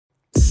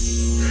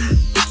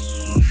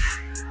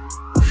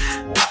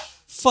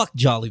fuck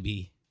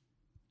Jollibee.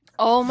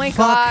 Oh my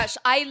gosh,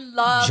 I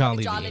love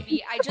Jollibee. Jollibee.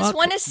 I just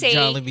want to say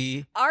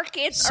Jollibee. our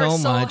kids are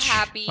so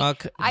happy.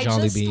 Fuck I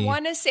Jollibee. just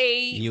want to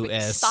say,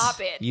 US. stop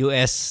it.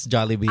 US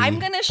Jollibee. I'm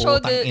going to show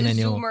the Putang ina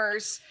nyo.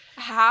 Zoomers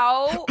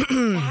how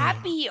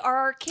happy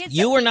our kids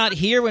You were not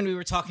here when we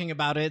were talking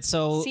about it,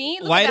 so See?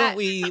 Look why at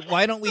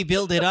don't we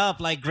build it up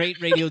like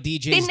great radio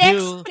DJs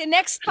do?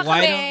 Tinext pa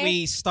Why kami. don't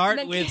we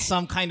start with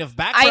some kind of I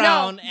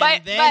background know, but-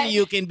 and then but-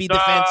 you can be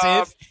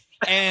defensive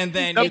and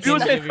then you can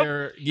give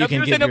your The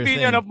views thing. and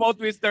opinion of Mo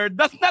Twister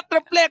does not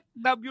reflect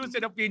the views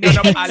and opinion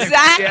of Alex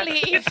Exactly.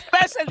 Calles,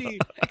 especially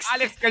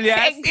Alex Calles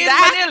in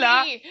Exactly.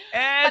 Manila,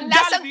 and Panlasang-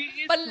 Jollibee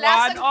is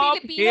panlasang one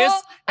of Pilipino his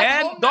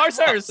at home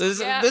endorsers.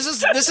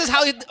 This is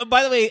how you,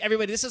 by the way,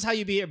 everybody, this is how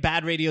you be a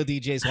bad radio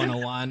DJs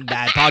 101,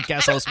 bad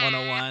podcast host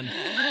 101.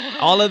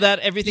 All of that,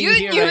 everything you You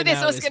hear knew right this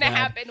now was is going to bad.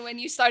 happen when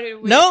you started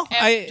with No,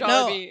 F.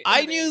 Jollibee.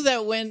 I knew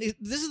that when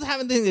this is the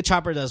having thing that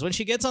Chopper does when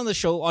she gets on the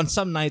show on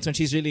some nights when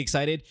she's really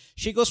excited,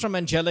 she goes from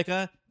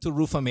Angelica to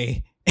Rufa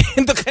May.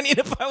 And the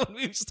kanina pa when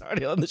we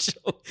started on the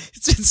show, it's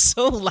just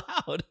so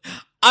loud.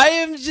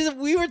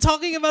 We were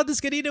talking about this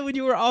kanina when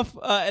you were off,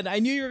 and I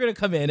knew you were going to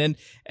come in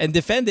and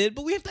defend it,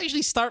 but we have to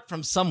actually start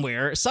from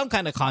somewhere, some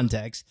kind of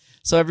context,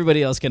 so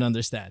everybody else can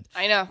understand.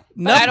 I know.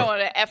 But No. I don't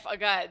want to F a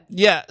god.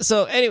 Yeah,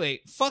 so anyway,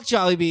 fuck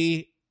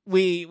Jollibee.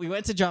 We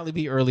went to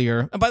Jollibee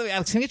earlier. And by the way,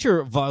 Alex, can I get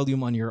your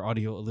volume on your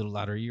audio a little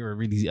louder? You were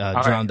really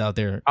drowned out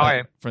there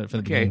Okay. from the Okay.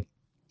 beginning.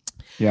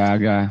 Yeah.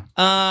 Go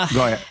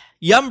ahead.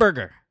 Yum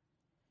Burger,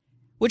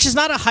 which is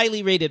not a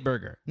highly rated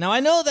burger. Now, I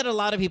know that a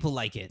lot of people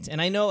like it.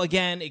 And I know,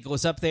 again, it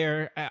goes up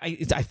there. I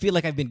feel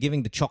like I've been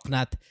giving the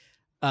choknat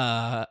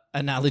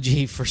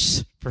analogy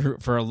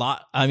for a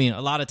lot. I mean,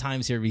 a lot of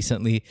times here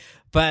recently.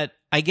 But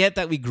I get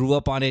that we grew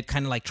up on it,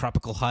 kind of like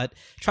Tropical Hut.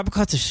 Tropical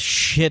Hut's a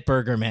shit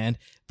burger, man.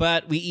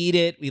 But we eat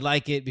it, we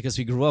like it because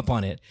we grew up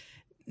on it.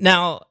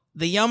 Now,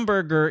 the Yum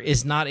Burger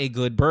is not a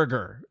good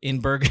burger in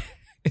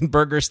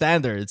burger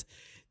standards.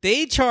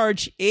 They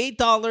charge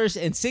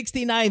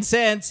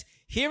 $8.69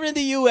 here in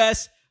the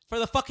US for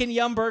the fucking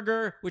Yum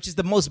Burger, which is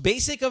the most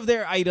basic of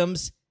their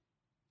items.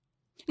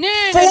 No.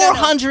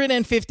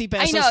 450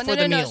 pesos I know. for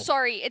the meal.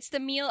 Sorry. It's the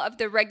meal of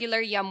the regular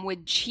Yum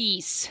with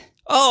cheese.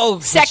 Oh,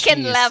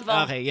 Second jeez. level.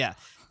 Okay, yeah.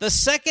 The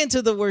second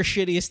to the worst,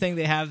 shittiest thing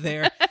they have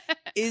there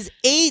is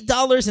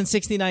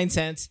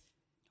 $8.69.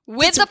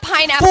 With the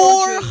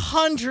pineapple juice.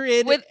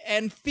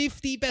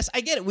 450 pesos.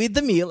 I get it. With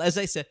the meal, as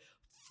I said,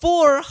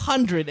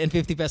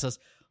 450 pesos.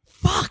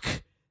 Fuck.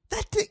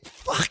 That thing.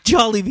 Fuck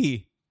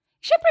Jollibee.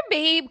 Syempre,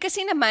 babe,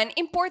 kasi naman,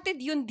 imported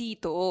yun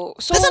dito.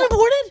 So, That's not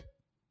imported?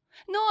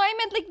 No, I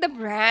meant like the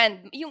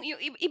brand. Yung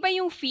iba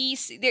yung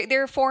fees.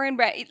 They're foreign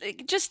brand.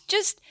 Like, just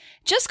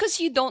because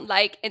you don't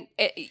like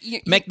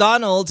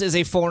McDonald's is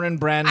a foreign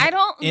brand. I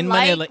don't in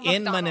like Manila. McDonald's.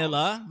 In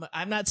Manila,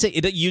 I'm not saying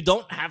you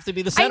don't have to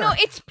be the I center. know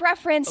it's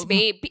preference,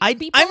 babe.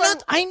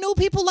 I know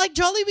people like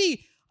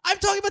Jollibee. I'm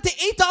talking about the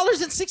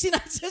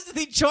 $8.69 that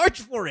they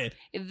charge for it.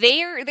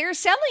 They're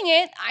selling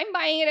it. I'm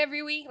buying it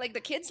every week. Like the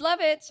kids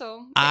love it.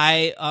 So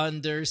I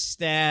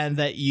understand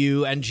that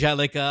you,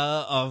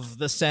 Angelica of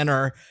the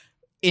center,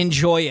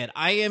 enjoy it.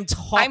 I am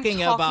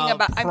talking about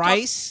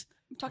price.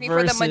 I'm talking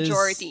for the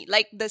majority.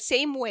 Like the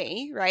same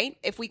way, right?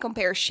 If we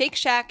compare Shake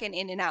Shack and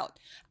In-N-Out.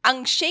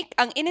 Ang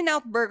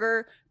In-N-Out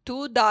burger,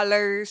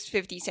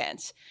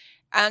 $2.50.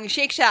 Ang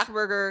Shake Shack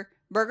burger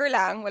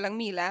lang, walang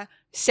mila,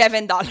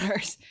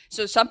 $7.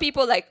 So some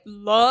people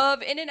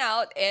love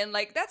In-N-Out and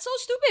that's so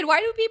stupid. Why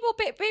do people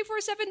pay for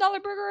a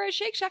 $7 burger at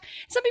Shake Shack?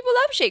 Some people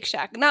love Shake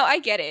Shack. Now I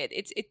get it.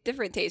 It's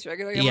different taste.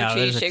 Regular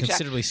there's Shake a Shack.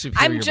 considerably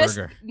superior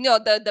burger.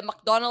 The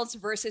McDonald's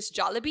versus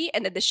Jollibee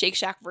and then the Shake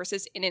Shack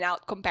versus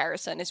In-N-Out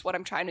comparison is what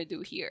I'm trying to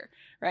do here,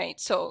 right?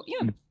 So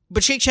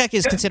But Shake Shack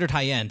is considered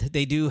high-end.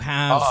 They do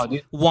have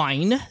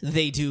wine.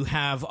 They do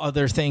have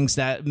other things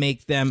that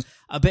make them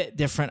a bit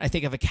different, I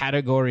think, of a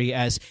category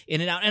as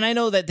In-N-Out. And I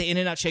know that the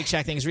In-N-Out Shake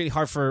Shack thing is really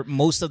hard for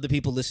most of the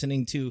people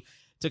listening to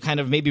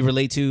kind of maybe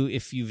relate to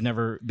if you've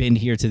never been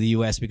here to the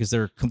U.S. because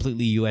they're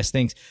completely U.S.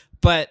 things.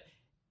 But,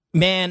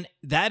 man,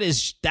 that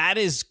is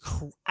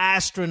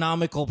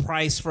astronomical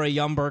price for a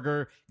Yum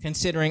Burger,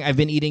 considering I've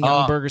been eating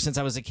Yum Burger since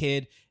I was a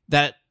kid.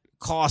 That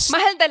costs...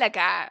 Mahal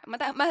talaga.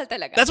 Mahal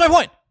talaga. That's my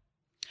point.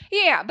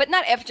 Yeah, but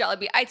not F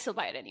Jollibee. I'd still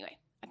buy it anyway.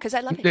 Because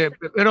I love it.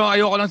 Pero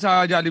ayoko lang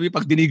sa Jollibee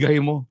pag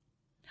dinigay mo.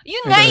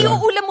 Yun nga,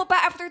 yung ulam mo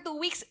pa after 2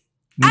 weeks.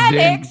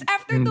 Alex,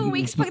 after 2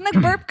 weeks, pag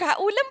nag-burp ka,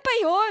 ulam pa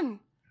yun.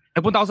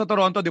 Punta ako sa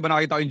Toronto, di ba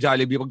nakita ko yung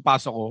Jollibee.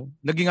 Pagpasok ko,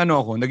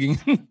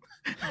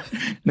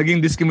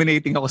 naging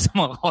discriminating ako sa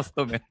mga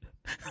customer.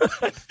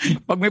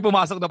 Pag may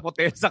pumasok na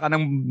puti sa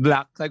kanang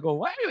black, sabi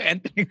ko, why are you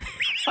entering?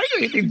 Why are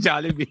you eating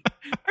Jollibee?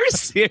 Are you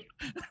serious?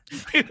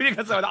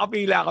 Kasi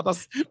nakapila ako.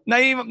 Tapos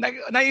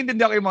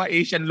naiintindihan ko yung mga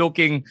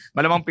Asian-looking,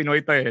 malamang Pinoy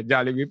to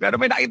Jollibee. Pero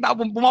may nakita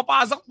akong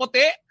pumapasok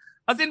puti.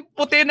 As in,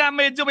 puti na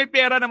medyo may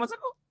pera naman.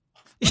 Sabi ko,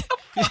 what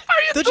the fuck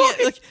are you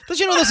doing? Don't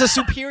you know there's a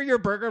superior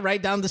burger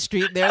right down the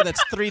street there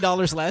that's $3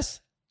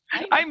 less?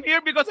 I'm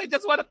here because I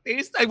just want to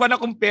taste. I want to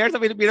compare sa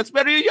Pilipinas.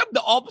 Pero you have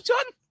the option.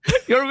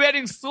 You're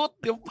wearing suit,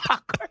 you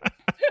fucker.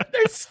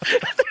 There's...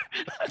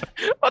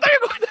 What are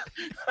you going to...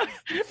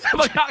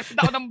 Magkakita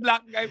ako ng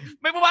black guy.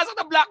 May pumasok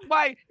na black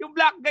guy. Yung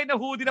black guy na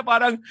hoodie na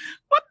parang,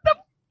 what the...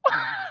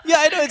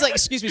 Yeah, I know. It's like,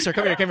 excuse me, sir,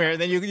 come here. And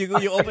then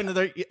you open the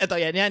door. Ito,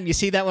 yan. You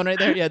see that one right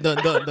there? Yeah,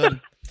 doon.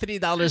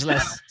 $3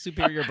 less.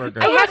 Superior burger.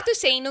 I have to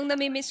say, nung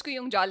namimiss ko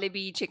yung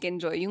Jollibee Chicken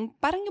Joy, yung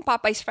parang yung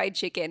Popeyes fried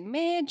chicken,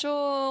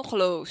 medyo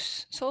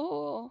close.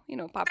 So,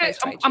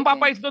 Popeyes fried chicken. Ang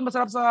Popeyes doon,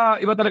 masarap sa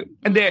iba talaga.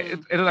 Hindi,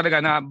 ito talaga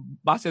na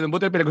base doon.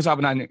 Buti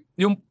pinag-usapan natin.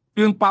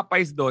 Yung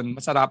Popeyes doon,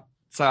 masarap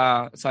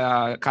sa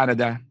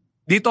Canada.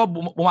 Dito,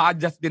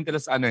 buma-adjust din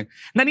talaga sa ano eh.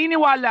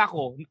 Naniniwala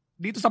ko,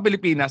 dito sa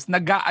Pilipinas,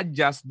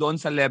 nag-a-adjust doon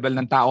sa level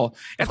ng tao.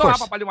 Ito nga,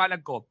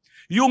 papaliwanag ko.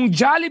 Yung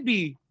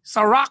Jollibee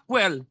sa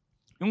Rockwell,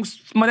 yung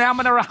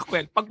mayaman na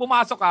Rockwell, pag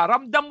pumasok ka,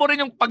 ramdam mo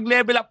rin yung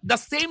pag-level up. The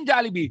same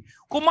Jollibee.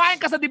 Kumain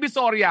ka sa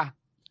Divisoria.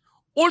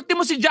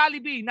 Ultimo si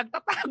Jollibee,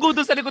 nagtatago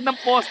doon sa likod ng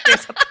poste.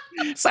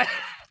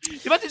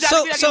 Diba si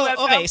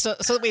Jollibee?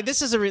 So wait,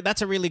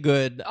 that's a really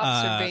good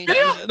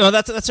observation. No,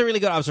 that's a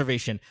really good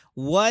observation.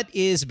 What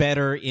is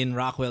better in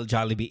Rockwell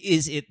Jollibee?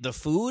 Is it the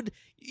food?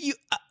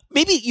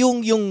 Maybe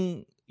yung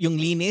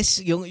linis,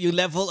 yung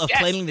level of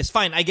cleanliness.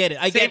 Fine, I get it.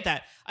 I get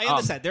that. I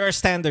understand. There are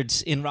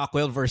standards in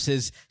Rockwell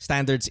versus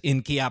standards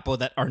in Quiapo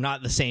that are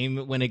not the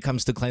same when it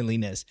comes to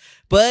cleanliness.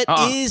 But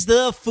is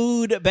the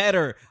food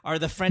better? Are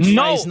the French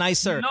fries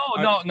nicer?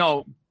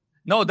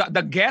 No, the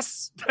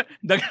guests,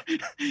 yung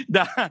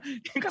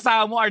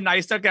kasama mo are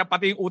nicer, kaya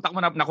pati yung utak mo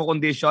na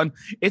nako-condition.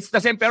 It's the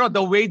same, pero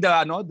the way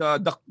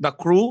the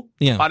crew,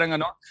 parang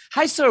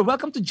hi sir,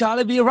 welcome to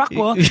Jollibee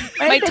Rockwell.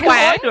 May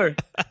twang?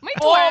 May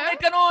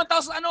ganun.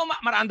 Tapos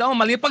maranda mo,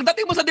 mali.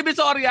 Pagdating mo sa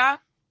Divisoria,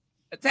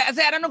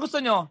 sir, ano gusto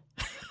nyo?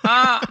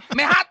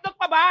 May hotdog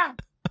pa ba?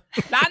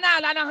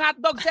 Lana ng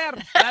hotdog, sir.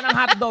 Lana ng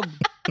hotdog.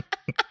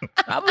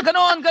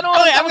 Ganun.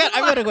 Okay,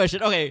 I've got a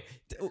question. Okay.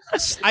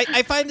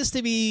 I find this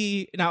to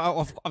be,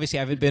 now obviously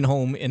I haven't been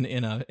home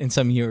in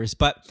some years,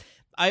 but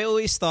I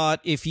always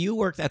thought if you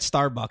worked at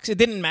Starbucks, it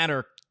didn't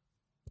matter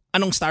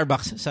anong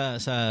Starbucks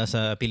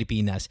sa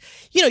Pilipinas.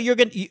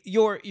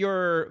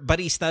 Your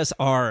baristas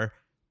are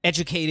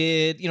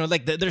educated,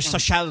 like there's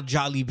social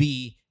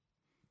Jollibee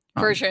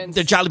versions.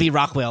 The Jollibee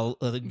Rockwell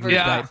group,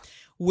 right?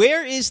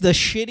 Where is the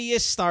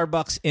shittiest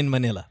Starbucks in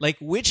Manila? Like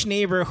which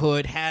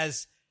neighborhood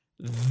has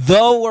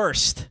the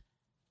worst?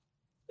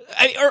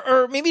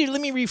 Or maybe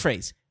let me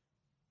rephrase.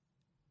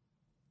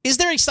 Is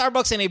there a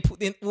Starbucks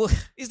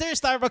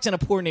in a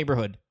poor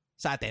neighborhood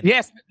sa atin?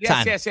 Yes.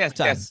 Saan?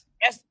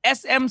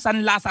 SM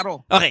San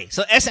Lazaro. Okay,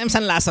 so SM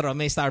San Lazaro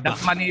may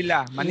Starbucks.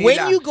 Manila.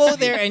 When you go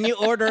there and you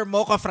order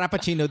mocha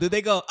frappuccino, do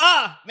they go,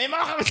 may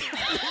mocha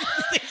frappuccino?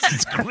 They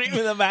scream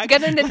in the back.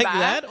 Ganun din like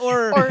ba? that?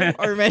 Or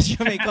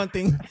medyo may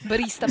konting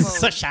barista mo.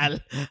 social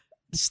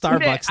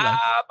Starbucks lang.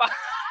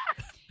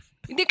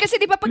 Hindi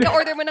kasi di ba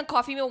pagka-order mo ng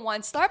coffee mo,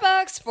 one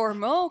Starbucks, for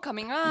Mo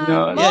coming up.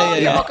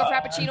 Yeah. Mocha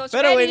frappuccino's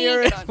Pero ready.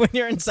 when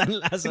you're in San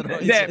Lazaro.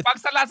 Hindi, pag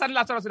sa San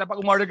Lazaro sila, pag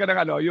umorder ka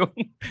ng yung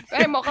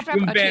mocha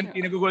yung frappuccino.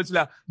 20, nagugol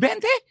sila,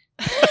 20?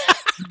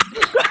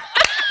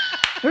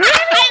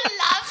 I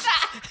love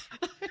that!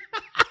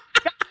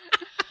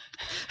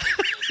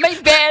 May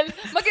bell.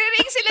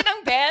 Magre-ring sila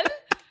ng bell.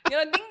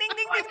 Ding, ding, ding,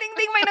 ding, ding,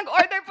 ding. May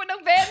nag-order po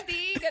ng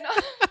 20.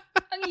 Ganon.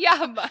 Ang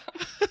yaba.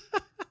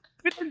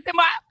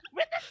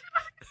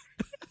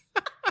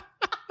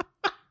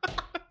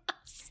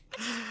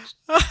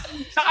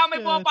 Saka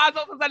may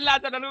pumapasok sa San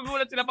Lazaro,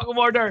 nagugulat sila pag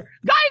umorder.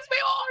 Guys, may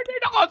order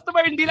na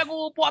customer, hindi lang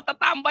uupo at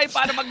tatambay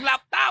para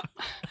mag-laptop.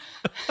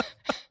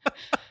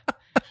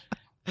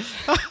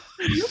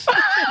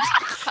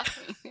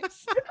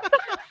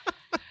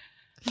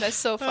 That's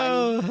so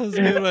funny. That was a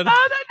good one.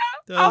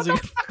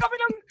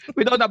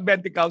 We don't have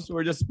 20 cups,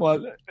 we're just small.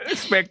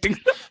 Expecting.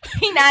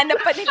 Hinanap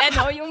pa nila,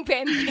 yung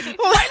 20.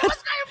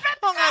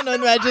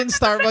 Imagine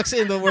Starbucks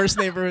in the worst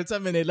neighborhood sa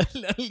Manila.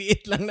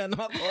 Liit lang na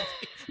naman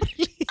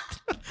coffee.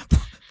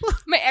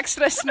 May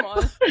extra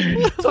small.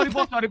 Sorry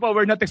po,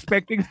 we're not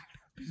expecting.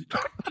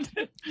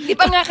 Di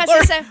ba nga kasi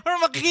or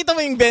makikita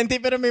mo yung 20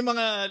 pero may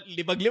mga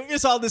libag-libag.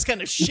 You saw this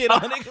kind of shit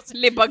on it.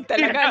 Libag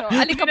talaga, no?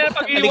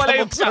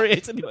 Alikabok.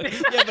 Sorry.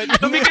 Yeah, but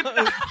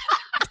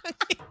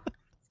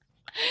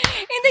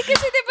Hindi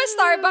kasi di ba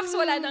Starbucks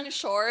wala nang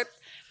short?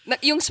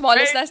 Yung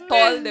smallest na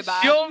tall, di ba?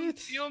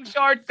 Yung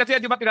short,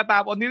 kasi di ba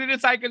tinatapon,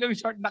 nire-recycle yung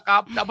short na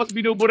cup, tapos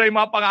binubura yung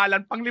mga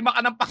pangalan. Panglima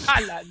ka ng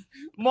pangalan,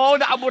 mo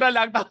naabura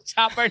lang, tapos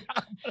chopper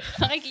na.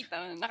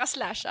 Nakikita mo,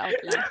 naka-slash out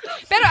lang.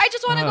 Pero I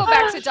just wanna go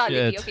back to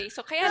Jollibee, okay?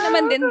 So kaya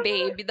naman din,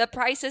 babe, the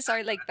prices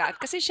are like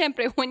that. Kasi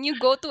syempre, when you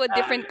go to a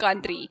different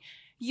country,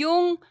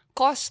 yung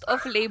cost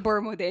of labor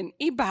mo din,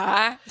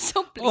 iba.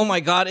 So please. Oh my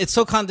God, it's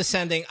so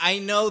condescending.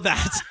 I know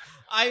that.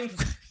 I'm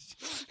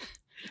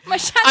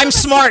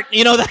smart,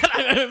 you know that.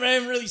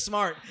 I'm really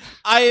smart.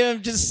 I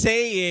am just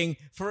saying,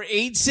 for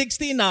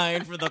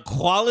 $8.69 for the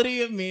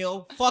quality of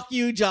meal, fuck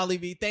you,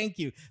 Jollibee. Thank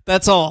you.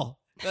 That's all.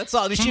 It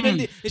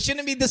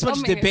shouldn't be this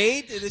much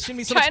debate. It shouldn't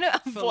be so much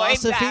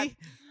philosophy.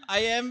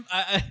 I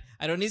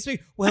don't need to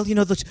speak. Well,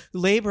 the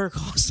labor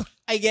costs.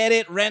 I get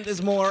it. Rent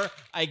is more.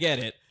 I get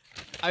it.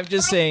 I'm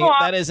just saying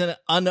that is an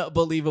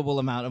unbelievable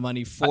amount of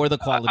money for the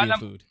quality of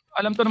food.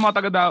 Alam to ng mga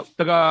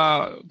taga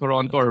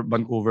Toronto or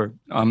Vancouver,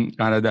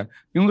 Canada.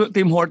 Yung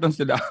Tim Hortons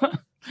nila.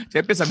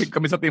 Siyempre, sabik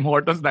kami sa Tim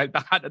Hortons dahil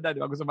Canada, di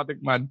ba? Gusto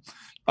matikman.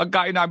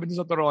 Pagkain namin doon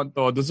sa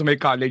Toronto, doon sa may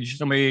college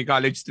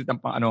street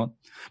ang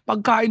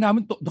pagkain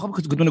namin,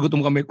 gutom na gutom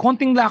kami.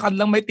 Konting lakad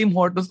lang, may Tim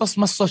Hortons, tapos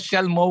mas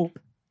social mo.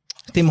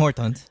 Tim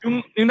Hortons?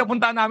 Yung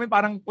napunta namin,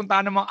 parang punta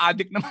ng mga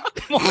addict na mga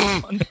Tim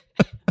Hortons.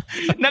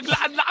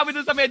 Naglaan na kami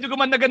doon sa medyo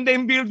gumanda-ganda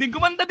yung building.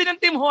 Gumanda din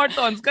ang Tim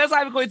Hortons. Kaya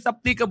sabi ko, it's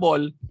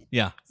applicable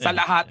sa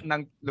lahat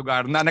ng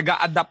lugar na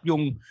nag-a-adapt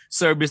yung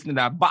service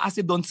nila base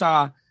doon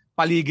sa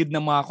paligid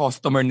ng mga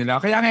customer nila.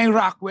 Kaya nga yung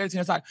Rockwell,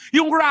 sinasabi.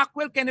 Yung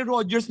Rockwell, Kenny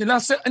Rogers nila,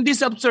 hindi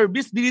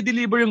self-service,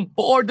 dili-deliver yung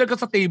order ka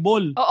sa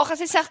table. Oo,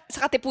 kasi sa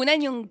Katipunan,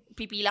 yung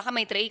pipila ka,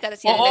 may tray ka,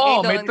 tapos nilalagay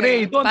doon. Oo, may tray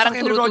doon. Parang sa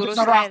Kenny Rogers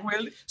sa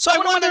Rockwell. So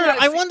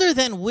I wonder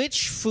then,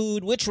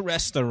 which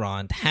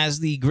restaurant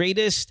has the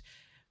greatest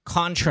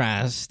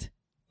contrast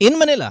in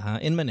Manila,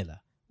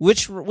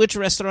 which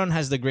restaurant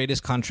has the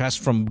greatest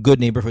contrast from good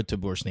neighborhood to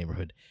worse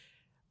neighborhood?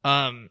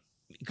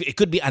 It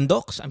could be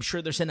Andox. I'm sure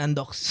there's an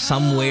Andox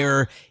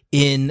somewhere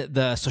in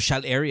the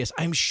social areas.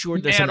 I'm sure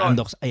there's an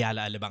Andox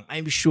Ayala Alabang.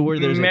 I'm sure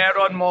there's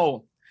Meron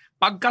mo.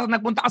 Pagka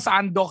nagpunta ka sa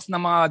Andox na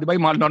mga, di ba,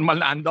 yung mga normal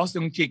na Andox,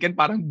 yung chicken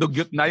parang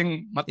dugyot na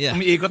yung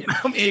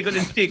umiikot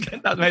yung chicken.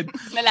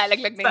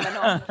 Nalalaglag na yung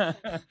manok.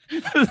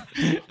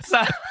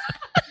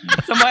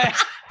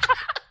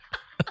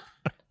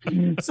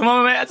 sa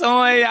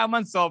mga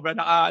yaman, sobra.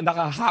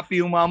 Naka-happy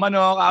yung mga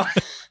manok.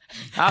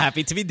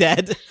 Happy to be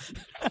dead.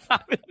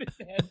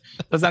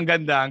 Tapos ang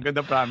ganda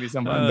promise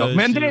ng Andox.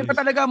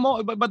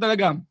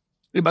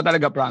 Iba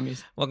talaga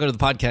promise. Welcome to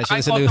the podcast.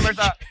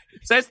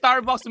 Sa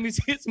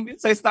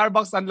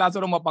Starbucks, San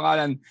Lazaro mo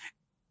pangalan.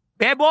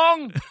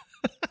 Bebong!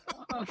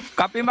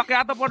 Kape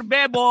macchiato for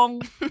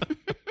Bebong!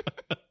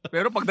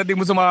 Pero pagdating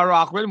mo sa mga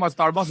Rockwell, mga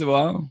Starbucks, di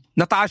ba?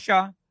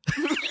 Natasha.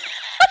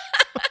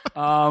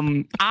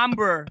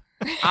 Amber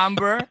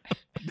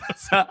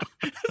sa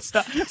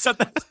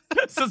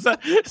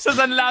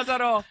San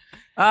Lazaro.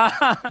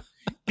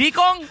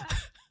 Dikong.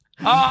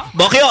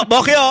 Bokyo.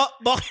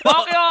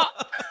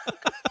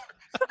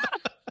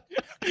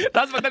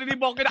 Tapos pagdating ni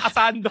Bokyo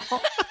nakasando.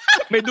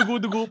 May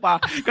dugo-dugo pa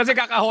kasi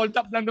kaka-hold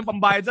up lang ng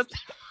pambayad sa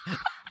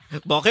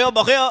Bokyo.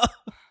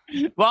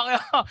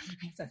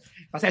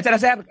 Pasensya na,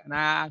 sir.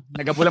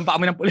 Nagabulan pa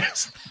kami ng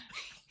pulis.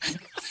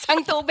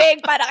 Sang tubig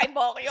para kay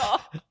Bokyo.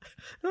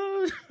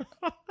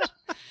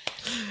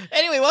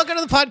 Anyway, welcome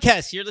to the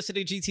podcast. You're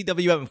listening to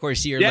GTWM, of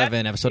course, year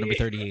 11, episode number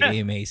 38,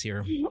 AMAs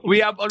here.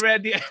 We have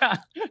already, ano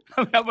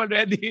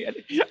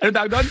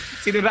tawag doon?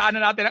 Siniraan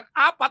na natin ang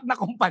 4 na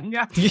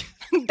kumpanya.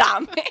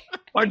 Dami.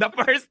 For the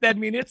first 10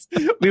 minutes,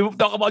 we will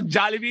talk about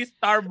Jollibee,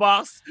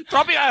 Starbucks,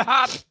 Tropical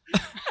Hot,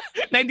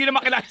 na hindi na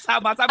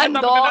makilala-sama.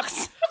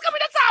 Andox. Ba't kami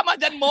nasama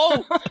dyan, Mo?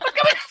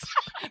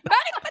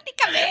 Bakit pati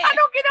kami?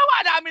 Anong ginawa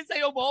namin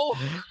sa'yo, Mo?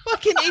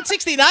 Fucking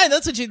 869.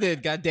 That's what you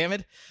did. God damn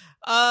it.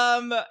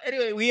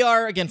 Anyway, we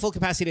are again full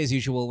capacity as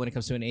usual when it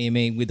comes to an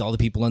AMA with all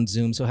the people on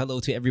Zoom. So hello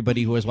to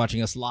everybody who is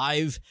watching us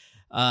live,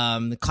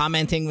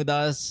 commenting with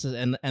us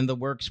and the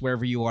works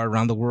wherever you are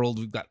around the world.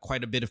 We've got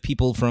quite a bit of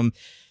people from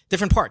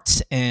different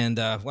parts, and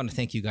I want to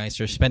thank you guys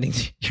for spending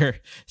your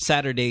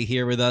Saturday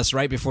here with us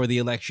right before the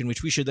election,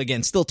 which we should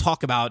again still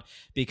talk about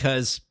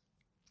because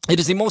it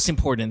is the most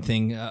important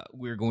thing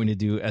we're going to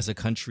do as a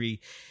country.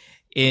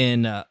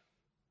 Oh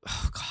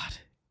God.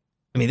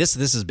 I mean, this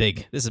is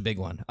big. This is a big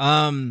one.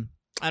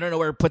 I don't know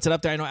where it puts it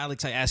up there. I know,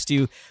 Alex, I asked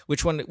you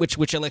which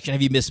election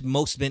have you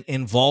most been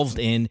involved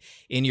in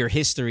your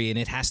history, and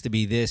it has to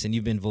be this. And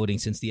you've been voting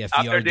since the FDR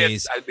After this,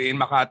 days. I'll be in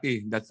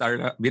Makati. That's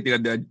our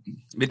beating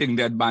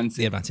the advance.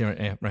 The advance,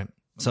 yeah, right.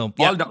 So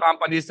all the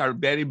companies are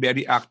very,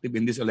 very active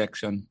in this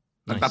election.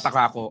 Nice.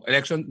 Nagtataka ako.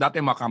 Election, dati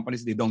mga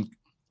companies, they don't.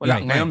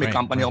 Wala. Ngayon, may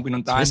company akong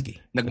pinuntahan.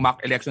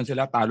 Nag-mock election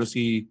sila. Talo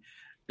si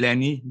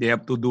Lenny. They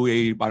have to do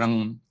a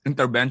parang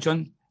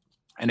intervention.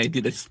 And I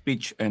did a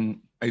speech and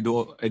I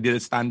did a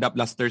stand-up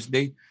last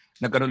Thursday.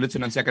 Nagkaroon ulit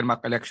sila ng second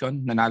mock election.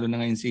 Nanalo na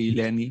ngayon si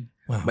Lenny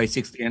by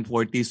 60 and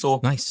 40.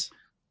 So, nice.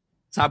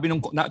 Sabi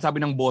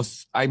ng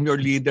boss, I'm your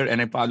leader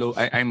and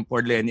I'm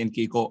for Lenny and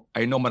Kiko.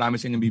 I know marami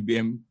sa inyong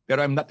BBM,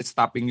 pero I'm not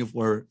stopping you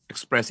for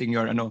expressing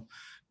your ano.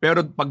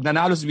 Pero pag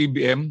nanalo si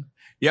BBM,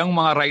 yung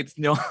mga rights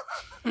nyo,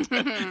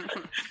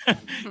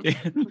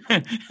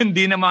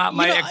 hindi na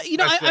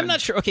I'm not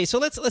sure. Okay, so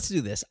let's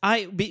do this.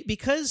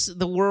 Because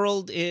the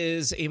world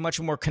is a much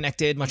more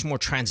connected, much more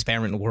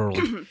transparent world.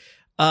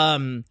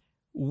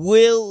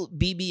 Will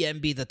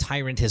BBM be the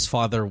tyrant his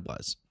father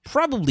was?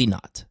 Probably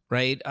not,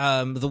 right?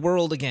 The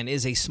world again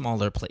is a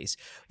smaller place.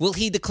 Will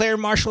he declare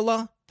martial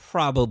law?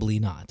 Probably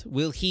not.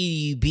 Will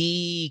he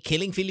be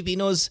killing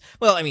Filipinos?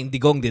 Well, I mean,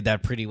 Digong did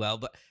that pretty well,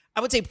 but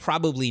I would say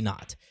probably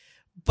not.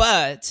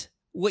 But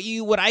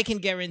what I can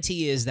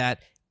guarantee is that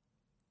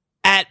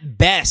at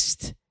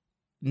best,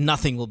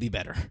 nothing will be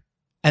better.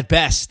 At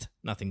best,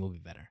 nothing will be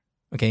better.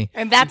 Okay?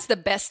 And that's the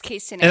best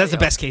case scenario. And that's the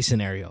best case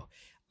scenario.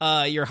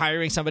 You're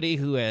hiring somebody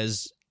who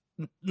has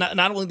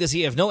not only does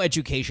he have no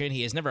education,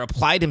 he has never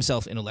applied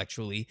himself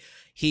intellectually.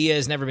 He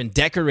has never been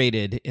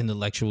decorated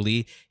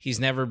intellectually. He's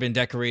never been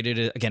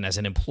decorated, again, as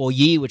an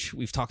employee, which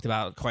we've talked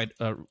about quite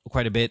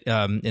a bit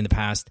in the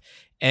past.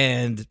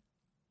 And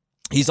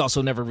he's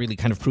also never really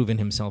kind of proven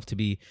himself to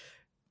be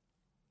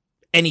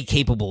any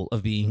capable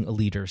of being a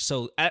leader.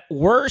 So at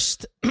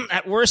worst,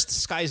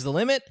 sky's the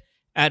limit.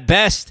 At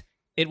best,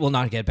 it will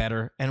not get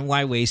better. And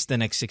why waste the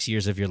next 6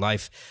 years of your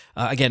life?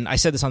 Again, I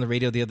said this on the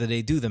radio the other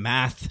day. Do the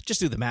math.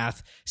 Just do the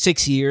math.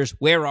 6 years.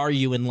 Where are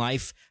you in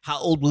life? How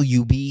old will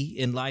you be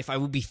in life? I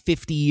will be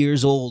 50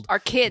 years old. Our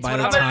kids. By What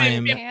the about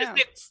time- Yeah.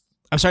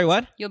 I'm sorry,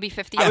 what? You'll be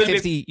 50. Yeah,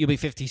 50. You'll be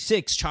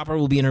 56. Chopper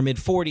will be in her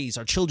mid-40s.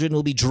 Our children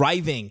will be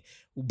driving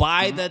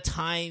by the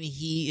time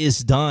he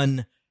is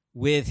done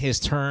with his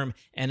term.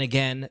 And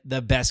again,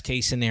 the best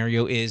case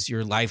scenario is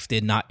your life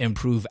did not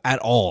improve at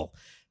all.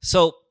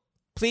 So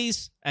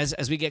please,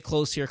 as we get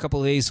close here, a couple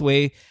of days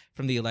away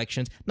from the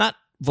elections, not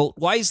vote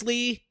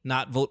wisely,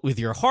 not vote with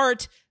your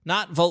heart,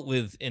 not vote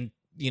with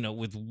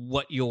with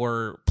what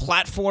your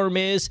platform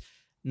is,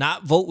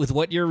 not vote with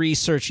what your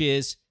research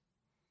is.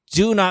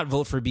 Do not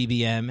vote for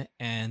BBM.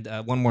 And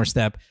one more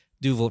step,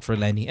 do vote for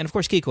Lenny. And of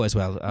course, Kiko as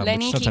well.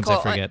 Lenny, which sometimes Kiko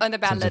I forget. on the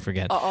ballot. Sometimes I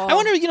forget. Oo. I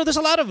wonder, there's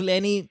a lot of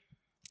Lenny,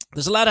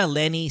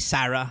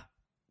 Sarah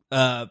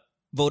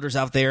voters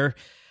out there.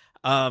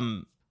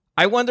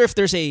 I wonder if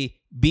there's a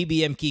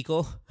BBM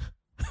Kiko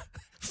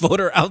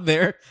voter out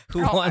there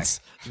who Oh,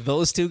 wants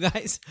those two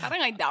guys.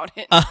 Parang I doubt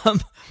it.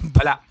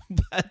 Wala.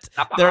 But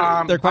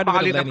they're quite a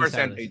bit of Napakaliit na Lenny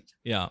percentage.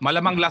 Sarahs. Yeah.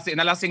 Malamang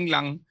nalasing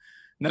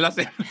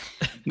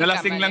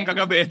lang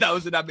kagabi.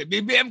 Tapos sinabi,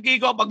 BBM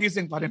Kiko,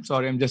 pagising pa rin.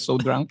 Sorry, I'm just so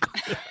drunk.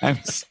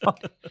 I'm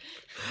sorry.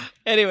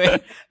 Anyway,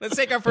 let's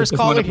take our first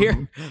caller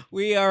here.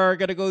 We are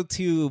going to go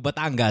to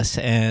Batangas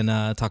and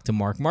talk to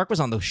Mark. Mark was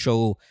on the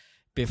show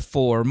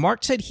before.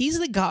 Mark said he's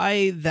the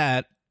guy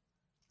that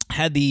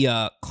had the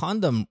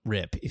condom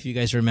rip, if you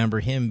guys remember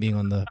him being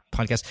on the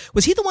podcast.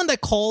 Was he the one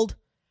that called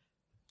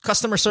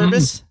customer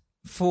service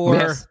for...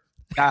 Yes.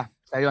 Yeah,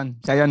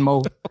 siya yun,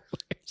 Mo.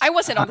 I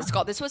wasn't on this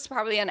call. This was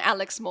probably an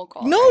Alex Mo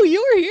call. No,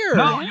 you were here.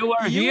 No, you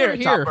were here,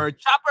 Chopper.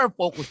 Chopper,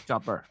 focus,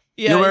 Chopper.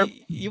 Yeah,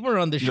 you were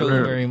on the show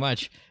were. very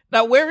much.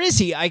 Now, where is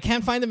he? I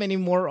can't find him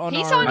anymore on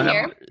He's our on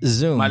here.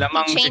 Zoom.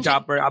 Malamang si Change it.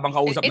 Chopper, abang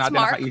kausap It's natin,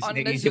 Mark on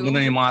the nakaisip mo Zoom. na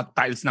yung mga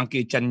tiles ng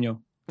kitchen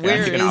nyo.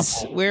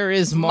 Where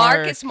is Mark?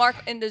 Mark is Mark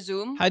in the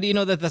Zoom How do you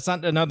know that that's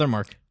not another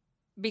Mark?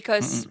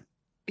 because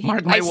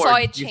Mark I my saw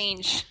word. it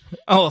change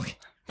Oh, okay.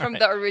 from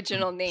the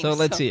original name. So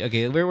let's see.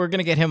 Okay, we're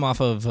gonna get him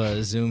off of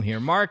Zoom here.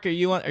 Mark, are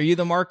you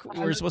the Mark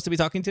we're supposed to be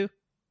talking to?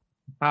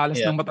 Palas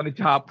ng mata ni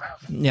Chopper.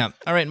 Yeah.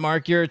 All right,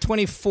 Mark. You're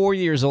 24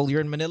 years old.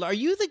 You're in Manila. Are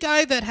you the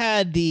guy that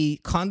had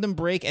the condom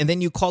break and then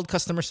you called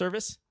customer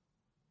service?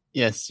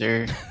 Yes,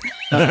 sir.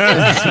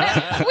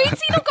 Wait,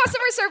 sinong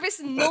customer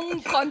service nung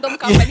condom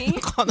company?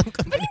 Condom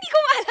company. Ba't hindi ko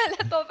maalala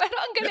to? Pero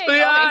ang galing. Ito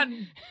yan.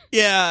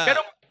 Yeah. Pero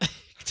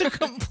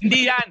hindi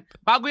yan.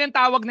 Bago yan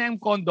tawag na yung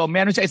condom,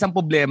 meron siya isang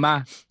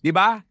problema. Di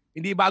ba?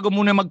 Hindi bago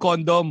muna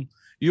mag-condom.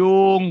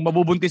 Yung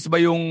mabubuntis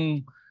ba yung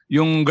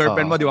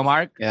girlfriend mo, di ba,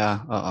 Mark? Yeah,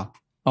 oo.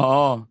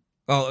 Oo.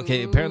 Oh,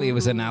 okay. Apparently it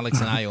was an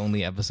Alex and I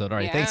only episode. All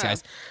right. Thanks, Yeah.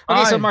 guys.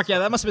 Okay, so Ay. Mark, yeah,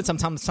 that must have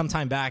been some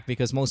time back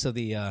because most of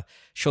the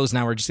shows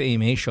now are just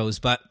AMA shows.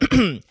 But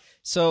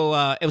so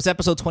it was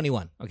episode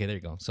 21. Okay, there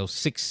you go. So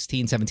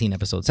 17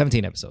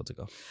 episodes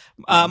ago.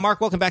 Mark,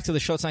 welcome back to the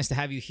show. It's nice to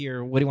have you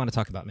here. What do you want to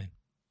talk about, man?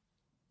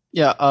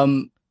 Yeah,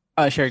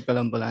 share ko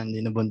lang pala,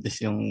 hindi nabuntis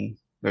yung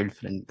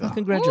girlfriend ko.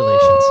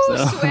 Congratulations. Ooh,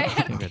 So-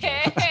 swerte.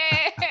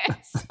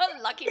 So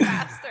lucky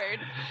bastard.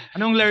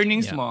 Anong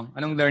learnings Yeah. mo?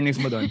 Anong learnings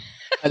mo doon?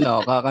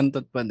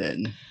 Kakantot pa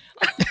din.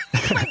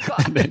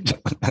 Oh my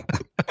God.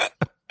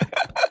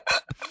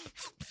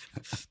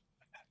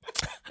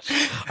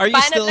 Are you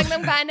Banat still lang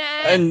ng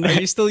banat. are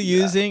you still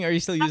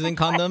using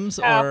condoms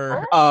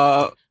or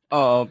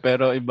Oo,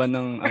 pero iba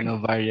ng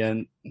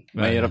variant.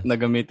 Mahirap na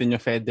gamitin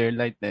yung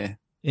Featherlight eh.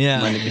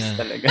 yeah, Manipis yeah.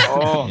 talaga.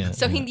 Oo. Yeah.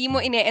 So hindi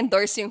mo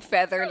ine-endorse yung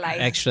Featherlight.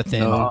 Extra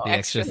thin. No. The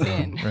extra Extra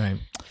thin. thin. Right.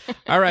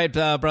 All right,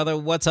 brother.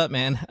 What's up,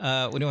 man?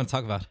 What do you want to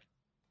talk about?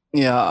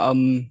 Yeah,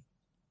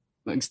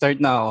 mag-start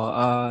na ako.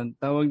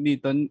 Tawag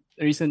dito,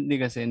 recently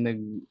kasi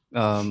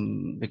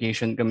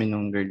vacation kami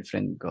nung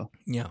girlfriend ko.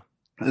 Yeah.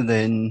 And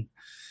then,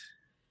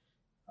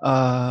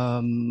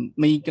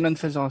 may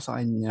kinonfess ako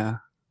sa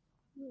kanya.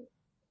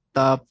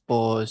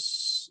 Tapos,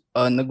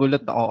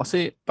 nagulat ako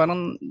kasi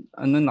parang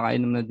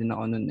nakainom na din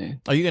ako nun eh.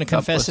 Are you gonna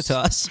confess it to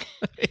us?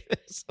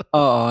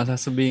 Oo,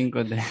 sasabihin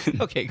ko din.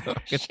 Okay, go.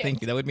 Good, thank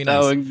you. That would be nice.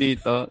 Tawag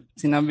dito,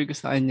 sinabi ko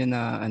sa kanya na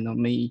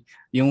may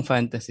yung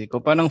fantasy ko.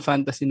 Parang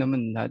fantasy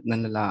naman lahat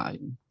ng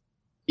lalaki.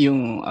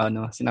 Yung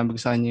sinabi ko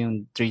sa kanya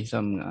yung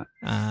threesome nga.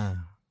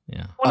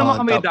 Yeah. Kung naman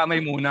kami tap- damay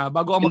muna,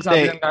 bago ako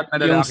magsabi ng lahat na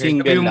lalaki. Yung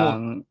single sabihin mo,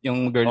 lang, yung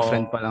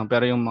girlfriend Oo. pa lang,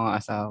 pero yung mga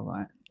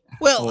asawa.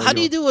 Well, Oh, how do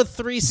no. you do a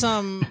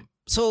threesome?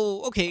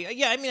 So, okay,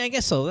 yeah, I mean, I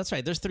guess so. That's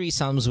right. There's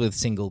threesomes with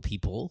single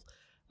people.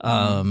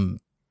 I'm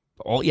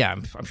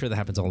sure that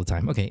happens all the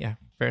time. Okay, yeah,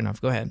 fair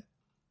enough. Go ahead.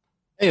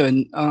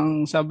 Ayun,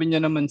 ang sabi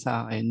niya naman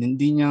sa akin,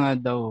 hindi niya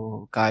nga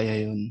daw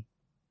kaya yun.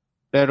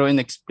 Pero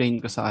in-explain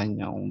ko sa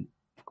kanya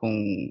kung,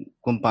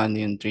 kung paano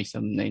yung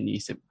threesome na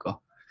iniisip ko.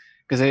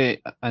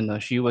 Kasi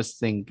she was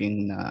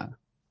thinking na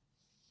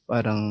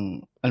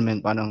parang, alam mo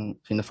yun, parang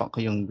sinafuck ko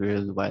yung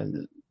girl while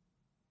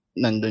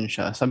nandun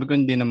siya. Sabi ko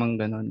hindi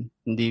naman ganun.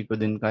 Hindi ko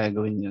din kaya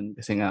gawin yun.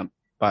 Kasi nga,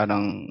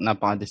 parang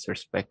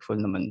napaka-disrespectful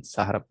naman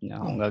sa harap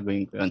niya kung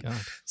gagawin ko yun. God.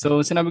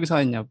 So, sinabi ko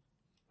sa kanya,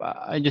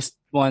 I just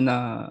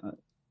wanna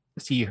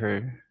see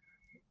her.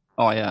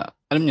 O kaya,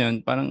 alam niyo yun,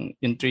 parang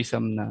yung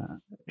threesome na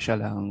siya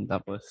lang.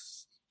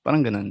 Tapos,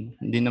 parang ganun.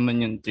 Hindi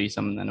naman yung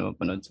threesome na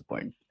napapanood sa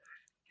porn.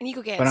 Hindi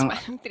ko gets Parang-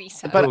 man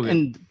threesome.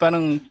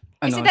 Parang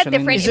Is it that siya lang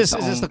different? yung Is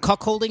this the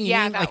cuck holding? You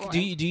Yeah, mean? that Like,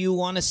 one. do you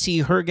want to see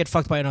her get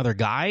fucked by another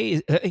guy?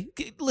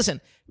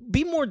 Listen,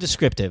 be more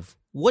descriptive.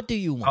 What do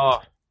you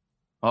want?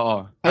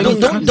 Oo. I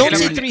don't don't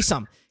say kailangan-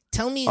 threesome.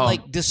 Tell me, Oh.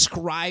 like,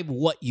 describe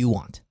what you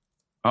want.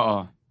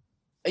 Oo.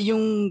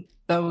 yung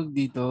tawag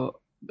dito,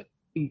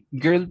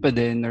 girl pa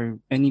din or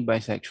any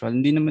bisexual,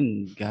 hindi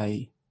naman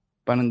guy.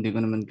 Parang hindi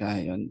ko naman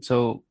kaya yun.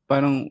 So,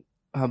 parang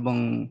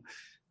habang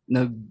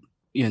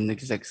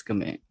nag-sex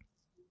kami,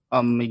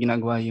 may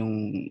ginagawa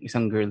yung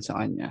isang girl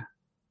sa kanya.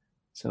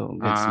 So,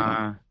 gets mo?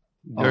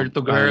 Girl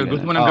to girl. parang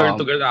Gusto mo ganun. ng girl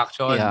to girl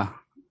action. Yeah.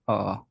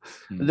 Oo.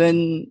 Hmm. Then,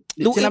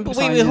 No, sinabi ko sa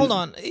wait, kanya- hold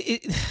on.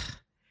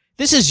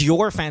 This is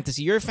your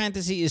fantasy. Your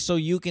fantasy is so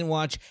you can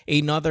watch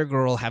another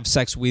girl have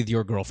sex with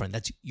your girlfriend.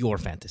 That's your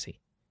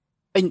fantasy.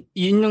 Ay,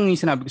 yun yung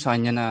sinabi ko sa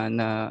kanya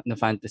na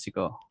fantasy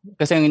ko.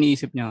 Kasi ang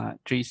iniisip niya nga,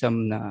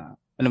 threesome na,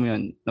 alam mo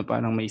yun, na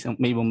parang may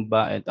ibang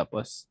babae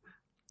tapos,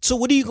 So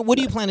what do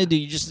you plan to do?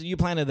 You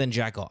plan to then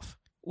jack off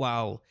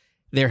while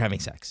they're having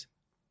sex.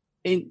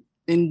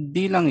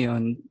 hindi lang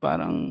yun,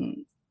 parang,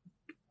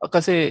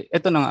 kasi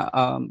eto na nga,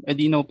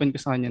 edi in-open ko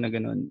sa kanya na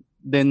ganun.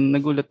 Then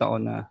nagulat ako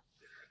na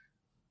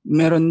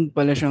meron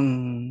pala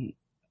siyang,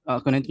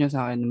 connect niya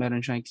sa akin,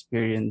 meron siyang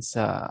experience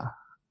sa,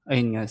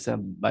 ayun nga, sa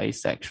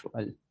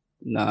bisexual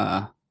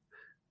na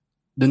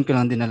doon ko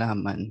lang din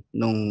nalaman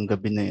nung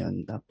gabi na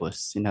yon.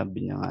 Tapos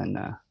sinabi niya nga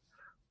na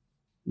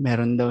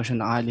meron daw siya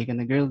nakahalikan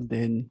na girl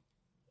din.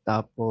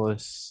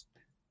 Tapos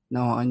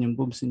nawakan yung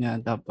boobs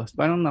niya. Tapos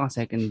parang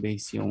naka-second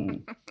base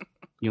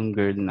yung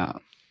girl na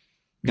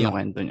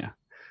kinukwento niya.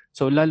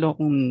 So lalo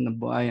akong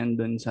nabuhayan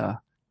doon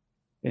sa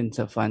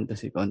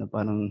fantasy ko na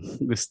parang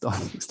gusto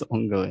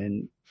kong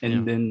gawin.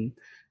 And Yeah. then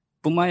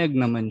pumayag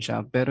naman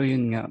siya. Pero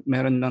yun nga,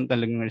 meron lang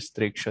talagang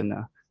restriction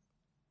na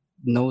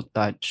no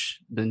touch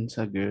dun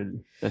sa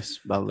girl. Tas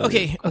bawal.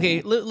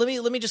 Okay.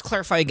 Let me just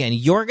clarify again.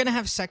 You're gonna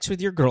have sex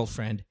with your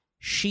girlfriend.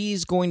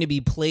 She's going to be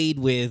played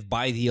with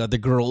by the other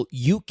girl.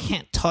 You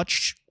can't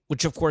touch,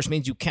 which of course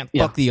means you can't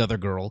Yeah. fuck the other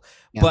girl.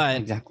 Yeah, but-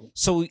 exactly.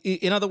 So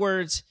in other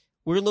words,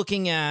 we're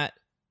looking at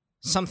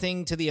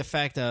something to the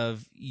effect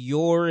of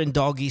you're in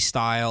doggy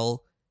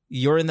style,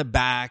 you're in the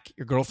back,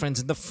 your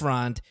girlfriend's in the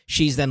front,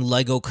 she's then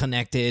Lego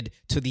connected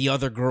to the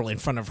other girl in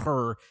front of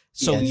her,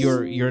 so Yes.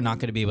 you're not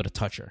going to be able to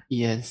touch her.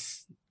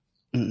 Yes.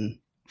 Mm-mm.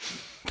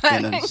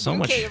 So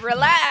much- okay,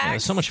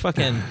 relax. So much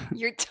fucking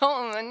Your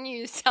tone,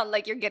 you sound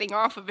like you're getting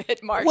off a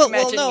bit, Mark. well,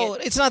 imagining no,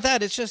 it. it's not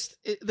that. It's just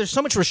there's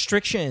so much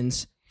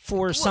restrictions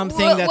for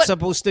something what- that's what-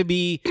 supposed to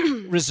be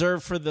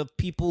reserved for the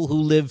people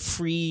who live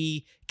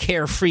free,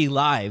 carefree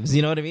lives.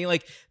 You know what I mean?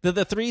 Like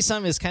the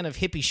threesome is kind of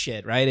hippie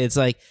shit, right? It's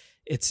like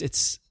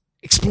it's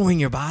exploring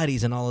your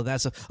bodies and all of that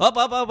stuff.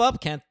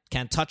 Up.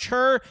 Can't touch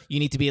her. You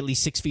need to be at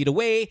least 6 feet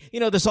away. You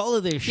know, there's all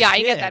of this Yeah, I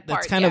shit get that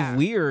that's part, kind yeah. of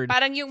weird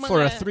Parang yung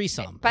for a mga-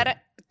 threesome.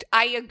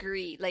 I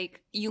agree.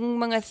 Like, yung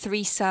mga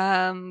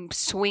threesome,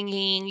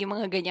 swinging, yung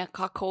mga ganyan,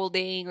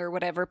 cuckolding or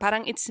whatever,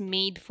 parang it's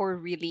made for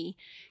really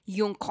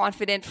yung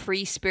confident,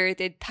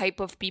 free-spirited type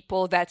of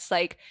people that's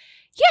like,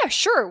 yeah,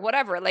 sure,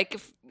 whatever. Like,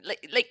 if,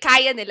 like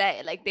kaya nila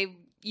eh. Like, they,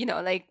 you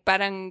know, like,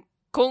 parang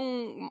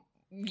kung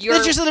you're...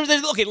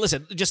 Okay,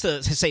 listen. Just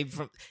to say,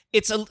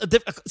 it's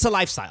a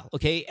lifestyle,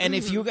 okay. And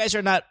if you guys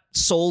are not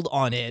sold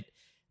on it,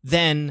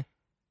 then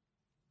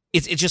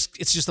it's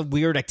just a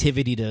weird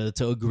activity to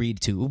agree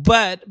to.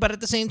 But at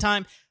the same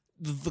time,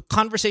 the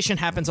conversation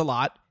happens a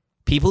lot.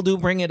 People do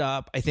bring it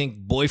up. I think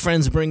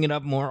boyfriends bring it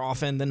up more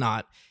often than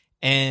not.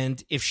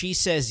 And if she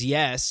says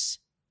yes,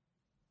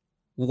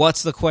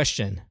 what's the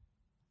question?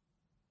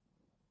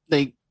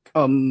 Like,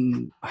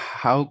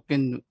 how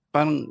can,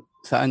 parang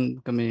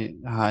saan kami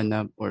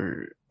hanap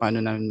or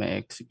paano namin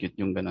ma-execute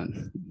yung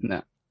ganun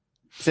na,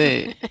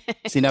 kasi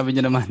sinabi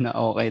niya naman na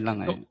okay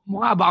lang eh.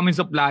 Mukha ba kami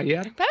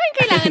supplier? Parang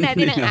kailangan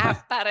natin ng Hindi naman.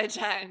 app para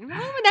dyan.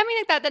 Madami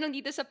nagtatanong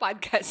dito sa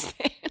podcast.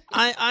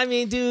 I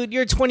mean, dude,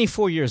 you're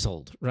 24 years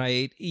old,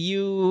 right?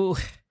 You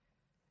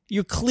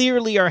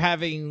clearly are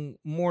having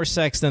more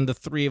sex than the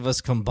three of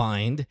us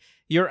combined.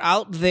 You're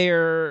out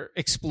there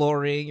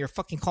exploring. You're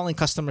fucking calling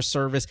customer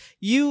service.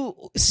 You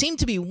seem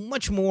to be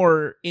much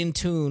more in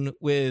tune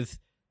with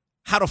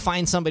how to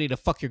find somebody to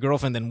fuck your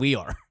girlfriend than we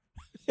are.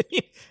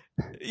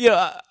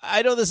 Yeah,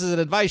 I know this is an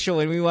advice show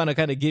and we want to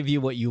kind of give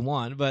you what you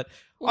want, but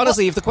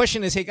honestly, if the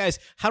question is, hey guys,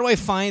 how do I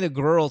find a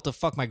girl to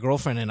fuck my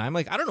girlfriend? And I'm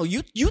like, I don't know.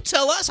 You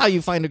tell us how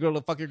you find a girl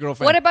to fuck your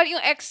girlfriend. What about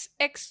yung ex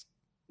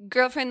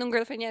girlfriend nung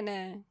girlfriend niya na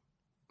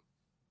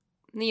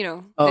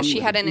that she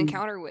had an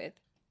encounter with.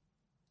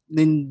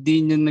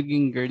 Hindi niya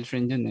naging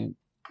girlfriend yun eh.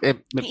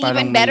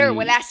 Even better,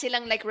 wala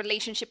silang like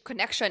relationship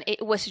connection.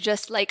 It was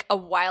just like a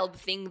wild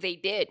thing they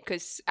did.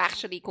 Because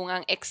actually, kung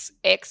ang ex,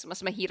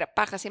 mas mahirap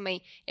pa kasi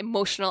may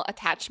emotional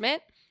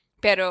attachment.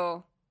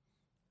 Pero...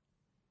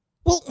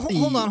 Well,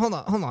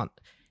 hold on.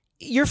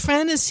 Your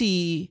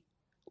fantasy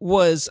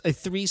was a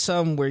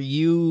threesome where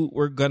you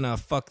were gonna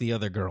fuck the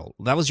other girl.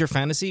 That was your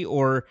fantasy?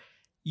 Or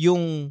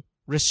yung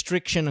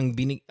restriction ng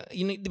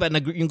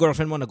diba, yung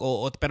girlfriend mo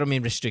nag-oo pero may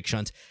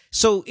restrictions.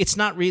 So it's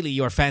not really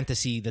your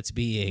fantasy that's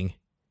being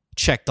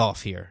checked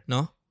off here,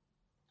 no?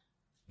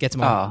 Gets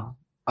mo?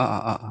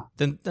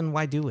 Then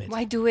why do it?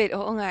 Why do it?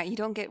 Oo nga, you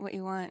don't get what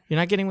you want. You're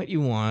not getting what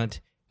you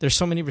want. There's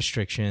so many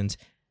restrictions.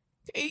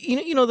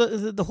 You know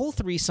the whole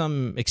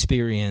threesome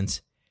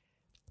experience.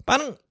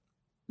 Parang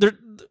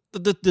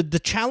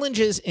the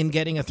challenges in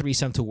getting a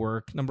threesome to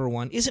work. Number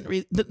one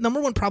the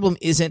number one problem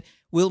isn't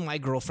will my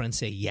girlfriend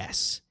say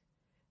yes.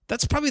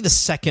 That's probably the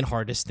second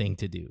hardest thing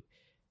to do.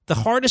 The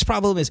hardest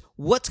problem is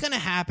what's gonna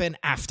happen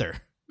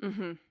after.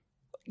 Mm-hmm.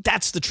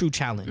 That's the true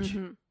challenge.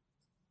 Mm-hmm.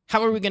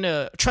 How are we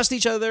gonna trust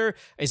each other?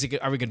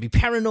 Are we gonna be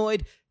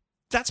paranoid?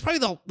 That's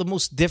probably the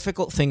most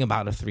difficult thing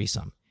about a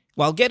threesome.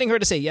 While getting her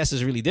to say yes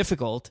is really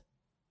difficult,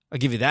 I'll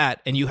give you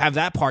that, and you have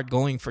that part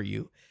going for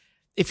you.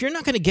 If you're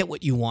not going to get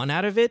what you want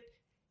out of it,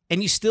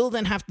 and you still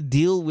then have to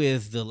deal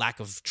with the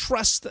lack of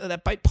trust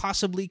that might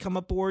possibly come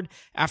aboard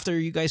after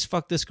you guys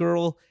fuck this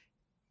girl,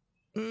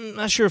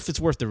 not sure if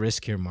it's worth the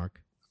risk here, Mark.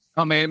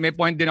 May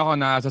point din ako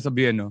na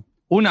sasabihin, no?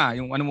 Una,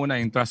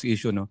 yung trust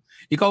issue, no?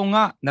 Ikaw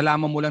nga,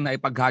 nalaman mo lang na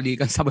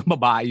ipaghalikan sa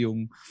babae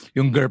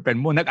yung girlfriend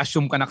mo.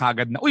 Nag-assume ka na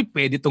kagad na, uy,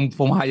 pwede tong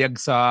pumayag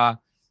sa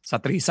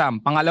threesome.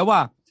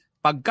 Pangalawa,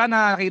 pagka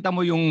nakita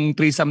mo yung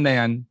threesome na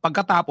yan,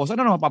 pagkatapos,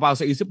 ano na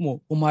mapapasok sa isip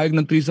mo? Pumayag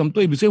ng threesome to,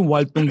 ibig sabihin,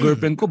 wild tong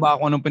girlfriend ko, baka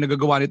anong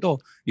pinagagawa nito.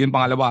 Yun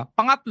pangalawa.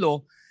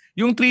 Pangatlo,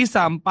 yung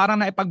threesome, parang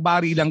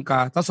naipagbarilan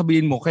ka, tapos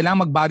sabihin mo,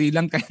 kailangan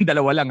magbarilan kayong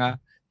dalawa lang ha.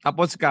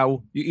 Tapos ikaw,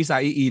 yung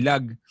isa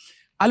iilag.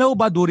 Alam mo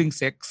ba during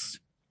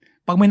sex,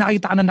 pag may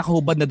nakita ka na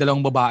nakahubad na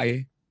dalawang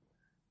babae,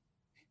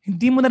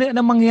 hindi mo na rin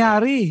anong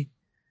mangyari.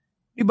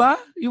 Diba?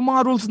 Yung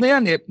mga rules na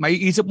yan, may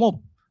isip mo,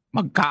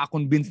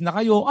 magka-convince na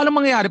kayo.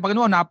 Alam mangyayari pag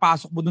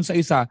napasok mo dun sa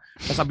isa,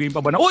 sasabihin pa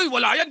ba na, uy,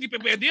 wala yan, di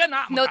pwede yan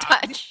ha. No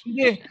touch.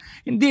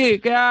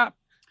 Hindi. Kaya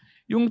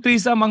yung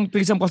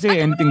threesome kasi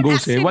anything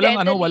goes eh.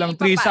 Walang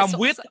threesome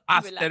with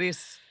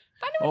asterisk.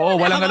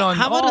 Walang ganon.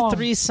 How about a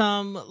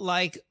threesome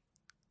like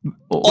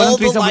all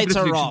the lights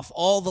are off.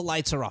 All the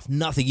lights are off.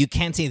 Nothing. You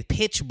can't see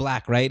pitch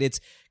black, right?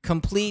 It's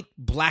complete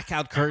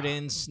blackout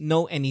curtains,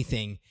 no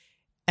anything.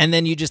 And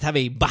then you just have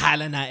a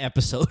bahala na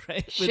episode,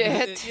 right?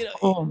 Shit.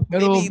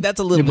 Maybe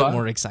that's a little bit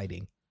more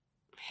exciting.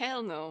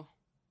 Hell no.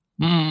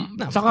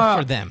 No,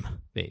 for them,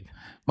 babe.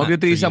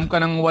 Mag-threesome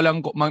ka ng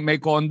may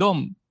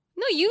condom.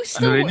 No, you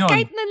still,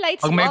 kahit na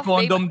lights pag may off,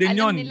 condom babe,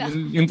 din yun.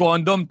 Yung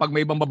condom, pag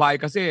may ibang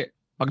babae kasi,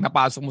 pag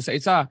napasok mo sa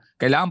isa,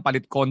 kailangan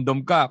palit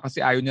condom ka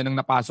kasi ayaw niya nang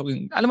napasok.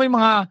 Alam mo yung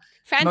mga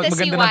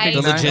fantasy-wise.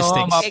 The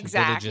logistics.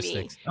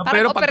 Exactly.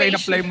 Pero pag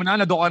in-apply mo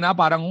na, nado ka na,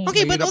 parang...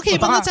 Okay, but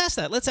let's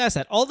ask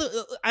that.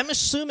 I'm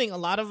assuming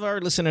a lot of our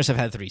listeners have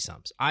had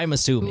threesomes. I'm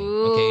assuming,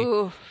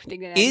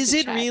 okay? Is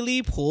it really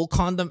pull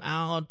condom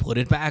out,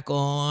 put it back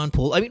on,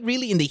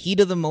 really in the heat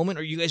of the moment,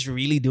 are you guys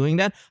really doing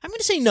that? I'm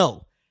going to say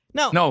no.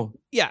 No.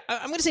 Yeah,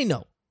 I'm going to say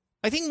no.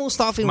 I think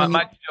most often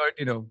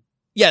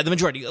Yeah, the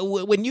majority.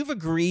 When you've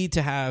agreed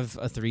to have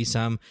a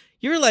threesome,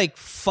 you're like,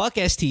 fuck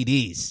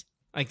STDs.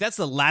 Like, that's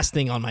the last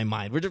thing on my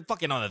mind. We're just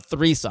fucking on a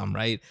threesome,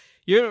 right?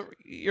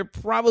 You're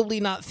probably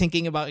not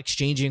thinking about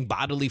exchanging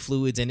bodily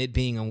fluids and it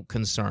being a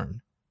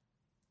concern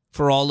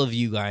for all of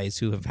you guys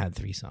who have had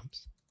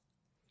threesomes.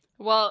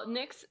 Well,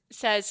 Nix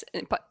says,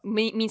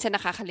 minsan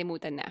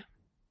nakakalimutan na.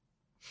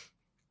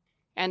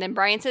 And then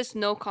Brian says,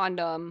 no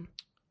condom.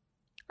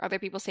 Other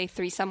people say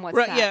threesome. What's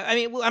that? Yeah, I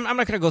mean, I'm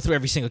not going to go through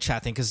every single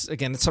chat thing because,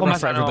 again, it's so rough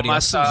for everybody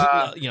else. The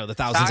thousands that are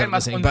listening. Sa akin,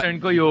 mas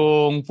concern ko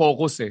yung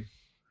focus eh.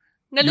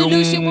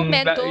 Nalulose yung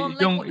momentum.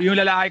 Yung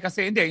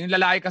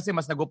lalaki kasi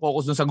mas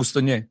nag-focus dun sa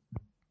gusto niya eh.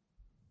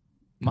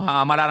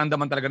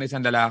 Mararamdaman talaga ng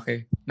isang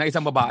lalaki, na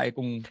isang babae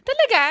kung...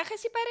 Talaga?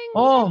 Kasi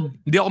parang...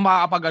 hindi ako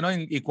makakapag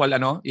yung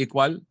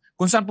equal.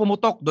 Kung saan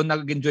pumutok, doon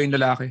nag-enjoy yung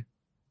lalaki.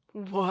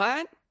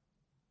 What?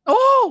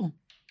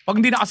 Pag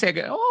hindi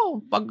nakasege,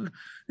 pag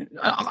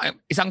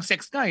isang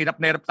sex ka, hirap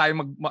na hirap tayo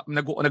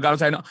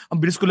nag-aaral sa'yo na, ang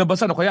bilis ko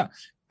labasan, kaya,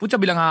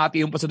 putya bilang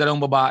hahatiyon pa sa dalawang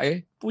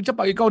babae, putya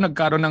pag ikaw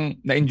nagkaroon ng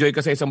na-enjoy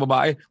ka sa isang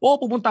babae,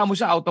 pupunta mo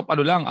siya out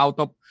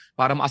of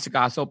para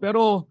maasikaso,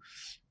 pero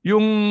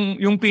yung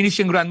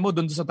finishing run mo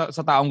doon sa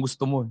taong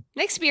gusto mo.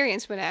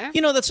 Na-experience mo na?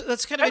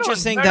 That's kind of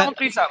interesting.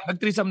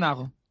 Nag-threesome na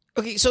ako.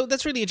 Okay, so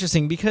that's really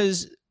interesting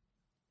because,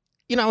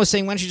 I was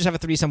saying, why don't you just have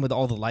a threesome with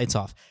all the lights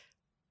off?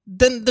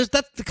 Then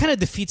that kind of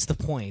defeats the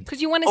point.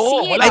 Because you want to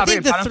see it. I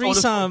think the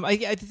threesome. I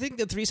think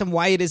the threesome.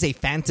 Why it is a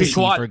fantasy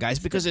for guys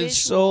because it's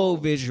so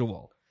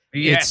visual.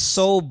 Yes. It's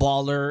so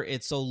baller.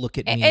 It's so look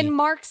at me. And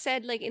Mark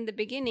said, like in the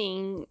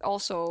beginning,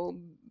 also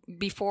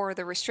before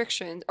the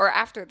restrictions or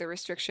after the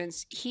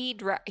restrictions, he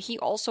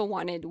also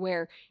wanted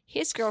where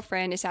his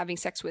girlfriend is having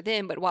sex with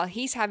him, but while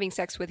he's having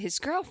sex with his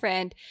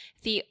girlfriend,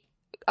 the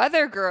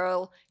other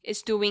girl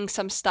is doing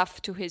some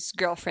stuff to his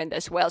girlfriend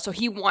as well. So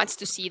he wants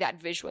to see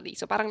that visually.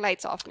 So parang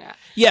lights off nga.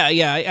 Yeah.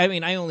 I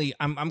mean,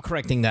 I'm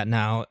correcting that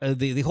now.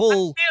 The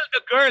whole Until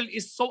the girl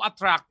is so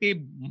attractive,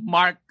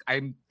 Mark,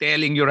 I'm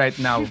telling you right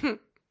now.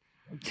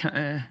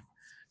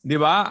 Di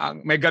ba?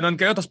 May ganon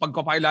kayo, tapos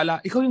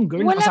pagkapakilala, ikaw yung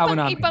girl na Wala kasama bang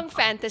namin. ibang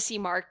fantasy,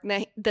 Mark,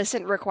 na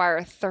doesn't require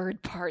a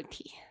third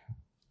party?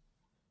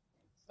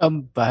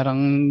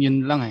 Parang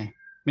yun lang eh.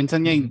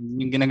 Minsan nga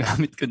yung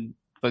ginagamit ko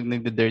pag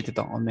nagde-dirty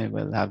talk kami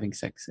while having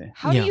sex eh.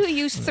 How do you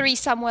use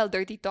threesome while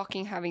dirty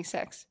talking having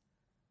sex?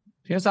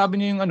 Sinasabi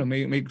niya yung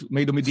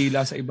may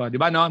dumidila sa iba. Di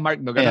ba, no?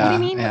 Mark, no? What do Ganon.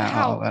 you mean?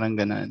 How? Parang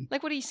ganun.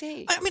 Like, what do you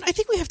say? I mean, I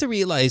think we have to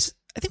realize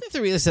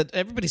that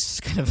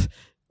everybody's kind of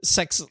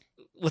sex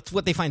with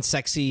what they find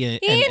sexy and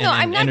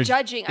I'm not and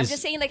judging. I'm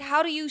just saying, like,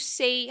 how do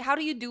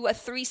you do a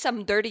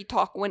threesome dirty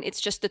talk when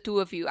it's just the two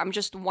of you? I'm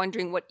just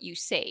wondering what you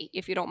say,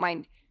 if you don't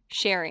mind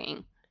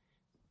sharing.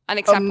 An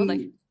example,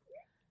 like...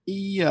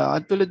 Yeah,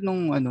 at tulad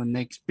nung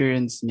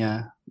na-experience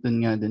niya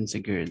dun sa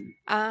girl.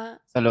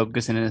 Sa loob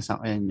kasi na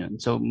nasakayan yun.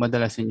 So,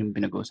 madalas yun yung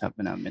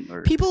pinag-uusapan namin.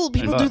 Or, people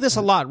do this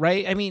a lot,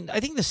 right? I mean, I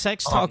think the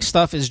sex talk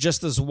stuff is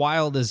just as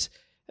wild as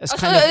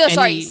kind of any...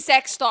 Sorry,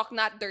 sex talk,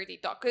 not dirty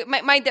talk.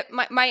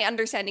 My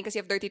understanding kasi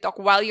of dirty talk,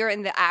 while you're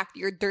in the act,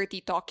 you're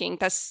dirty talking.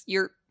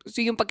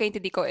 So yung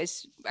pagkaintindi ko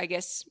is, I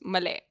guess,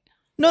 mali.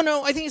 No,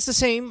 I think it's the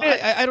same.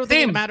 I don't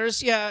think it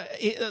matters. Yeah,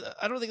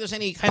 I don't think there's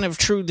any kind of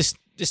true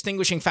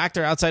distinguishing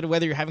factor outside of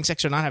whether you're having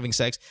sex or not having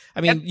sex.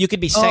 I mean, you could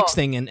be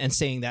sexting and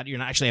saying that you're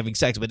not actually having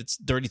sex, but it's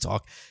dirty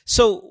talk.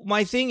 So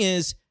my thing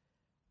is...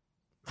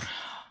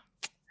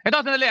 Ito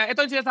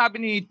yung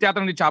sinasabi ni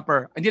Teatro ni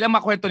Chopper. Hindi lang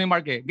makwento ni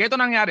Mark eh. Ganito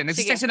nangyari.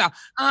 Nagsisex na.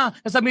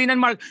 Sasabihin ng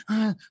Mark,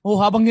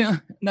 habang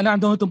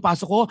nalandong itong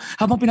pasok ko,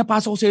 habang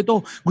pinapasok ko sa ito,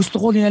 gusto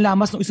ko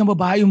linalamas ng isang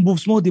babae yung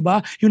boobs mo, di ba?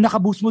 Yung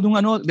naka-boobs mo dung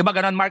di ba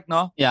ganon, Mark,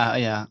 no?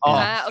 Yeah.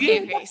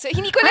 Okay. So,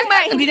 hindi ko lang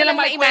ma-imagine.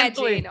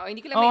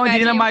 Hindi ko lang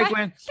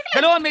ma-imagine.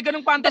 Dalawa, may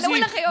ganong fantasy. Dalawa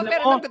lang kayo,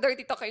 pero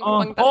nagda-dirty talk kayo.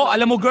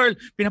 Alam mo, girl,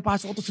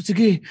 pinapasok ko to.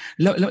 Sige,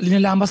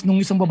 linalamas ng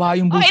isang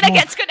babae yung boobs mo.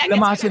 Gets ko na.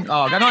 Lamasin.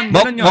 Ganon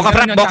yun.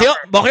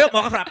 Bokyo,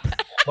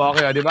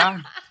 Okay, di ba?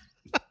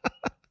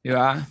 Di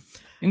ba?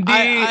 Hindi,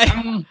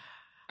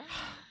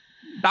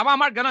 tama,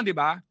 Mark, gano'n, di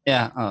ba?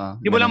 Yeah,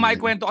 Di mo lang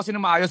maikwento kasi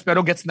na maayos, pero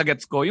gets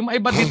ko. Yung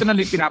iba dito na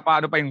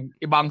pinapaano pa yung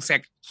ibang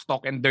sex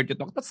talk and dirty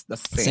talk. That's the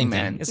same,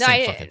 man. It's the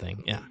same fucking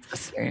thing, yeah. The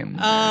same.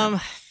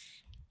 All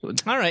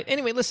right,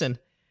 anyway, listen.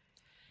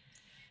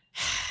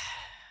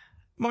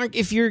 Mark,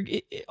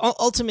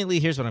 ultimately,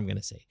 here's what I'm going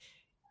to say.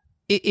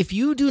 If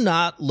you do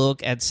not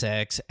look at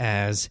sex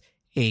as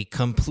a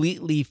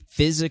completely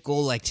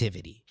physical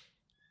activity,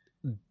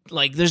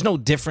 like there's no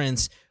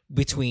difference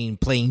between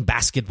playing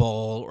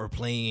basketball or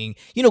playing,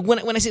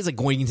 when I say it's like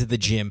going into the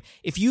gym,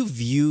 if you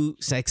view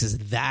sex as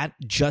that,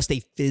 just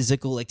a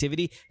physical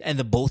activity, and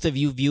the both of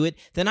you view it,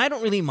 then I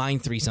don't really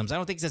mind threesomes. I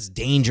don't think it's as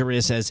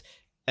dangerous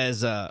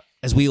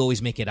as we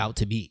always make it out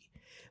to be.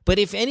 But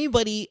if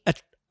anybody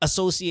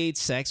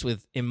associates sex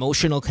with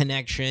emotional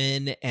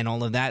connection and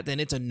all of that,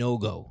 then it's a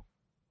no-go.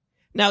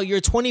 Now,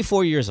 you're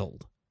 24 years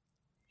old.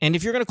 And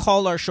if you're going to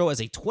call our show as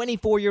a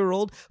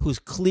 24-year-old who's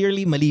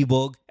clearly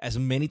malibog, as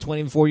many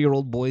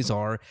 24-year-old boys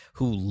are,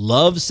 who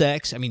love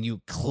sex, I mean, you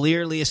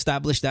clearly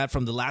established that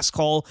from the last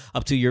call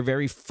up to your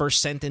very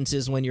first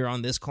sentences when you're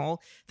on this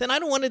call, then I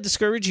don't want to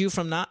discourage you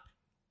from not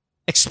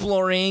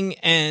exploring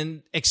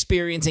and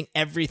experiencing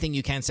everything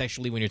you can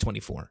sexually when you're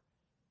 24.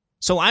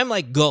 So I'm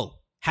like, go.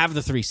 Have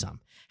the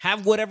threesome.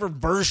 Have whatever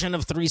version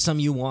of threesome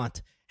you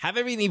want. Have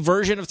every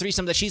version of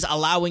threesome that she's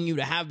allowing you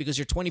to have because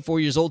you're 24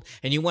 years old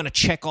and you want to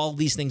check all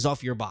these things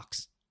off your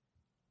box.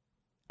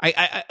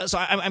 So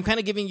I'm kind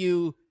of giving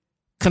you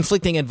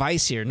conflicting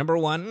advice here. Number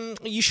one,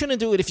 you shouldn't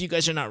do it if you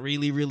guys are not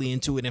really, really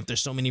into it and if there's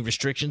so many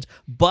restrictions.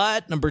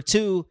 But number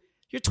two,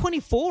 you're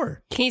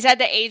 24. He's at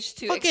the age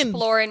to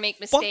explore and make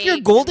mistakes. Fuck your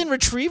golden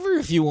retriever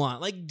if you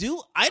want. Like,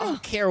 I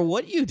don't care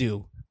what you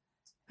do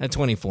at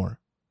 24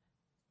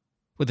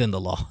 within the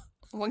law.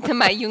 Wag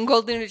naman, yung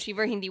golden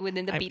retriever hindi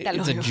within the pita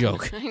law. It's a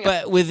joke.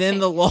 But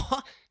within the law,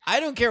 I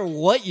don't care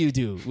what you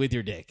do with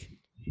your dick.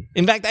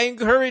 In fact, I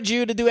encourage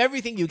you to do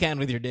everything you can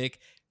with your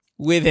dick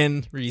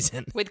within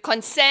reason. With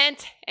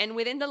consent and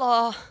within the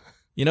law.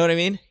 You know what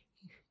I mean?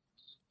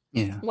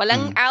 Yeah.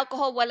 Walang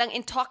alcohol, walang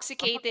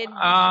intoxicated,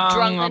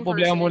 drunken person. Ang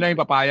problema muna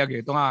yung papayag.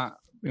 Ito nga,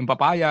 yung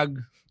papayag,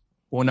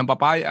 unang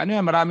papayag.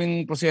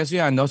 Maraming proseso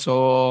yan, no?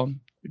 So,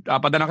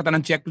 padala kita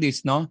ng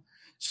checklist, no?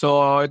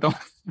 So, itong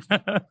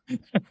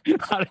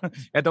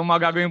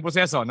mga gagawin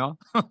proseso, no?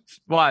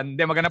 One,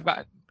 maghanap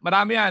ka.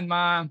 Marami yan.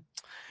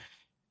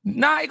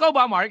 Ikaw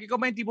ba, Mark? Ikaw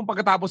ba yung tipong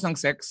pagkatapos ng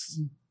sex,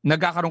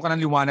 nagkakaroon ka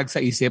ng liwanag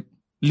sa isip?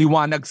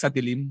 Liwanag sa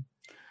dilim?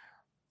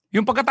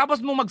 Yung pagkatapos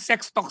mo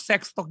mag-sex talk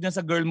dyan sa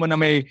girl mo na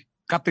may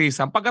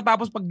katrisam,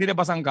 pagkatapos pag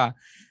dinabasan ka,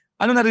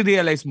 ano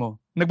na-realize mo?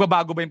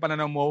 Nagbabago ba yung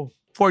pananaw mo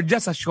for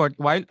just a short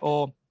while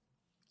o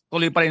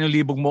tuloy pa rin yung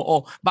libog mo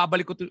o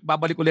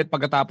babalik ulit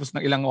pagkatapos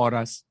ng ilang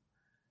oras?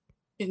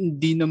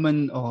 Hindi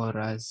naman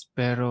oras,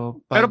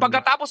 pero Pero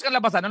pagkatapos ng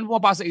labasan, ano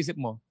pumapasok sa isip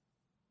mo?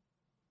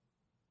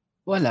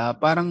 wala,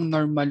 parang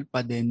normal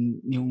pa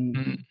din yung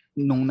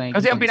nung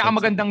Kasi ang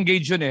pinakamagandang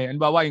gauge yun eh.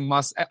 Halimbawa,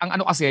 ang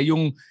ano kasi,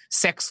 yung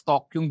sex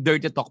talk, yung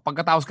dirty talk,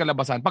 pagkatapos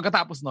kalabasan,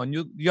 pagkatapos nun,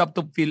 you have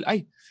to feel,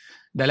 ay,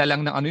 dala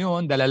lang ng ano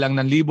yun, dala lang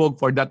ng libog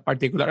for that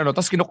particular ano.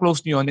 Tapos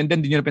kino-close nyo yun and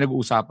then din nyo na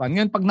pinag-uusapan.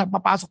 Ngayon, pag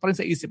napapasok pa rin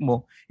sa isip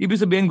mo, ibig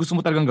sabihin, gusto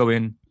mo talagang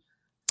gawin.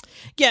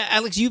 Yeah,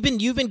 Alex, you've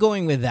been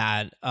going with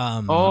that.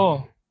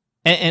 Oh.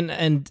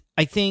 And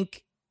I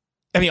think,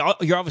 I mean,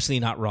 you're obviously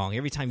not wrong.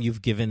 Every time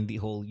you've given the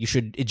whole, you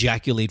should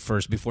ejaculate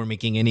first before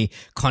making any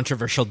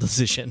controversial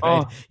decision,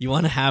 right? You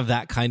want to have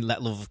that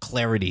level of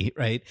clarity,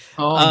 right?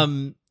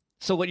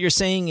 So what you're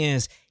saying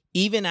is,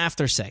 even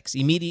after sex,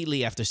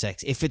 immediately after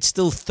sex, if it's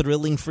still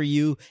thrilling for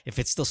you, if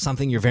it's still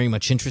something you're very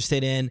much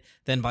interested in,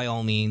 then by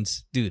all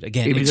means, dude,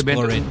 again,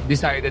 explore it.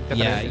 Decided ka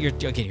Yeah,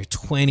 talaga. you're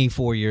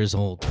 24 years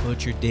old.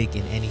 Put your dick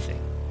in anything.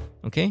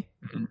 Okay?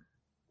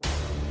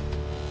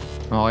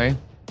 Okay.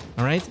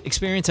 All right?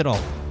 Experience it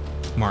all,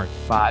 Mark.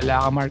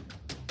 Paala ka, Mark.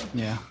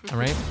 Yeah. All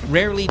right?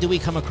 Rarely do we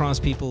come across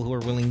people who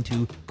are willing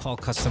to call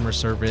customer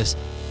service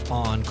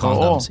on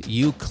condoms.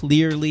 You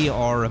clearly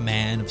are a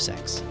man of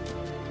sex.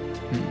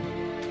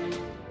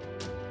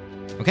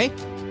 Okay?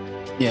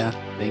 Yeah.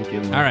 Thank you,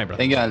 Mark. All right, bro.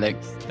 Thank you, Alex.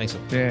 Thanks.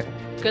 Yeah.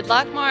 Good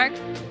luck, Mark.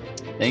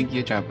 Thank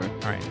you, Chopper.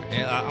 All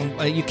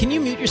right. Can you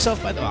mute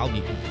yourself? I'll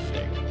mute you.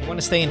 There. If you want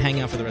to stay and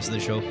hang out for the rest of the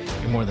show,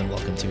 you're more than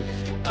welcome to.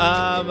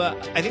 I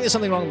think there's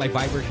something wrong with my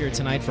Viber here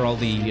tonight for all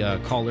the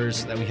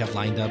callers that we have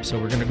lined up, so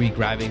we're going to be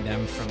grabbing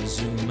them from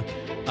Zoom.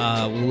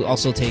 We'll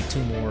also take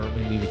two more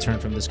when we return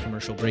from this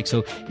commercial break.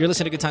 So you're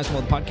listening to Good Times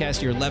World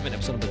Podcast, year 11,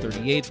 episode number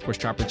 38. Of course,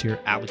 Chopper's here.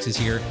 Alex is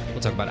here. We'll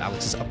talk about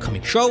Alex's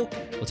upcoming show.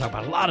 We'll talk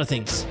about a lot of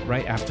things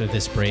right after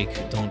this break.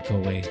 Don't go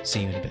away.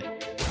 See you in a bit.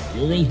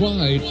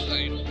 Worldwide,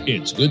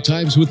 it's Good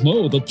Times with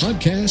Mo, the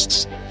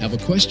podcasts. Have a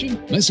question?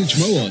 Message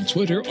Mo on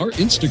Twitter or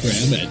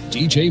Instagram at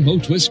DJ Mo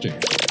Twister.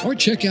 Or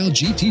check out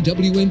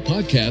GTWN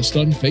Podcast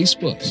on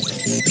Facebook.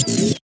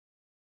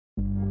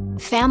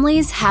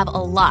 Families have a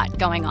lot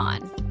going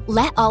on.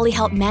 Let Ollie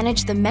help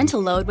manage the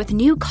mental load with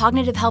new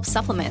cognitive help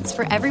supplements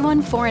for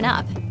everyone 4 and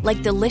up,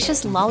 like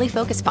delicious Lolly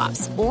Focus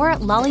Pops or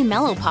Lolly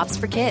Mellow Pops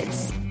for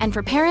kids. And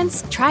for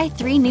parents, try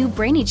 3 new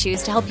Brainy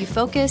Chews to help you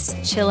focus,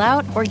 chill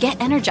out, or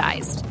get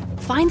energized.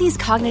 Find these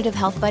cognitive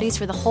health buddies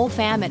for the whole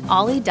fam at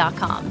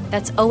ollie.com.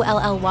 That's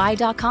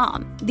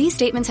OLLY.com. These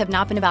statements have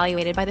not been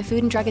evaluated by the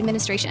Food and Drug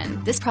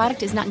Administration. This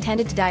product is not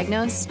intended to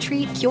diagnose,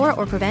 treat, cure,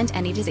 or prevent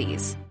any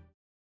disease.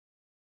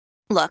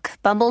 Look,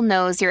 Bumble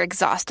knows you're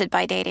exhausted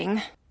by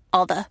dating.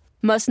 All the,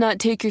 must not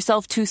take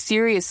yourself too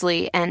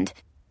seriously, and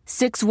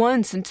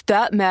 6'1" since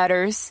that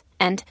matters,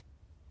 and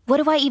what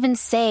do I even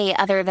say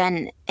other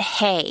than,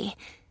 hey?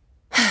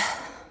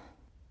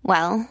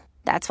 Well,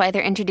 that's why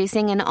they're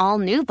introducing an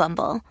all-new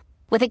Bumble,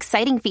 with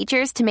exciting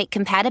features to make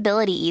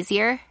compatibility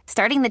easier,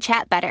 starting the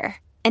chat better,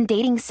 and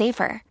dating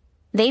safer.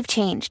 They've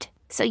changed,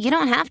 so you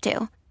don't have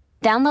to.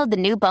 Download the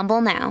new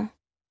Bumble now.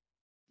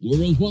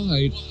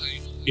 Worldwide,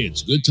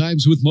 it's Good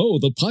Times with Mo,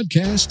 the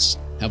podcasts.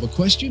 Have a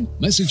question?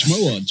 Message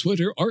Mo on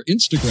Twitter or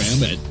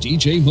Instagram at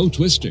DJ Mo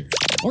Twister.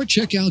 Or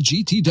check out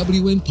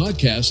GTWN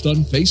Podcast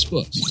on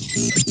Facebook.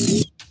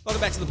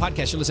 Welcome back to the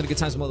podcast. You're listening to Good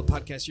Times with Mo, the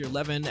podcast, year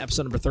 11,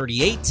 episode number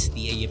 38,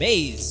 the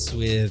AMAs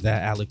with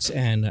Alex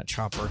and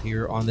Chopper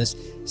here on this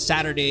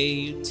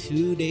Saturday,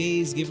 2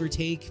 days, give or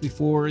take,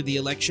 before the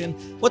election.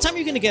 What time are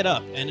you going to get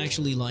up and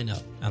actually line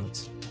up,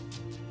 Alex?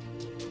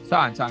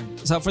 Saan?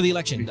 So for the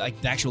election, like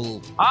the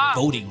actual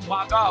voting.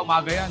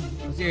 Umaga yan.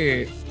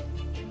 Kasi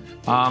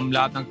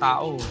lahat ng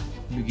tao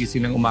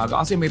gigising ng umaga.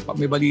 Kasi may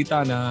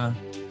balita na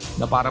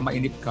para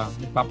mainip ka,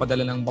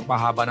 nagpapadala ng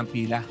papahaba ng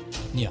pila.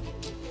 Yeah.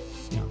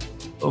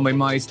 O may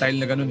mga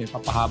style na ganun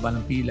papahaba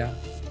ng pila.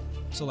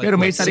 So like, pero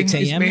may what, isa rin, 6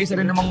 a.m.? may isa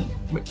rin namang,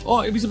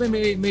 ibig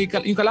sabihin may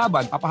yung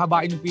kalaban,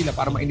 papahabain yung pila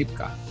para mainip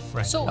ka.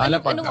 Right. So,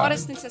 anong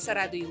oras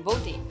nagsasarado yung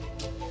voting?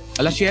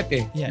 Alas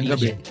 7 yung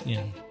gabi.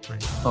 Yeah.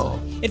 Right. Oo.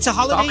 It's a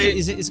holiday? Okay.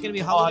 Is it going to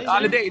be a holiday?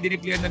 Holiday.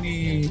 Dineclare na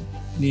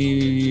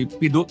ni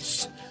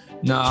Piduts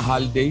na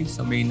holiday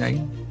sa May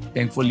 9,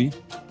 thankfully.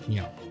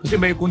 Yeah. Kasi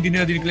kung di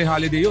nila dineclare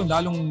holiday yun,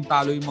 lalong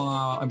talo yung mga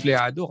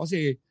empleyado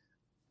kasi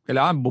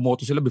kailangan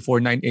bumoto sila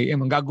before 9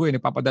 a.m. Ang gagawin,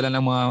 nagpapadala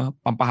ng mga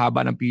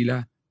pampahaba ng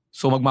pila.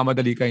 So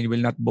magmamadali ka, you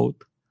will not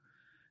vote.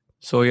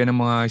 So yan ang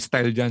mga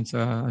style dyan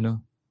sa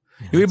ano.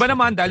 Yeah, yung iba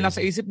naman, dahil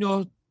nasa isip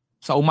nyo,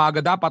 sa umaga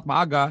dapat,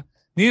 maaga,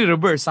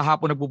 ni-reverse, sa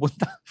hapon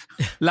nagpupunta.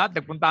 Lahat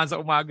nagpuntahan sa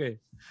umaga eh.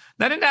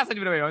 Nananasan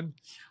nyo ba yun?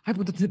 Ay,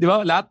 punta, di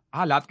ba?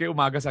 Lahat kayo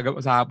umaga sa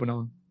hapon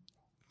ako.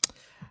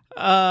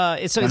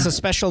 It's a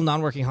special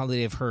non-working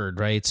holiday, I've heard,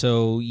 right?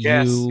 So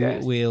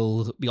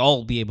will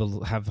all be able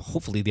to have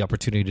hopefully the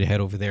opportunity to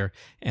head over there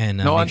and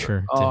make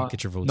sure to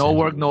get your votes. No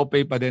work, no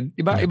pay pa din.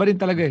 Iba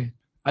din talaga eh.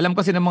 Alam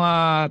kasi ng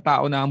mga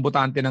tao na ang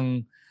botante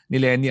ng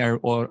Lenny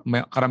or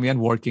karamihan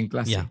working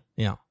class. Yeah.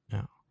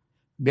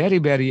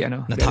 Very, very,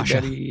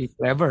 very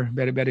clever.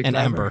 Very, very and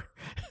clever.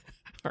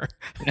 Amber. are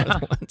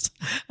the ones.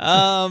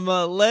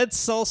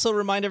 Let's also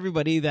remind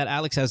everybody that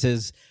Alex has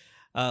his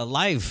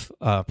live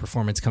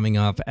performance coming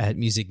up at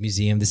Music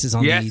Museum. This is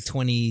on the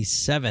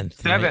 27th.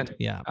 7. Right?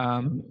 Yeah.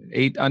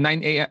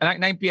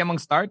 9 p.m. ang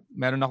start.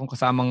 Meron akong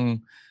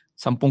kasamang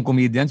 10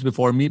 comedians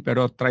before me,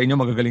 pero try nyo,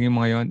 magagaling yung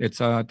mga yon. It's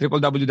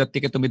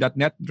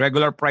www.tickettome.net.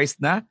 Regular price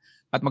na.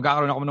 At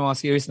magkakaroon ako ng mga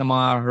series ng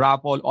mga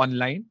raffle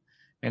online.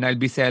 And I'll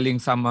be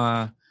selling some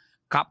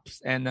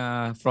cups and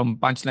from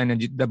Punchline and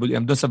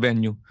GWM doon sa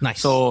venue.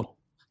 Nice. So,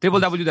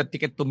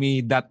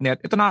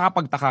 www.tickettome.net. Ito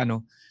nakakapagtaka,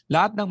 no?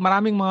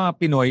 Maraming mga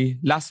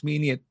Pinoy, last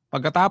minute,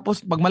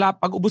 pagkatapos,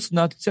 pag ubos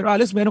na, Sir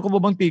Alice, meron ko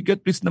ba bang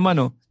ticket? Please naman,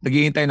 no?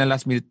 Naghihintay na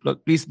last minute.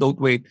 Please don't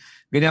wait.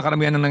 Ganyan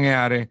karamihan ang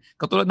nangyayari.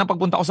 Katulad ng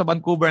pagpunta ko sa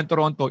Vancouver and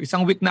Toronto,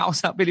 isang week na ako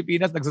sa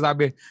Pilipinas,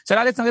 nagsasabi, Sir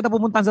Alice, saan kita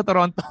pumuntahan sa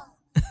Toronto?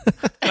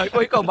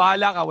 Ikaw,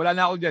 bahala ka. Wala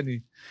na ako dyan,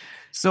 eh.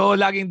 So,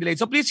 laging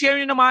delayed. So, please share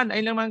nyo naman.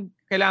 Ayun lang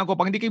kailangan ko.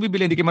 Pag hindi kayo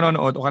bibili, hindi kayo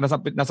manonood, o nasa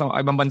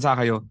ibang bansa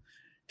kayo,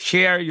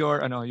 share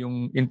your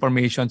yung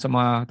information sa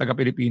mga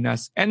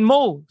taga-Pilipinas. And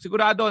Mo,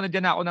 sigurado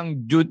nandiyan ako ng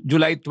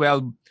July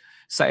 12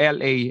 sa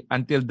LA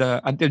until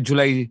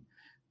July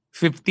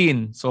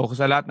 15. So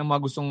sa lahat ng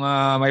mga gustong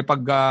may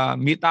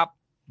meet up,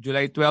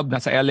 July 12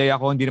 nasa LA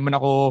ako. Hindi naman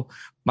ako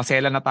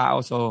masela na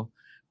tao. So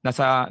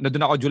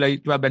nandun ako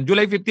July 12 and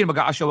July 15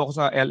 mag-a-show ako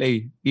sa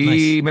LA.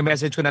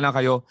 I-message ko na lang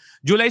kayo.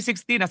 July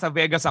 16 nasa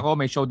Vegas ako,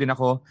 may show din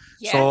ako.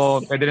 Yes. So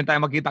pwede rin tayo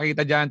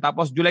magkita-kita diyan.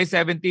 Tapos July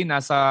 17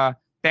 nasa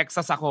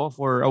Texas ako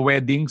for a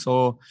wedding.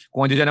 So,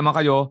 kung andyan naman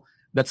kayo,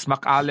 that's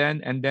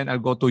McAllen. And then,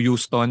 I'll go to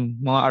Houston,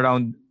 mga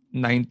around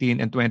 19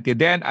 and 20.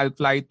 Then, I'll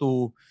fly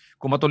to,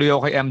 kung matuloy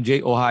ako kay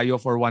MJ,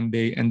 Ohio for one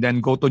day. And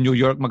then, go to New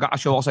York.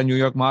 Mag-a-show ako sa New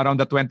York, mga around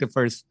the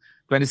 21st,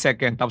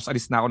 22nd. Tapos,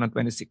 alis na ako ng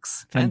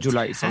 26 ng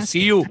July. So,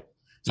 see you.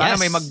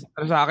 Sana may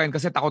sa akin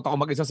kasi takot ako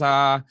mag-isa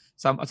sa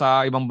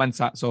ibang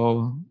bansa.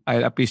 So,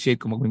 I'll appreciate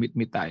kung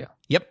mag-meet tayo.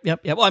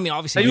 Yep. Well, I mean,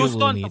 obviously, you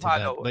will need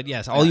that. But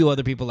yes, all you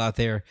other people out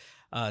there,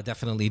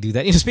 definitely do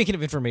that. Speaking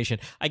of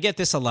information, I get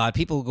this a lot.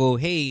 People go,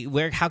 hey,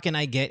 how can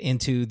I get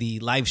into the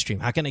live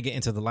stream? How can I get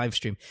into the live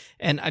stream?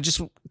 And I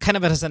just kind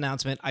of as an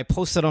announcement, I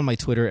posted on my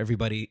Twitter,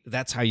 everybody,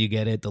 that's how you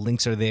get it. The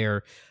links are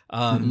there.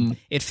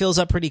 It fills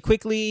up pretty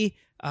quickly.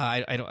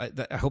 I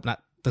hope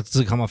not. That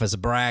doesn't come off as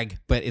a brag,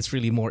 but it's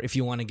really more if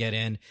you want to get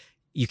in.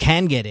 You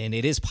can get in.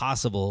 It is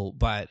possible,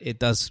 but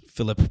it does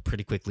fill up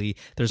pretty quickly.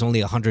 There's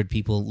only 100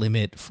 people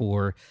limit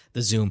for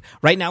the Zoom.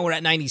 Right now, we're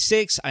at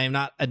 96. I am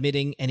not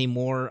admitting any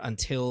more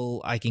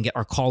until I can get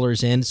our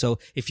callers in. So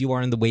if you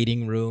are in the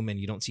waiting room and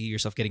you don't see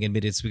yourself getting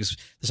admitted, it's because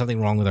there's something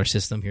wrong with our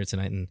system here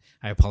tonight, and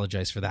I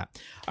apologize for that.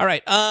 All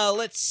right,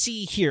 let's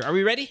see here. Are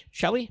we ready?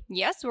 Shall we?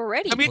 Yes, we're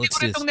ready. Sabihin ko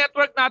rin itong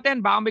network natin.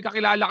 Baka may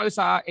kakilala kayo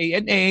sa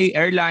ANA,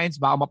 Airlines.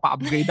 Baka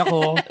mapa-upgrade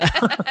ako.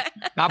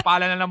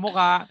 Napala na ng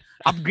mukha.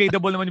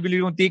 Upgradable naman yung bili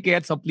yung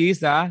ticket. So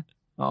please,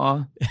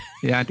 Oo.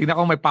 Yan. Tingnan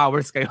ko may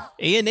powers kayo.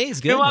 ANA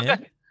is good,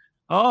 man.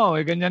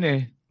 Ganyan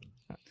eh.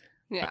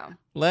 Yeah.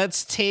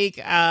 Let's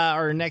take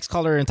our next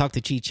caller and talk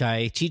to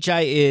Chichai.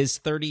 Chichai is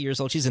 30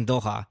 years old. She's in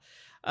Doha.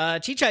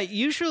 Chichai,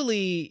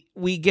 usually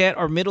we get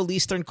our Middle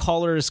Eastern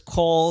callers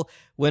call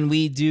when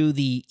we do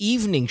the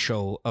evening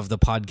show of the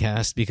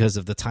podcast because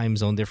of the time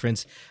zone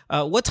difference.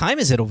 What time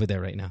is it over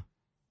there right now?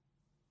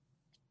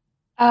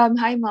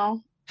 Hi,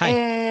 Mo. Hi.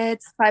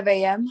 It's 5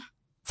 a.m.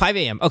 5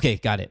 a.m. Okay,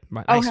 got it.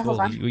 Nice. Okay,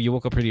 well, you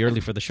woke up pretty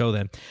early for the show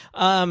then.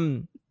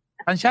 Saan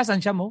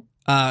siya mo?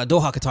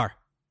 Doha, Qatar.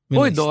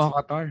 Doha,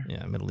 Qatar.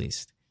 Yeah, Middle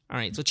East. All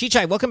right. So,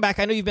 Chichai, welcome back.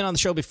 I know you've been on the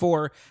show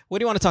before. What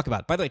do you want to talk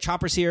about? By the way,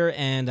 Chopper's here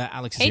and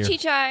Alex is here. Hey,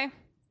 Chichai.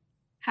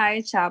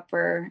 Hi,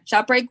 Chopper.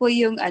 Chopper ko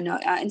yung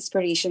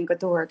inspiration ko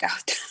to work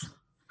out.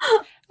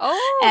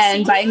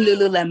 And buying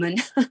Lululemon.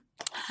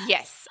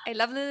 Yes, I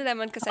love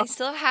Lululemon because I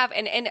still have,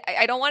 and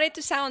I don't want it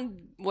to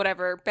sound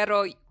whatever,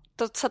 pero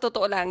sa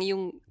totoo lang,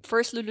 yung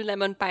first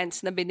Lululemon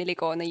pants na binili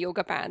ko, na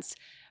yoga pants,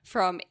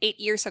 from 8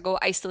 years ago,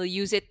 I still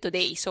use it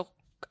today. So,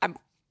 I'm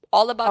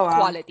all about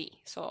quality.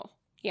 So,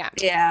 yeah.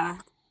 Yeah.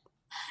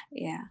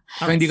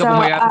 Hindi ka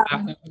pumayat.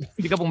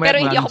 Hindi ka pumayat. Pero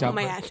hindi ako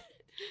pumayat.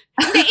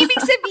 Hindi,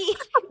 ibig sabihin,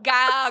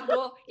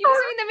 gago. Ibig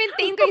sabihin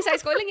na-maintain ko yung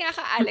size ko. Lang nga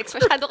ka, Alex.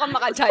 Masyado kang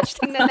maka-judge.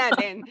 Tingnan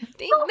natin.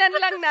 Tingnan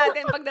lang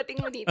natin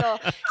pagdating mo dito.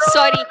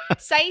 Sorry,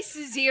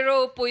 size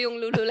 0 po yung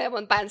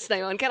Lululemon pants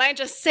na yun. Can I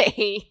just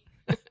say?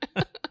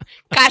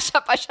 Kasha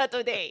pa siya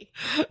today.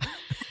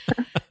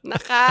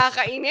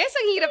 Nakakainis.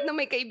 Ang hirap na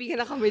may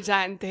kaibigan na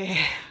komedyante.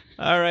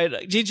 All right.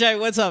 Chichai,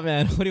 what's up,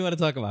 man? What do you want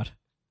to talk about?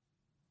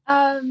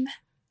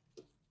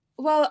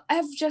 Well,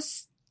 I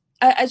just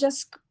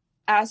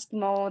asked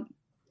Mo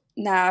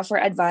na for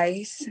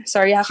advice.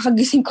 Sorry,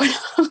 kakagising ko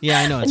lang.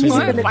 Yeah, I know. It's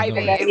really 5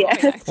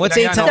 a.m. What's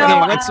 8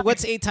 times?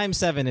 What's 8 times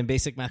 7 in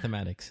basic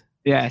mathematics?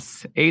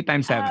 Yes, 8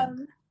 times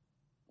 7.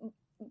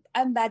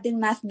 I'm bad in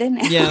math din.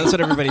 Yeah, that's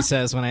what everybody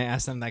says when I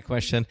ask them that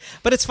question.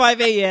 But it's 5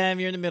 a.m.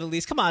 You're in the Middle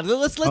East. Come on,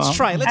 let's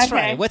try. Let's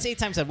try. What's 8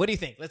 times 7? What do you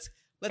think?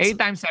 8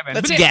 times 7.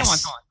 Let's Bilis,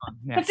 guess. come on.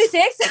 Yeah.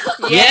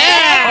 56? Oh,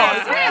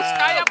 Yes! yes!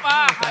 Kaya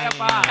pa!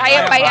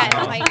 Kaya pa yan.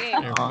 Okay,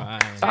 game.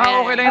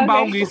 Saka okay lang yung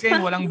bagong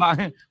gising.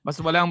 Mas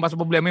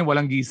problema yung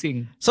walang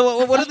gising.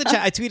 So what are the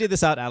chat? I tweeted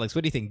this out, Alex.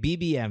 What do you think?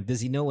 BBM,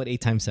 does he know what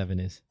 8 times 7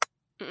 is?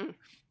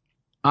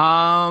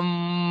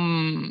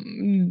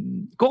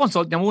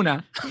 Consult niya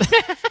muna.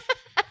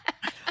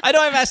 I know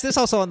I've asked this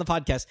also on the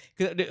podcast,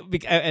 and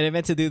I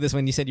meant to do this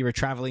when you said you were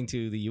traveling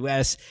to the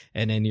U.S.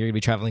 and then you're going to be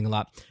traveling a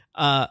lot.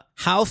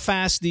 How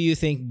fast do you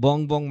think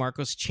Bongbong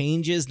Marcos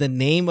changes the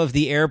name of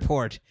the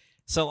airport?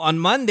 So on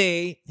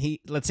Monday,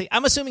 let's say,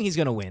 I'm assuming he's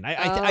going to win.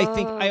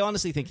 I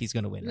honestly think he's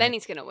going to win.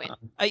 Lenny's going to win.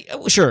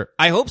 Sure,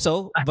 I hope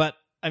so, but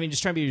I mean,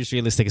 just trying to be as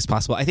realistic as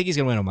possible. I think he's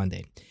going to win on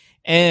Monday,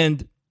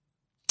 and.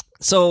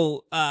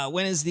 So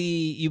when is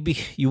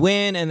you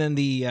win, and then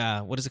the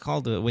what is it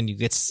called when you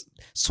get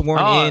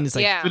sworn in? It's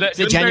like is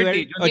it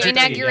January? The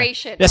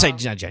inauguration. Yeah. That's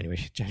right, not January.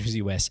 January's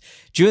US.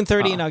 June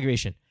 30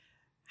 inauguration.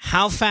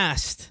 How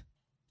fast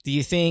do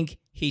you think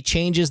he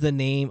changes the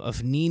name of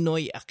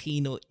Ninoy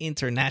Aquino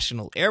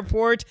International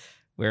Airport,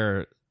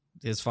 where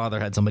his father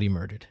had somebody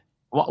murdered?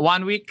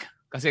 1 week,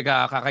 kasi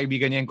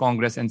kakaibigan niya yung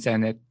Congress and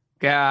Senate.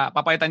 Kaya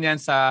papalitan niya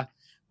sa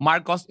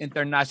Marcos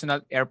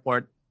International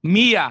Airport,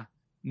 MIA.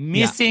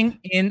 Missing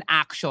in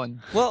action.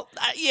 Well,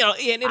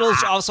 and it'll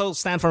also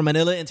stand for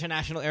Manila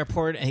International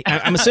Airport.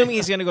 I'm assuming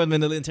he's going to go to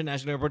Manila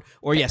International Airport,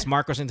 or yes,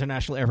 Marcos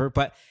International Airport.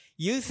 But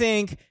you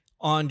think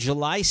on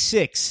July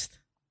 6th,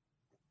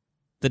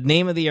 the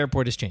name of the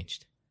airport is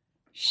changed?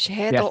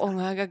 Shit, oo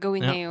nga,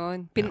 gagawin niya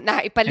yun.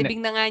 Naipalibing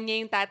na nga niya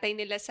yung tatay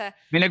nila sa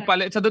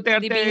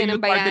Duterte Libingan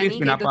ng Bayani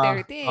kay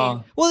Duterte.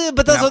 Well,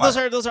 but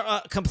those are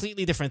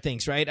completely different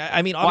things, right?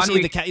 I mean,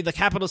 obviously the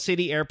capital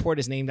city airport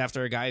is named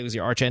after a guy who's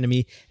your arch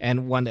enemy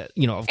and one that,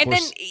 of and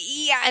course.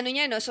 And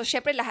then, so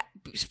syempre,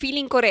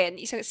 feeling ko rin,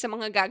 isa sa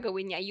mga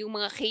gagawin niya, yung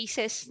mga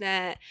cases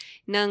na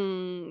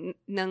ng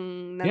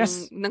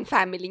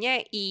family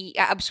niya,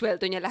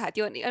 i-absuelto niya lahat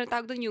yun. Ano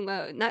tawag doon yung,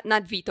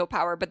 not veto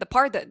power, but the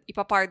pardon.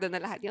 Ipapardon na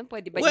lahat yun.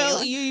 Well,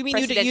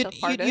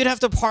 you'd have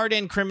to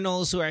pardon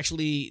criminals who are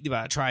actually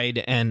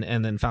tried and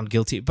then found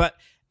guilty. But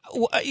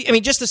I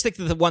mean, just to stick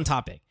to the one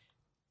topic,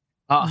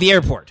 the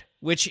airport,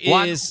 which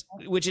is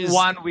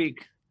 1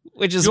 week,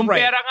 which is yung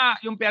right.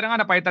 pera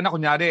nga napalitan na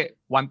kunyari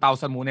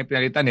 1,000 muna yung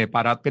pinalitan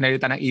para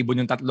pinalitan ng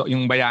ibon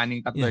yung bayaning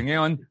tatlo.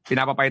 Ngayon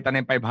pinapapalitan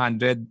na yung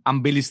 500. Ang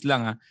bilis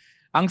lang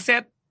ang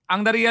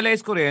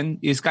na-realize ko rin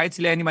is kahit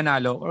si Lenny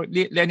manalo or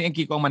Lenny and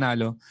Kiko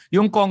manalo,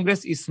 yung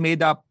Congress is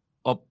made up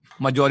of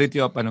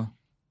majority of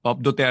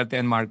Duterte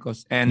and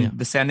Marcos, and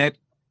the Senate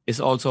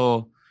is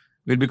also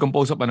will be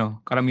composed of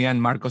karamihan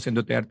Marcos and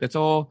Duterte.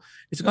 So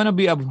it's gonna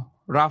be a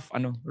rough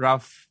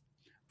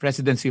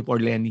presidency for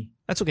Lenny.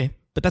 That's okay,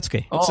 but that's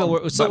okay. It's still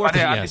worth it.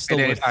 Yeah, still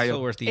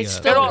worth the. It's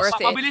still worth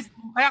it. Mabilis,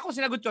 kaya kung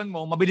sinagot yun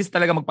mo, mabilis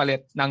talaga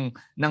magpalit ng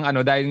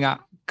dahil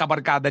nga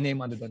kabarkada niya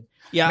yung doon.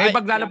 Yeah,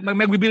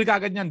 magbibil ka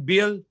agad niyan,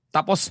 bill,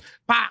 tapos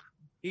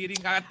I'm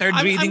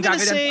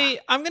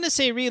gonna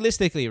say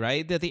realistically,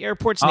 right, that the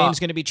airport's name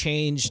is gonna be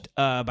changed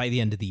by the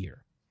end of the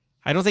year.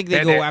 I don't think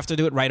they go after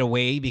do it right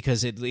away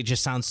because it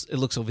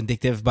looks so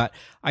vindictive. But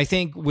I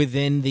think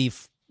within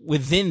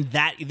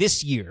that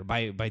this year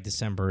by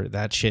December,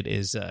 that shit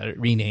is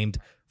renamed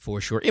for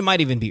sure. It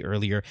might even be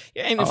earlier.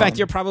 And in fact,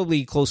 you're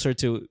probably closer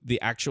to the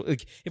actual.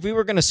 If we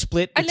were going to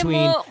split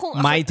between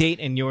my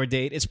date and your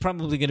date, it's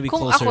probably going to be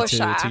closer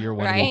to your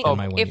one right? week and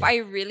my 1 year. If I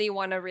really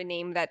want to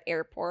rename that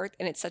airport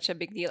and it's such a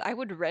big deal, I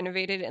would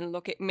renovate it and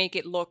make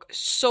it look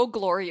so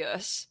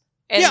glorious.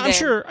 I'm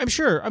sure.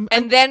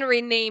 And then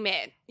rename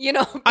it.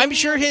 I'm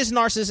sure his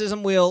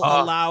narcissism will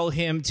allow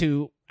him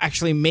to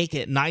actually make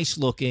it nice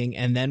looking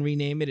and then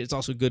rename it. It's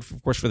also good,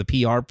 of course, for the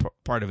PR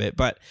part of it.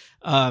 But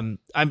I'm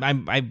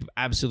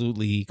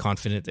absolutely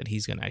confident that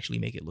he's going to actually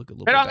make it look a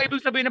little bit better. Pero ang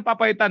ibig sabihin ng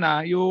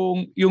papalitan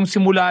yung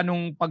simula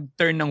nung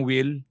pag-turn ng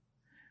wheel,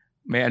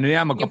 may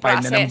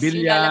magpa-file na ng bill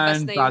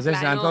yan, process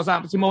yan. So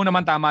si Mo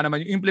naman tama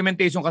naman. Yung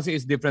implementation kasi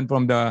is different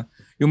from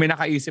yung may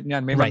nakaisip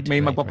niyan. May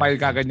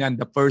magpa-file kagad yan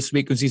the first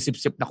week yung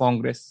sisip-sip na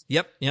Congress.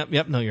 Yep.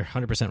 No, you're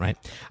 100% right.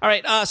 All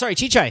right, sorry,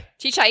 Chichay.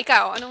 Chichay,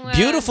 ikaw. Anong,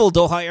 beautiful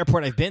Doha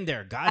Airport. I've been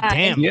there. God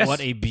damn, yes. What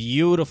a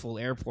beautiful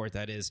airport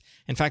that is.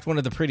 In fact, one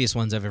of the prettiest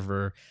ones I've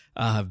ever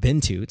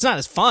been to. It's not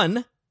as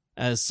fun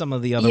as some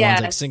of the other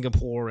ones like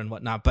Singapore and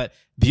whatnot, but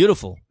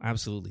beautiful.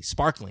 Absolutely.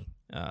 Sparkling.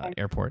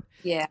 Airport.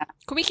 Yeah.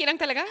 Kumikilang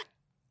talaga?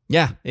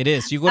 Yeah, it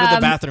is. You go to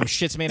the bathroom,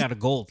 shit's made out of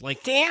gold.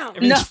 Like, damn.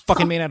 Everything's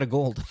fucking made out of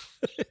gold.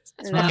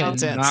 It's fucking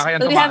intense. Nakakayang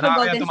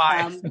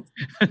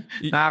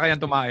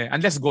tumae.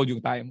 Unless gold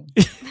yung tayo mo.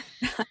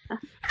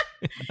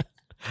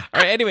 All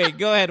right, anyway,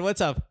 go ahead.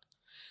 What's up?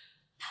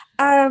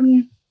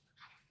 I'll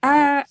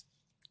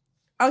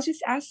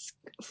just ask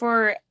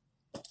for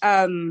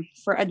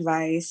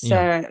advice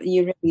sa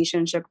yung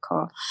relationship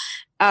ko.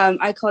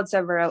 I called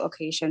several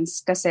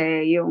occasions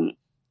kasi yung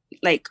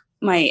like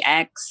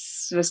I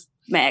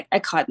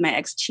caught my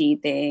ex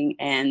cheating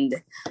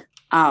and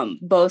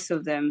both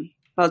of them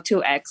well,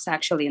 2x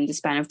actually in the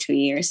span of 2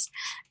 years.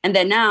 And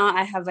then now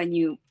I have a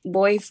new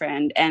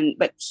boyfriend,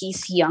 but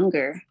he's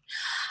younger.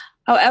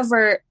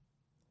 However,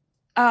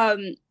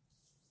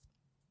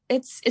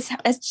 it's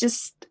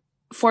just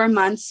 4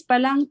 months pa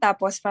lang,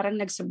 tapos parang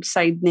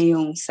nag-subside na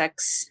yung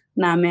sex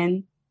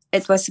namin.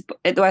 It was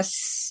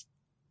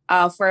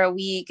for a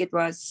week, it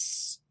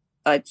was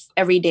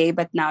every day,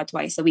 but now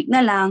twice a week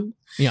na lang.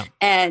 Yeah.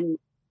 And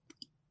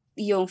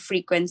yung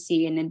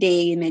frequency in a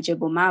day medyo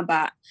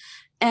bumaba.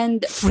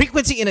 And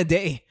frequency in a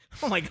day.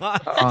 Oh my God.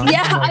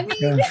 Yeah, I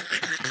mean,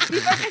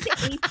 before kasi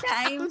 8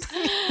 times.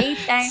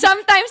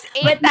 Sometimes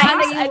 8 but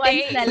times now a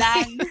day. Na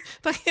lang.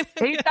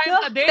 8 times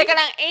a day? Teka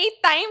lang, 8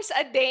 times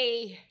a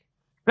day.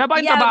 Wala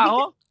ba yung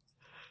trabaho?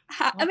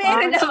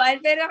 Meron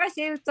naman, pero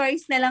kasi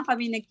twice na lang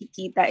kami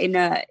nagkikita in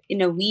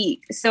a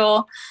week.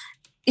 So,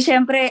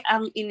 syempre,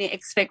 ang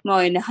ini-expect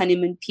mo in a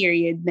honeymoon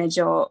period,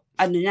 medyo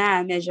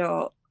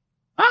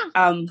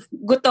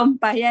gutom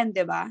pa yan,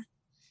 di ba?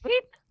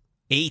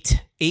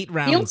 8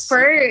 rounds. Yung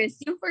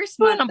first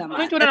month naman.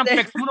 Ito na ng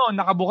flex mo noon,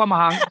 nakabuka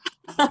mahang.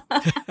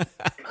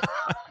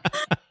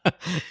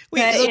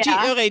 Wait,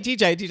 okay,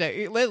 TJ,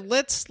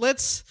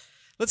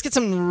 let's get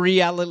some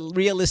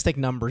realistic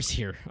numbers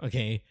here,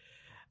 okay?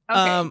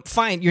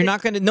 Fine, you're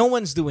not no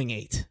one's doing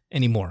 8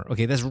 anymore,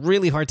 okay? That's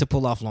really hard to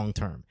pull off long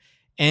term.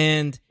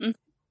 And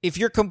if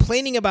you're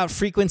complaining about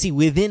frequency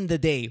within the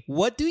day,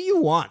 what do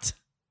you want?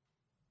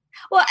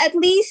 Well, at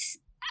least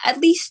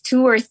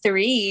 2 or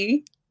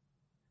 3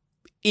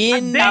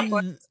 in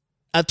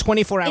a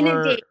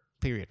 24-hour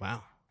period.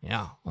 Wow.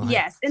 Yeah. Well,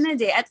 yes, in a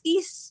day, at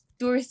least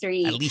 2 or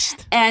 3. At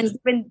least. And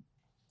given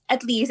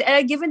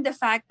the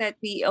fact that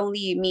we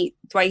only meet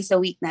twice a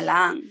week na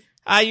lang.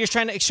 You're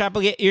trying to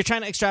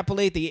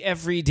extrapolate the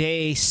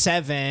everyday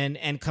 7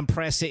 and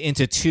compress it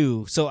into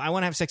 2. So I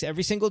want to have sex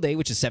every single day,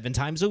 which is 7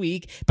 times a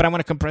week, but I want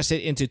to compress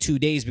it into 2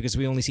 days because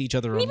we only see each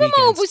other on weekends. Hindi ba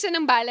maubusan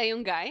ng bala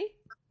yung guy?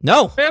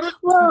 No. Pero,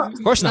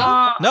 of course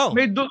not. No.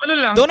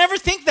 Don't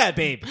ever think that,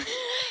 babe.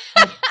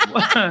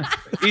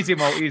 Easy,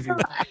 Mo. Easy.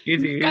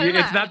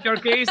 It's not your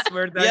case.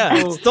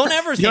 Don't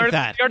ever think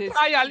that. Your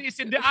trial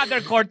is in the other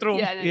courtroom.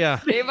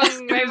 Yeah.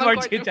 May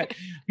courtroom.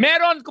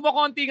 Meron,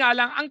 kumukonti nga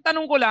lang. Ang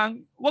tanong ko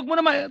lang, wag mo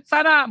naman,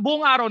 sana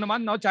buong araw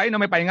naman, no, Chay,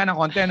 no, may pahinga ng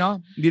konti, no?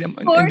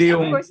 Hindi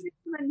yung...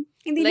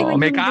 Hindi like,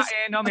 may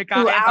kain, no? May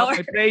kain, tapos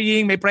may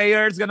praying, may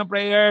prayers, ganun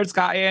prayers,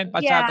 kain,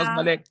 pasyat, tapos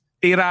balik.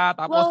 Tira,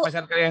 tapos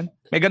pasyat ka rin.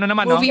 May ganun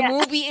naman, no?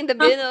 Movie in the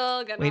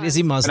middle. Ganun. Wait, is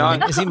he Muslim?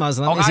 Is he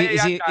Muslim?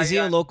 Is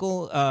he a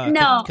local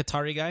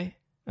Qatari guy?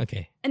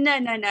 Okay. No.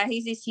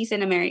 He's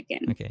an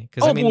American. Okay.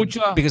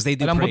 Because they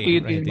do pray,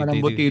 right?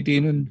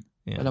 Malambutiti nun.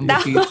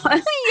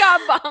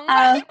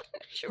 Yabang.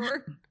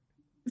 Sure.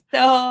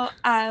 So,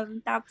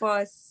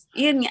 tapos,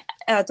 yun nga,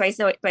 twice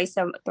a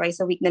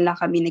week na lang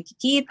kami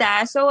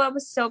nakikita. So, I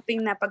was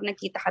hoping na pag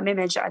nakita kami,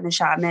 medyo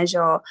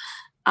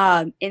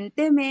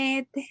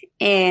intimate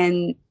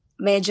and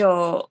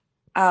medyo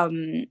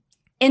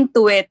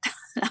into it.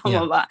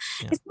 Tama ba?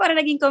 Kasi parang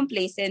naging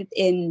complacent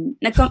in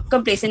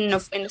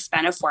the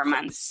span of 4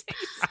 months.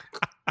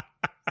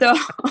 So,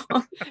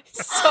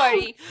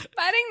 sorry.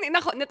 Parang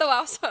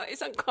natawa ako sa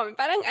isang comment.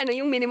 Parang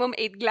yung minimum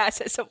 8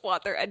 glasses of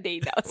water a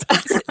day daw sa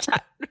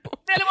chat room.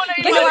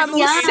 Alam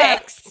mo na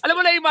sex. Alam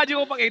mo na imagine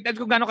mo pag 8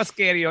 kung gano'n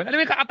ka-scary yun. Alam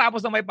mo yung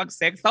kakatapos na may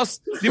pag-sex. Tapos,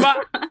 di ba,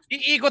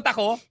 iikot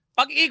ako.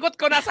 Pag iikot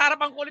ko, nasa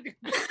harapan ko ulit.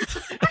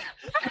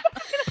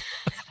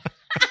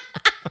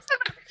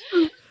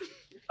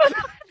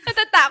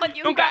 Natatakot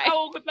yung guy.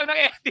 Kakaugot lang ng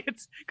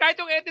edits. Kahit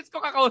yung edits ko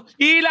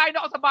hihilahin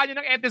ako sa banyo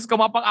ng edits ko,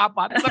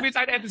 mapang-4. Sabihin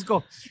sa akin edits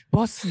ko,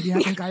 boss, hindi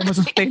natin kaya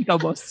masustain to,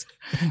 boss.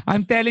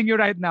 I'm telling you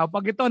right now,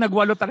 pag ito,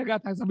 nagwalo talaga,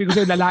 sabi ko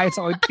sa'yo, lalayas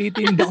ako,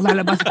 titi, hindi ako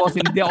lalabas, boss,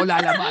 hindi ako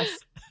lalabas.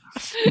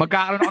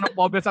 Magkakaroon ako ng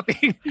phobia sa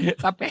pek,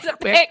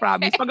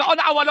 promise. Pag ako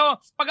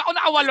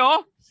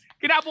naawalo,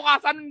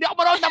 kinabukasan, hindi ako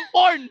maroon ng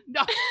porn.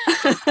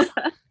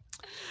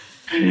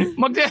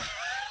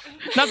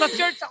 Nasa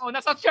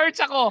church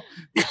ako.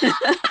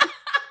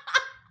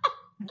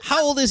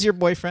 How old is your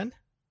boyfriend?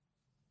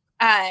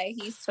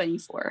 He's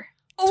 24.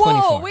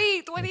 Whoa, 24.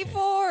 Wait,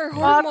 24.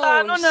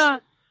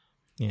 Hormones.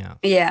 Yeah.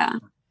 Yeah.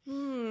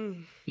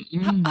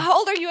 How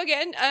old are you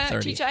again,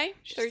 30. Chichay?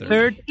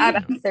 30.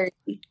 I'm 30.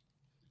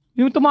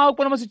 Yung tumawag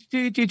po naman si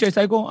Chichay,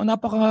 sabi ko,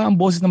 ang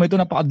boses naman ito,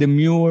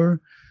 napaka-demure.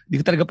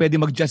 Hindi ka talaga pwede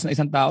mag-judge ng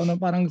isang tao. Na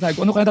parang sabi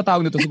ko, ano kaya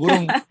tatawag nito? Siguro,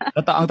 ang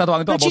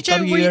tatawag nito about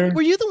Chichay, career.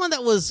 were you the one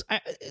that was,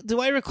 do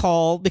I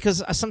recall,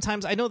 because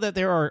sometimes I know that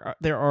there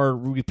are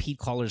repeat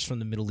callers from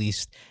the Middle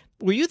East.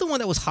 Were you the one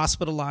that was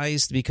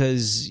hospitalized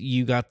because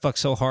you got fucked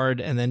so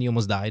hard and then you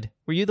almost died?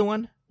 Were you the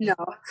one? No.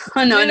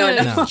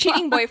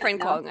 Cheating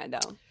boyfriend call nga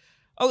daw.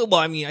 Oh,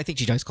 well, I mean, I think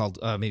Chichay called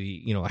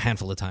maybe, a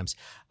handful of times.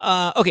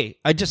 Okay,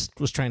 I just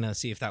was trying to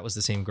see if that was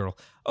the same girl.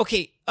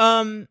 Okay,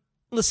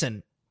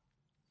 listen.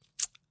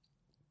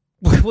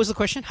 What was the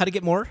question? How to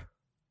get more?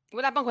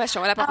 Wala pang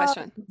question.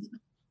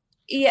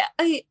 Yeah,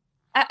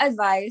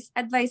 advice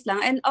lang.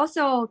 And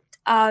also,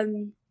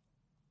 kapag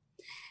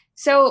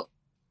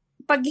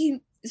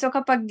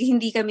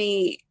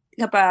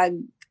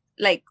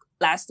like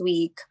last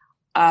week,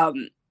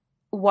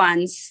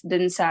 once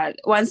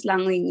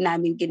lang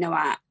namin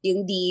ginawa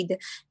yung deed,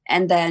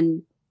 and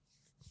then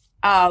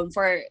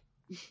for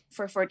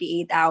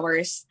 48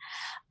 hours.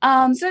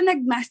 So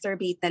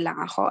nag-masturbate na lang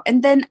ako.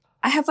 And then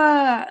I have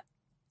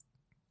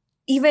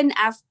even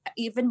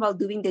while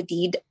doing the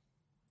deed,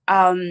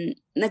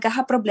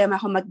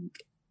 nagkaka-problema ako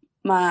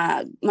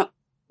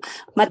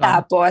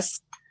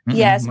matapos.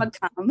 Yes,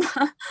 mag-come.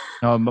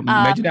 No,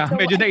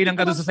 medyo na ilang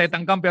ka doon sa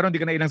setang camp pero hindi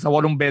ka na ilang sa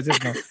 8 beses,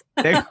 no?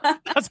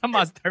 Sa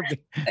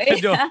masturbate.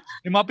 Medyo,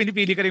 yung mga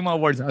pinipili ka rin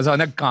mga words. So,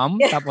 nag-come,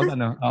 tapos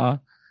ano?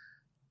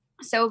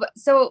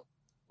 So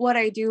what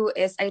I do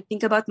is I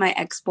think about my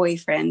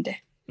ex-boyfriend.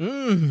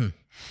 And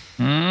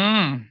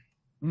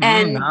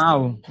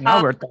now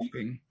we're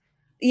talking.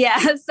 Yeah,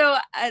 so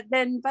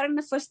then parang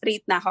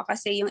na-frustrate na ako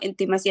kasi yung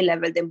intimacy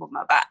level din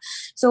bumaba.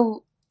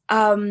 So,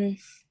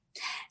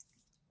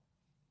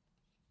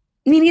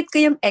 minute ko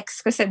yung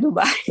ex ko sa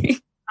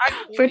Dubai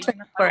for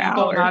 24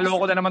 hours.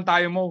 Naloko na naman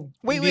tayo mo.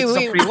 Wait.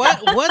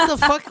 What the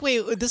fuck?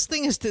 Wait, this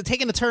thing is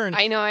taking a turn.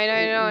 I know.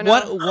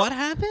 What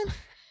happened?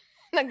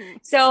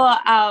 So,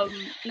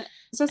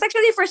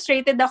 sexually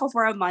frustrated ako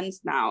for a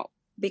month now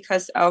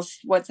because of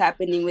what's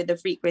happening with the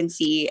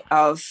frequency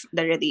of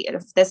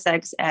the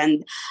sex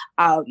and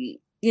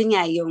yun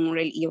nga yung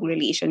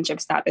relationship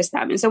status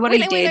namin. So what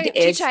I did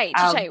is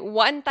Chichay,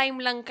 one time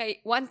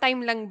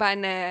lang ba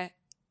na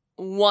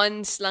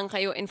once lang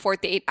kayo in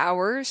 48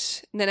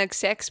 hours na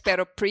nag-sex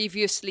pero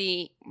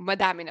previously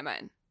madami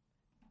naman?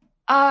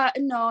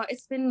 No,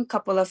 it's been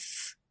couple of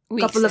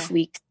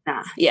weeks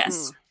na.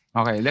 Yes.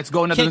 Okay, let's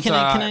go na Can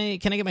I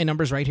get my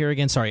numbers right here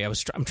again? Sorry,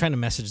 I'm trying to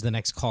message the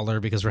next caller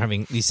because we're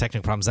having these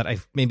technical problems that I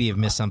maybe have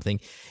missed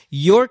something.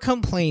 You're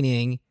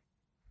complaining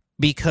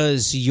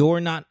because you're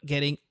not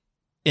getting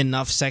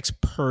enough sex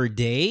per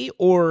day,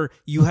 or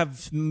you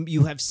have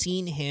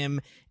seen him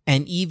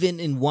and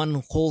even in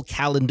one whole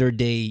calendar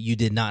day you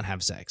did not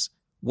have sex.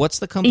 What's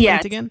the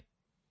complaint again?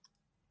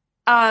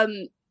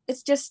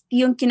 It's just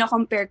yung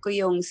kino-compare ko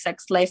yung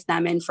sex life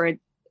namin for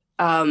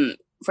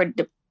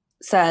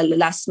sa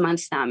last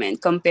month namin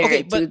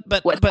compared to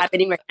what's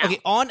happening right now.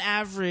 Okay, on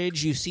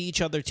average, you see each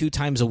other 2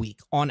 times a week.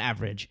 On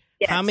average,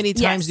 yes. How many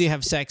times do you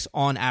have sex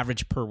on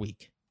average per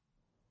week?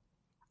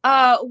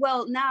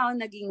 Well, now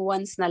naging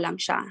once na lang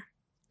siya.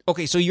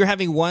 Okay, so you're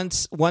having one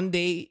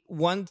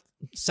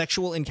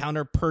sexual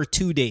encounter per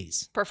 2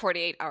 days. Per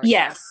 48 hours.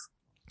 Yes.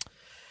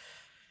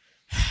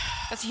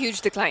 That's a huge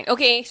decline.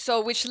 Okay,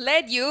 so which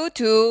led you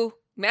to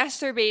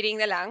masturbating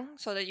na lang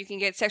so that you can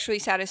get sexually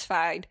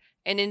satisfied.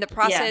 And in the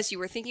process, you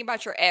were thinking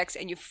about your ex,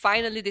 and you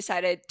finally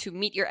decided to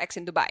meet your ex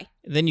in Dubai.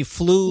 Then you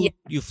flew. Yeah.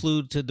 You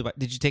flew to Dubai.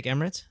 Did you take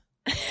Emirates?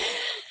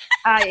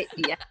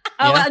 Yeah.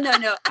 Oh well,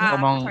 no.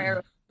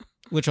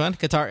 Which one?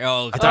 Qatar.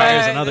 Oh,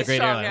 Qatar is another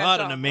great airline.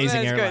 What an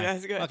amazing airline.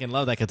 That's good. Fucking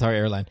love that Qatar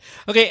airline.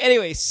 Okay.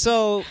 Anyway,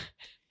 so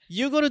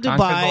you go to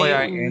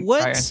Dubai.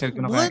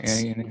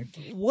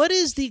 What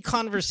is the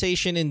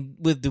conversation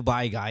with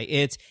Dubai guy?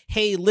 It's,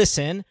 hey,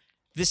 listen.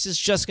 This is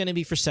just going to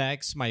be for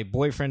sex. My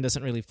boyfriend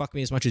doesn't really fuck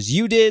me as much as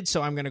you did,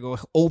 so I'm going to go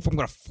over. I'm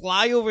going to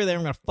fly over there.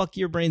 I'm going to fuck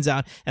your brains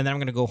out, and then I'm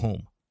going to go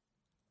home.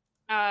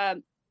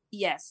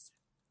 Yes.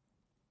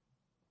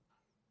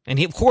 And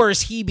he, of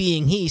course,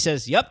 he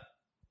says, yep.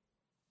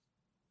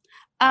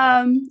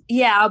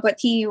 Yeah, but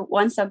he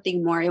wants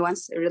something more. He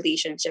wants a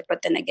relationship.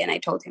 But then again, I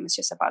told him it's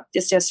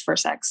just for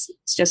sex.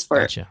 It's just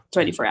for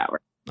 24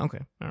 hours. Okay.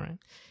 All right.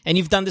 And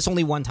you've done this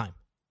only one time?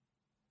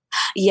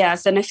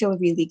 Yes, and I feel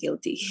really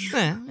guilty.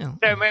 Tanda,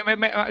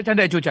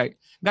 Chuchay.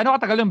 Gano'ng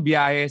katagal yung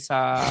biyahe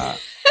sa...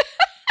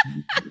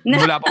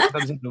 Wala pa ako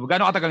sa Dubai.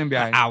 Gano'ng katagal yung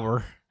biyahe? An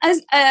hour.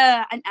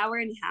 An hour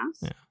and a half.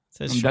 Yeah.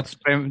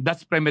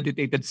 That's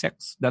premeditated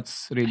sex.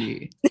 That's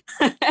really...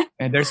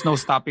 And there's no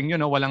stopping,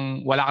 wala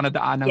ka na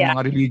daan ng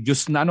mga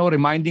religious na,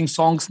 reminding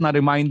songs na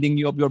reminding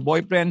you of your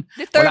boyfriend.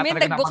 Determined,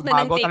 nag-book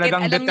na ng ticket.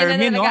 Alam niya na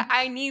talaga,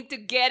 I need to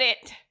get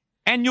it.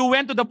 And you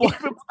went to the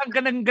boyfriend.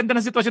 Ang ganda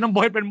ng sitwasyon ng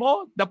boyfriend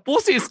mo. The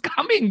pussy is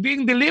coming,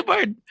 being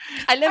delivered.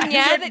 Alam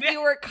niya that you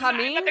were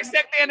coming? Not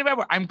exactly. And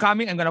remember, I'm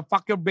coming. I'm gonna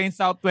fuck your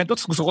brains out.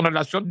 Gusto ko na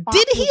relasyon.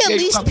 Did he at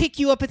least pick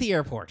you up at the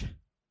airport?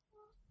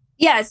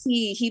 Yes,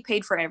 he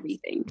paid for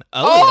everything.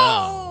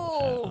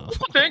 Oh.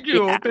 Thank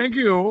you. Yeah. Thank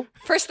you.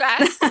 First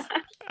class.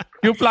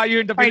 You fly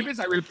here in the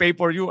Philippines, I will pay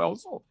for you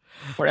also.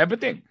 For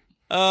everything.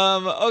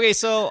 Okay,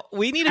 so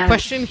we need a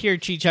question here,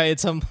 Chicha, at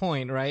some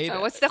point, right?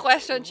 What's the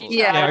question, Chicha?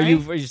 Yeah. Are you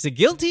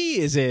guilty?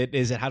 Is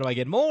it how do I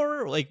get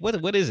more? Like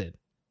what is it?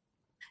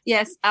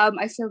 Yes,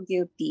 I feel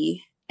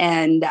guilty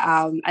and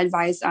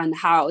advice on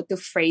how to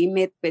frame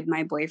it with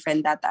my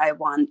boyfriend that I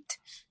want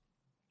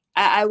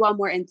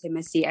more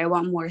intimacy. I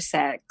want more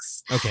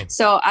sex. Okay.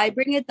 So I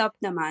bring it up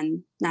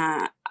naman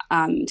na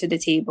to the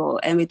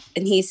table, and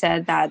he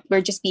said that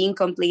we're just being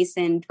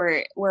complacent.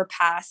 We're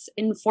past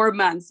in 4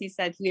 months. He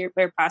said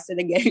we're past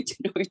it getting to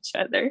know each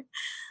other.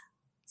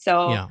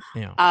 So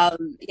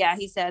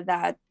he said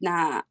that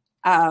na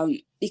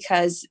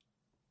because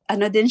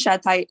ano din siya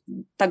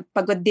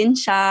pagod din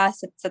siya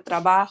sa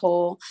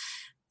trabaho,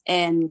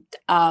 and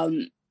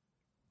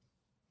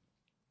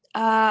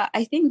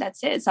I think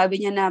that's it. Sabi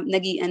niya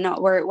na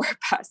we're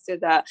past to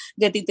the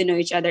getting to know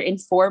each other in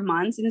 4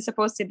 months, and it's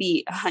supposed to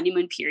be a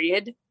honeymoon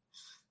period.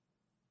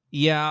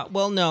 Yeah,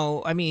 well,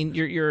 no. I mean,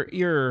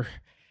 you're.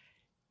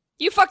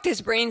 You fucked his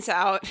brains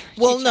out.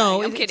 Well, Chichai.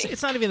 no, I'm kidding.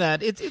 it's not even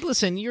that.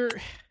 Listen,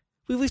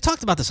 we've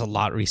talked about this a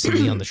lot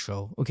recently on the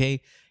show,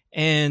 okay?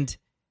 And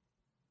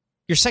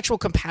your sexual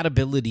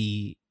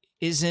compatibility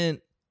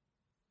isn't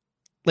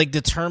like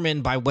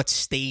determined by what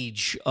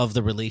stage of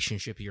the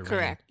relationship you're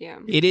Correct, in. yeah.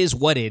 It is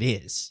what it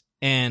is.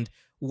 And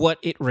what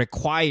it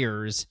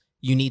requires,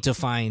 you need to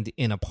find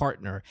in a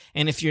partner.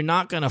 And if you're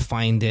not going to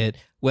find it,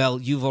 well,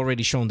 you've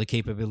already shown the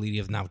capability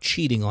of now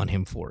cheating on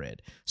him for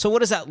it. So what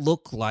does that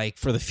look like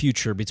for the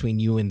future between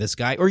you and this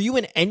guy, or you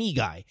and any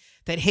guy?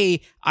 That,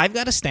 hey, I've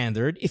got a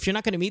standard. If you're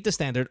not going to meet the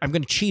standard, I'm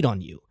going to cheat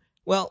on you.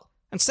 Well,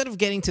 instead of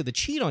getting to the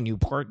cheat on you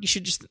part, you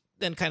should just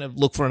then kind of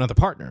look for another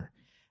partner.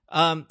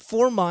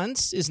 4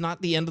 months is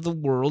not the end of the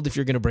world if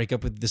you're going to break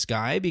up with this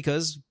guy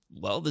because,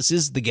 well, this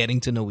is the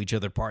getting to know each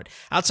other part.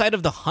 Outside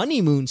of the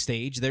honeymoon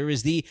stage, there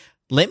is the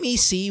let me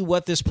see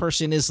what this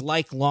person is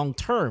like long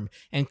term.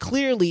 And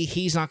clearly,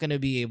 he's not going to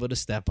be able to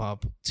step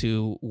up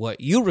to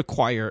what you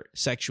require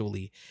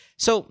sexually.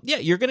 So, yeah,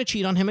 you're going to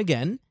cheat on him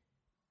again,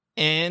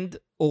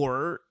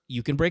 or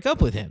you can break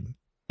up with him.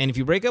 And if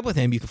you break up with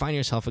him, you can find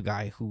yourself a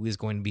guy who is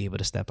going to be able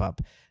to step up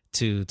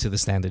to the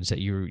standards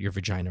that your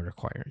vagina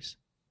requires.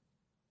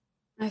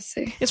 I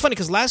see. It's funny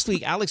because last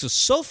week Alex was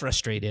so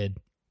frustrated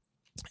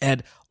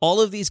at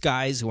all of these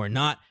guys who are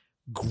not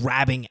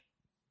grabbing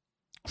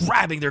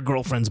their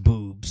girlfriend's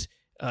boobs.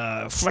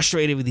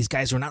 Frustrated with these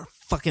guys who are not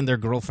fucking their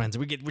girlfriends.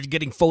 We're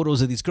getting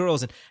photos of these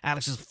girls, and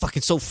Alex is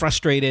fucking so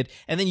frustrated.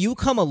 And then you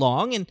come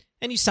along and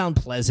you sound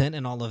pleasant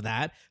and all of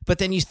that, but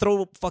then you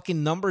throw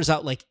fucking numbers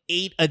out like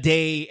 8 a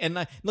day.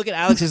 And look at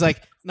Alex, he's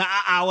like,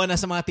 naaawa na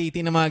sa mga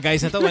titi ng mga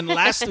guys na to. And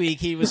last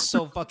week he was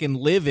so fucking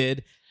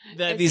livid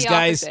that these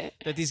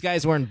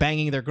guys weren't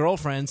banging their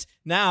girlfriends.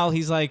 Now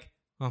he's like,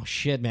 oh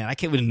shit, man, I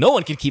can't. No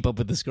one can keep up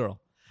with this girl.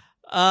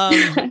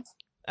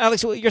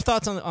 Alex, your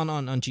thoughts on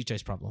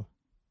Chichai's problem?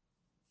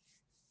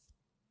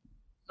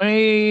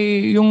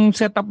 Ay, yung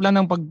setup lang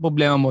ng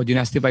pagproblema mo,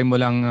 ginastify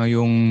mo lang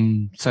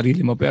yung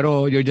sarili mo,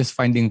 pero you're just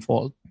finding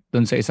fault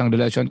dun sa isang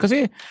relasyon.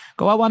 Kasi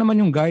kawawa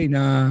naman yung guy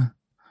na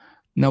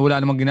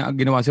wala namang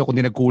ginawa sa'yo kundi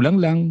nagkulang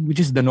lang,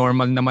 which is the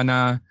normal naman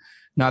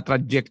na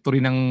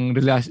trajectory ng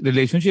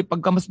relationship.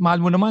 Pagka mas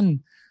mahal mo naman,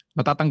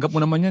 matatanggap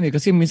mo naman yan eh.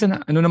 Kasi minsan,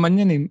 naman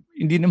yan eh,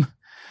 hindi naman,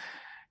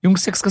 yung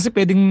sex kasi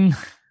pwedeng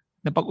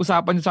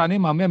napag-usapan nyo sana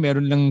eh, mamaya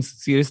meron lang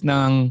series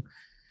ng,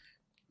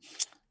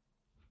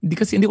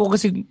 hindi ko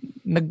kasi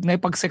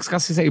naipag-sex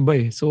kasi sa iba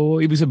eh.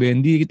 So, ibig sabihin,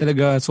 hindi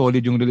talaga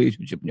solid yung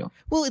relationship nyo.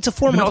 Well, it's a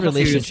 4-month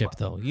relationship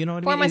though. You know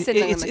what I mean? 4 months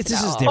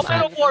This is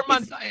different. Pero 4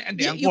 months,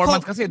 hindi, 4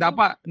 months kasi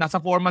dapat, nasa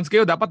 4 months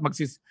kayo, dapat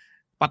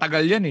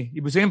patagal yan eh.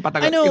 Ibig sabihin,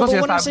 patagal. I know,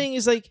 but what I'm saying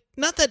is like,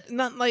 not that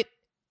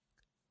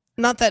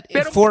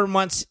in 4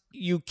 months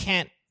you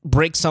can't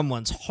break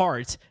someone's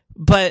heart,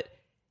 but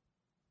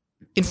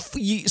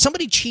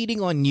somebody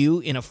cheating on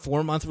you in a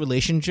 4-month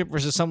relationship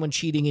versus someone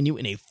cheating on you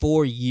in a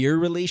 4-year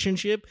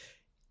relationship,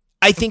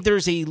 I think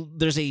there's a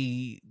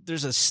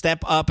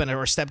step up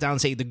or a step down,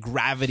 say the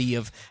gravity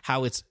of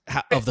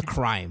of the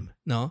crime,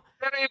 no?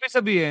 Pero ibig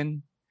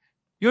sabihin,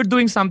 you're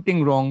doing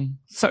something wrong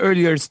sa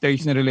earlier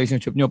stage na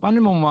relationship nyo. Paano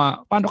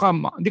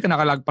hindi ka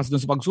nakalagpas dun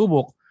sa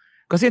pagsubok?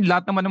 Kasi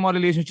lahat naman ng mga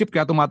relationship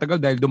kaya tumatagal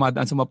dahil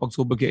dumadaan sa mga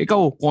pagsubok.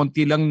 Ikaw,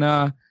 konti lang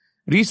na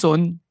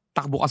reason,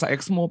 takbo ka sa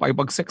ex mo,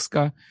 pakipag-sex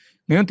ka.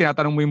 Ngayon,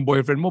 tinatanong mo yung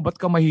boyfriend mo, ba't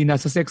ka mahina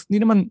sa sex?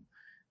 Hindi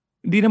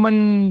naman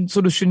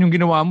solusyon yung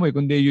ginawa mo eh,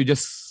 kundi you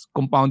just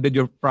compounded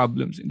your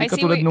problems. Hindi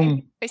katulad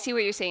I see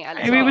what you're saying,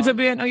 Alex.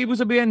 Ang ibig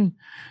sabihin,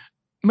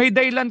 may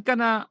dahilan ka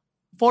na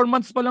 4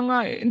 months pa lang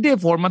nga eh. Hindi,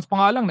 4 months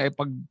pa nga lang na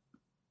pag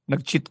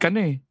nag-cheat ka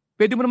na eh.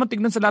 Pwede mo naman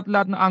tignan sa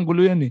lahat-lahat ng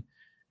angulo yan eh.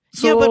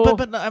 So, yeah,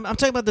 but I'm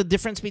talking about the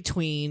difference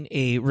between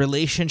a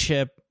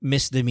relationship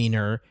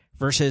misdemeanor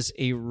versus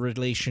a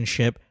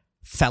relationship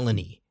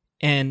felony.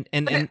 And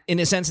in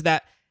a sense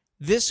that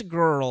this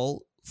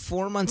girl,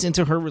 4 months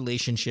into her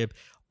relationship,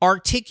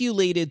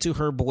 articulated to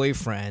her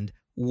boyfriend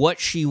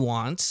what she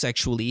wants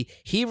sexually.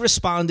 He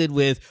responded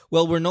with,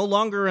 well, we're no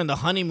longer in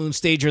the honeymoon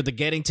stage or the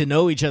getting to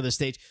know each other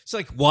stage. It's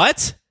like,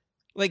 what?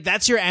 Like,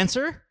 that's your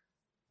answer?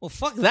 Well,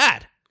 fuck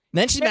that.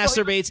 Then she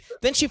masturbates.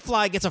 Then she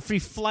gets a free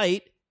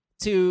flight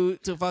to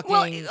fucking...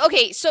 Well,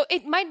 okay, so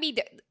it might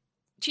be...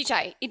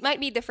 Chichai, it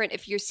might be different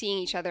if you're seeing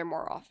each other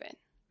more often.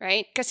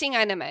 Right? Kasi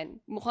nga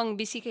naman, mukhang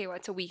busy kayo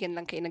at sa weekend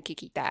lang kayo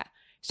nagkikita.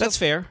 So, that's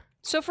fair.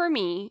 So for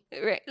me,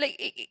 right, like,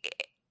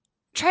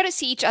 try to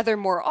see each other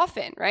more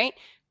often, right?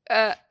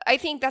 I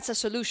think that's a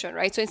solution,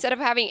 right? So instead of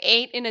having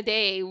 8 in a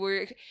day,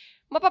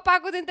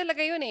 mapapagod din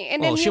talaga yun eh.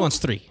 And then she wants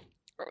 3.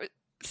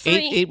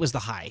 8 was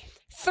the high.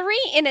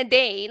 3 in a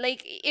day,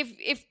 like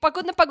if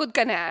pagod na pagod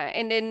ka na,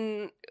 and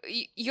then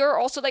you're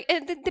also like,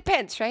 and it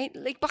depends, right?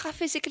 Like baka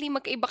physically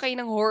magkaiba kayo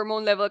ng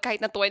hormone level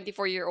kahit na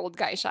 24-year-old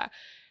guy siya.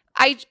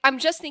 I'm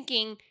just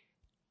thinking,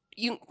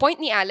 yung point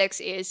ni Alex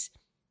is,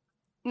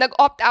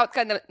 nag-opt out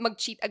ka na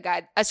mag-cheat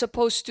agad as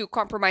opposed to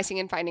compromising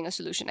and finding a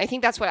solution. I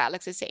think that's what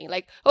Alex is saying.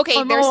 Like, okay,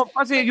 there's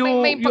kasi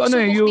may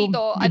pagsubok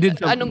dito. you did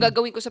something. Anong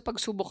gagawin ko sa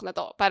pagsubok na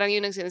to? Parang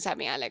yun ang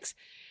sinasabi ni Alex.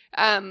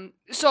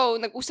 So,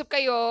 nag-usap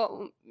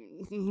kayo,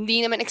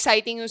 hindi naman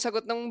exciting yung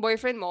sagot ng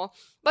boyfriend mo,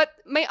 but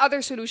may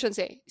other solutions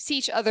See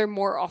each other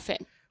more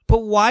often.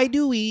 But why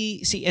do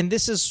we see, and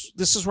this is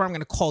where I'm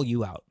going to call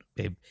you out,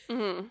 babe.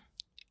 Mm-hmm.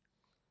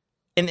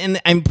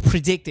 And I'm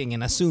predicting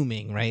and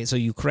assuming, right? So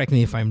you correct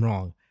me if I'm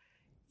wrong.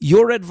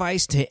 Your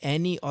advice to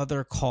any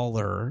other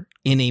caller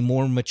in a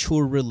more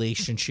mature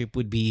relationship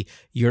would be,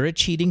 you're a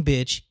cheating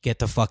bitch, get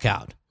the fuck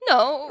out.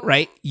 No.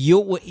 Right?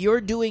 What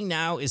you're doing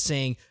now is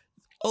saying,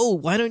 oh,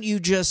 why don't you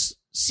just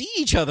see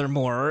each other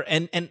more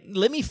and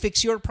let me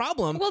fix your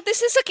problem? Well,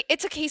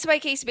 it's a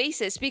case-by-case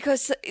basis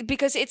because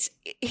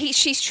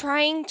she's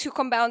trying to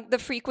compound the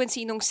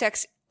frequency ng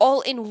sex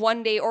all in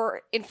one day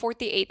or in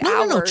 48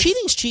 hours. No.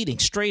 Cheating's cheating,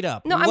 straight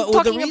up. No, I'm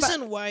talking the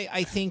reason why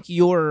I think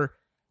you're...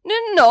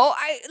 No.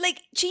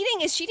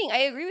 Cheating is cheating. I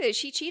agree with it.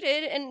 She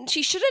cheated and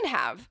she shouldn't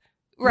have.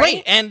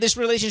 Right? And this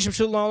relationship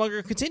should no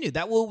longer continue.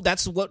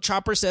 That's what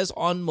Chopper says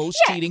on most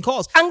cheating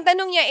calls. Ang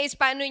tanong niya is,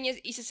 paano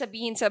niya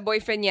isasabihin sa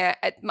boyfriend niya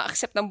at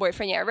ma-accept ng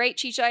boyfriend niya, right,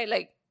 Chicha?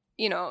 Like,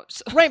 you know.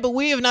 So. Right, but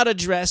we have not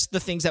addressed the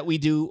things that we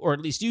do, or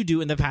at least you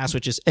do in the past,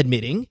 which is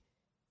admitting.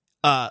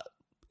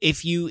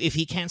 If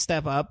he can't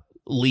step up,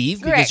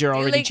 leave because you're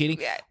already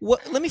cheating. Yeah.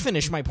 Let me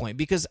finish my point,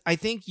 because I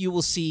think you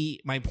will see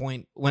my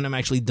point when I'm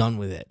actually done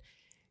with it.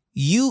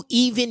 You,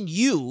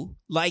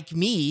 like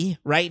me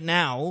right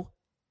now,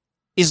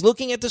 is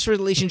looking at this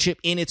relationship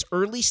in its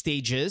early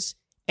stages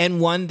and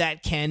one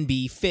that can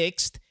be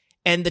fixed.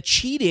 And the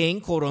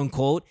cheating, quote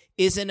unquote,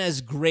 isn't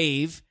as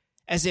grave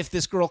as if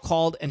this girl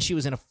called and she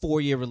was in a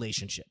 4-year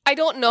relationship. I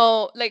don't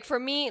know. Like, for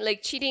me,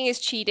 like, cheating is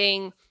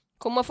cheating.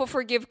 Kung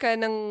mafo-forgive ka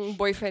ng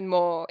boyfriend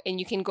mo and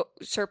you can go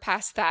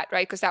surpass that,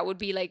 right? Because that would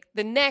be like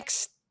the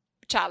next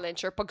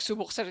challenge or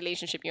pagsubok sa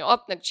relationship niyo.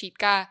 Nag-cheat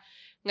ka.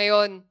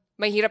 Ngayon,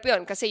 mahirap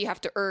yun kasi you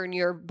have to earn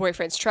your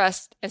boyfriend's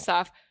trust and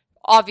stuff.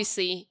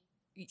 Obviously,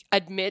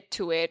 admit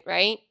to it,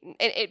 right?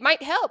 And it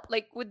might help,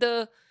 like with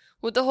the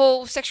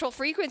whole sexual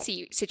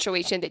frequency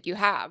situation that you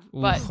have.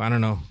 But I don't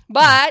know.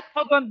 But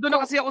doon na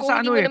kasi ako sa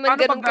ano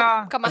paano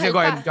pag kamahal go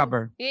ahead, pa.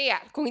 Chopper. Yeah.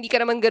 Kung hindi ka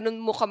naman ganun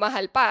mo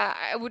kamahal pa,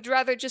 I would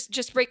rather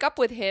just break up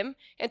with him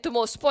and to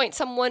most point,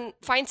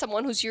 find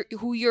someone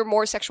who you're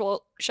more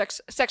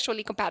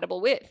sexually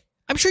compatible with.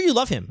 I'm sure you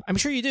love him. I'm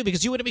sure you do,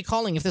 because you wouldn't be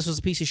calling if this was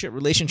a piece of shit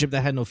relationship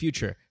that had no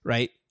future,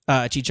 right?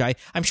 Chichai,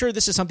 I'm sure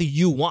this is something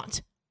you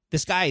want.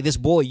 This guy, this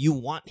boy, you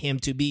want him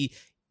to be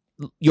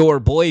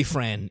your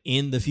boyfriend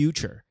in the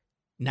future.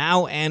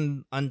 Now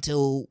and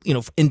until,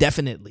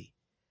 indefinitely.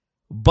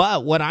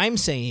 But what I'm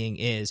saying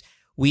is,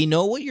 we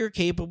know what you're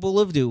capable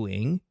of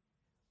doing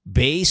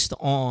based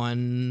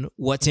on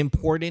what's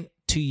important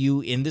to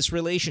you in this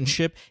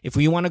relationship. If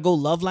we want to go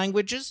love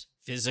languages,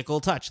 physical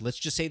touch, let's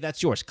just say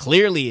that's yours.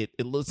 Clearly,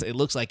 it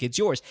looks like it's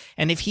yours.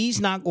 And if he's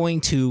not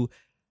going to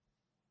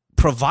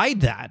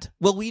provide that,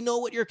 well, we know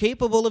what you're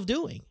capable of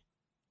doing.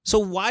 So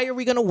why are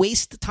we going to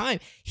waste the time?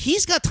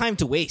 He's got time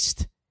to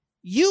waste.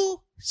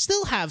 You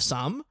still have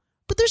some,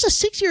 but there's a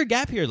 6-year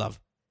gap here, love.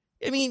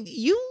 I mean,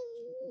 you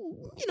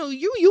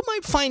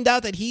might find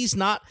out that he's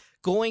not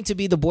going to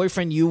be the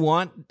boyfriend you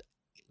want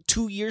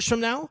 2 years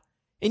from now,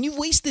 and you've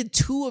wasted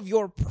 2 of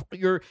your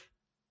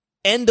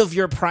end of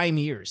your prime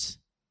years.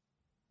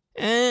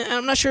 And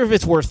I'm not sure if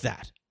it's worth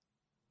that.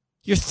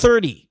 You're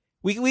 30.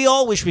 We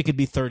all wish we could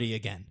be 30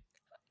 again.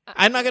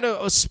 I'm not going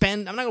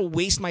to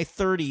waste my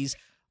 30s,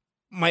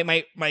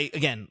 my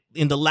again,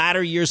 in the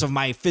latter years of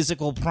my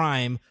physical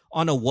prime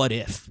on a what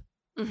if.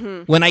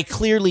 Mm-hmm. When I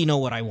clearly know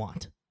what I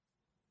want.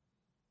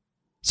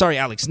 Sorry,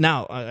 Alex.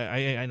 Now,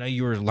 I know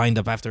you were lined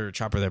up after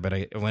Chopper there, but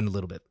I went a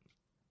little bit.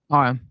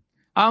 Okay.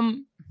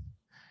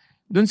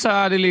 Dun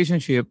sa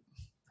relationship,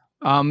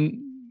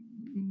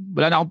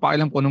 wala na akong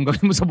pakialam kung anong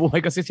gawin mo sa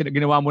buhay kasi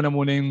ginawa mo na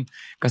muna yung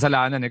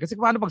kasalanan eh. Kasi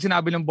paano pag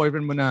sinabi ng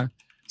boyfriend mo na,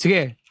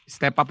 sige,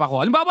 step up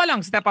ako. Halimbawa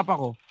lang, step up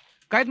ako.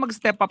 Kahit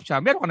mag-step up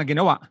siya, meron ka na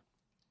ginawa.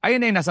 Ayun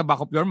na yung nasa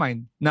back of your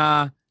mind.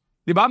 Na,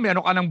 di ba,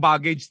 meron ka ng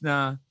baggage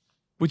na,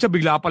 putya,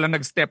 bigla pala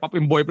nag-step up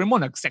yung boyfriend mo,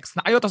 nag-sex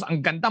na kayo, tapos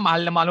ang ganda,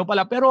 mahal na mahal mo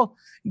pala. Pero,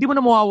 hindi mo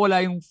na mawawala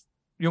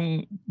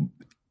yung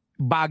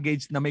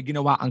baggage na may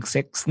ginawa ang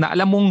sex. Na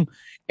alam mong,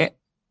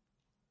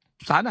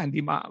 sana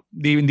hindi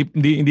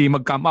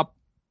mag-come up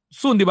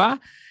soon, di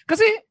ba?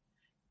 Kasi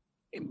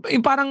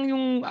parang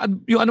yung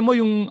ano mo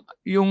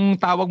yung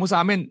tawag mo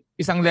sa amin,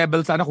 isang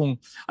level sana kung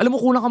alam mo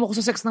kulang ka mo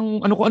sa sex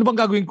ng ano bang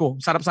gagawin ko?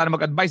 Sarap sana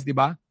mag-advise, di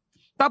ba?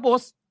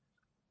 Tapos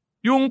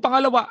yung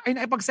pangalawa, ay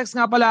nakipag-sex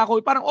nga pala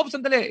ako. Parang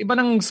sandali, iba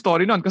ng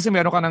story nun kasi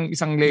meron ka ng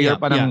isang layer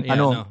pa ng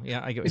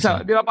I get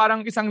what di ba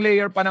parang isang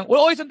layer pa ng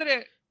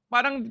sandali.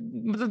 Parang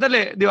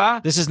sandali, di ba?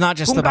 This is not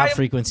just about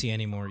frequency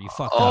anymore. You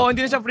fucked up.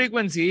 Hindi na siya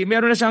frequency.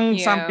 Meron na siyang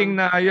something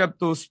na you have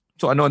to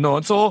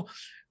So,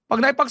 pag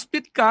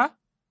naipag-split ka,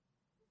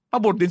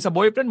 pabor din sa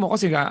boyfriend mo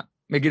kasi nga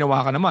may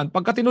ginawa ka naman.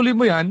 Pagka tinuloy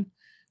mo yan,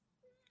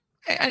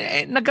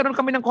 nagkaroon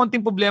kami ng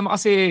konting problema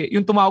kasi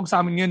yung tumawag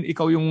sa amin yun,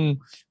 ikaw yung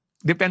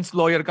defense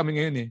lawyer kami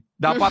ngayon eh.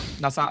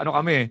 Dapat nasa ano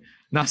kami,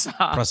 nasa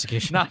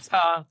Prosecution.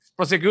 Nasa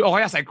prosecution o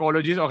kaya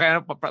psychologist o kaya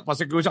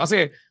prosecution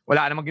kasi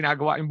wala namang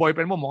ginagawa. Yung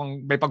boyfriend mo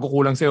mukhang may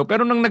pagkukulang sa'yo.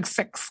 Pero nung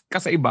nag-sex ka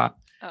sa iba,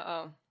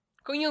 Oo.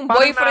 Kung yung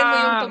boyfriend mo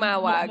yung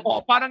tumawag.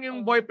 Parang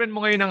yung boyfriend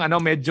mo ngayon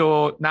ng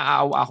medyo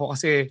naaawa ako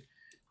kasi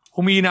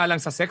humina lang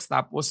sa sex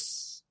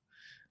tapos,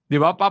 di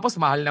ba? Tapos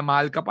mahal na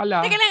mahal ka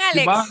pala. Teka lang,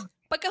 Alex. Diba?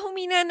 Pagka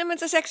humina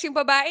naman sa sex yung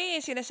babae,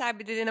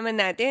 sinasabi din naman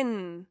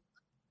natin.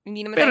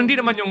 Hindi naman Pero tayo, hindi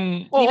naman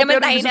yung... Hindi naman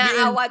pero tayo ibig sabihin,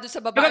 naaawa doon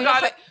sa babae.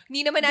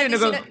 Hindi naman natin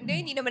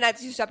hindi naman natin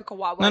sinasabi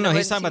kawawa. No, naman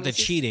he's talking about the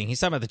cheating.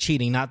 He's talking about the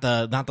cheating, not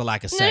the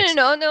lack of sex.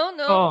 No.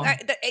 Oh.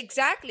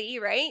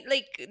 Exactly, right?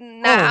 Like,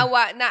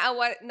 naawa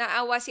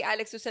si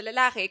Alex doon sa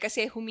lalaki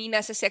kasi humina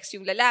sa sex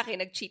yung lalaki,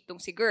 nag-cheat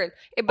tong si girl.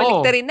 E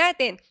balik na rin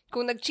natin.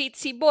 Kung nag-cheat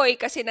si boy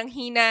kasi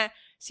nanghina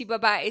si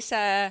babae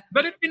sa...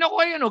 Galit din ako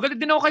kay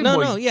boy.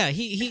 No, yeah.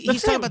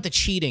 He's talking about the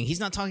cheating. He's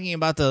not talking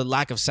about the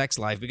lack of sex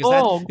life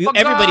because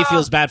everybody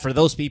feels bad for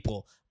those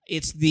people.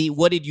 It's the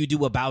what did you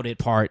do about it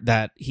part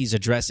that he's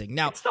addressing.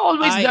 Now, it's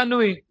always done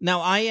way.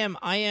 Now, I am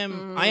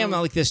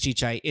like this,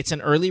 Chichai. It's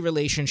an early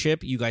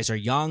relationship. You guys are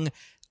young.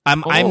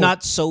 I'm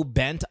not so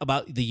bent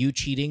about the you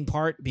cheating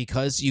part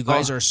because you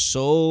guys are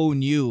so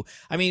new.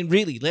 I mean,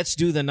 really, let's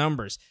do the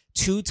numbers.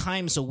 2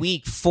 times a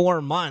week, 4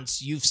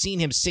 months. You've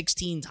seen him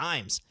 16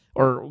 times.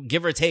 Or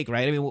give or take,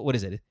 right? I mean, what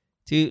is it?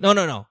 32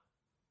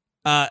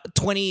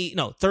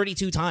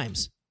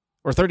 times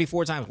or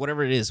 34 times,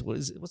 whatever it is.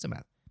 What's the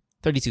math?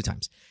 32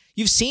 times.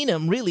 You've seen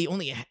him really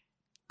only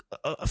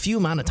a few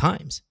amount of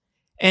times.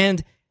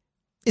 And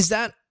is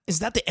that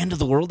the end of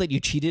the world that you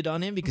cheated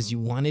on him because you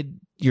wanted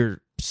your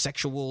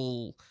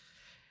sexual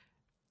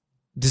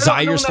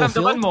desires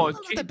fulfilled?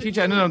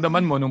 Chicha, ano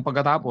naramdaman mo nung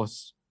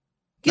pagkatapos?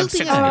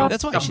 Guilty.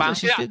 That's why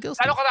she feels guilty.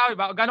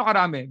 Gano'ng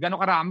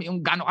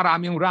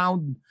karami yung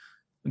round?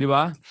 Di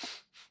ba?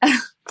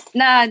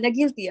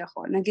 Nag-guilty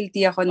ako.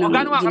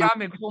 Gano'ng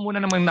karami? Gusto mo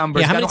muna naman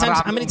numbers. Yeah,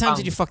 how many times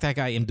did you fuck that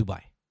guy in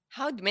Dubai?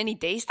 How many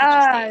days did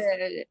you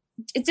stay?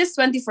 It's just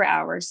 24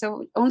 hours,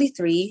 so only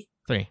 3.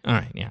 3. All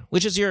right, yeah.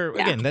 Which is your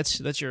again?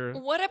 That's your.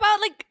 What about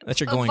that's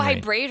your a going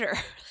vibrator?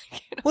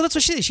 Well, that's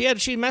what she did.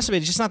 She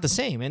masturbated, just not the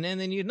same. And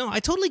then I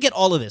totally get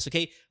all of this.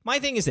 Okay, my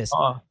thing is this: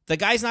 the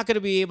guy's not going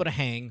to be able to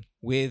hang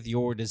with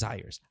your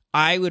desires.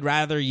 I would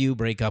rather you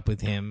break up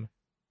with him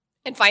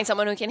and find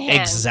someone who can hang.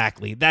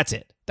 Exactly. That's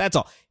it. That's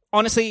all.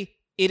 Honestly,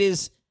 it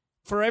is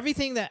for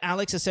everything that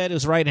Alex has said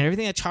is right, and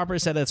everything that Chopper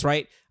said that's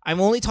right. I'm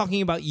only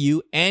talking about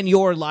you and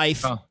your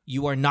life.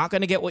 You are not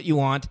going to get what you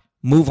want.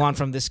 Move on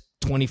from this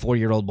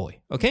 24-year-old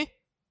boy. Okay?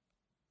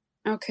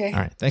 Okay. All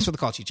right. Thanks for the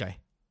call, Chichai.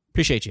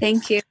 Appreciate you.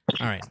 Thank you.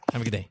 All right.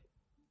 Have a good day.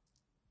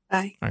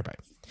 Bye. All right,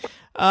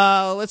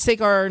 bye. Let's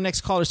take our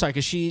next caller. Sorry,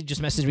 because she just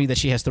messaged me that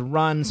she has to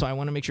run, so I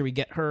want to make sure we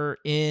get her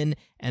in,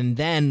 and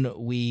then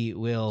we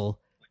will,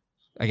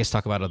 I guess,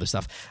 talk about other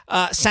stuff.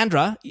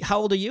 Sandra, how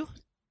old are you?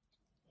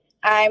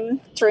 I'm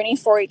turning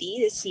 40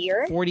 this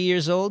year. 40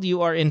 years old.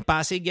 You are in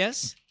Pasig,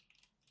 yes?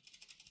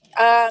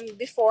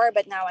 Before,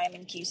 but now I'm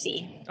in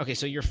QC. Okay,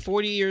 so you're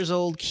 40 years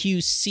old,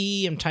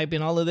 QC. I'm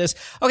typing all of this.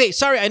 Okay,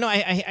 sorry. I know I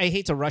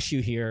hate to rush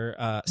you here,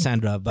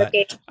 Sandra, but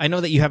okay. I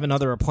know that you have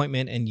another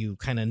appointment and you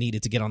kind of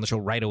needed to get on the show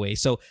right away.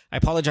 So I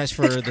apologize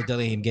for the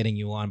delay in getting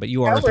you on, but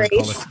you are a third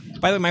caller.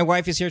 By the way, my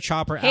wife is here,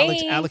 Chopper.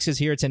 Hey. Alex is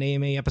here. It's an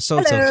AMA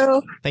episode.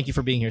 Hello. So thank you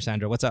for being here,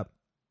 Sandra. What's up?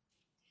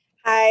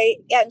 Hi.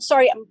 Yeah,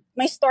 sorry.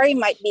 My story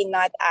might be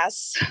not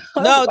as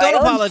No, don't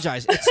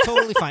apologize. It's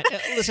totally fine.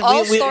 Listen,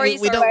 all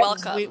stories are don't,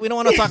 welcome. We don't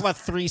want to talk about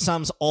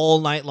threesomes all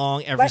night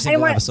long, every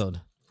single episode.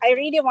 I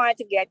really wanted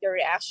to get your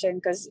reaction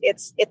because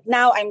it's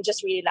now I'm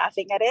just really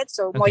laughing at it.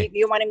 So Okay.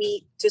 you wanted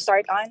me to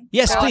start on?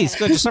 Yes, please.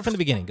 Go. Just start from the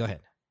beginning. Go ahead.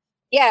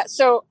 Yeah.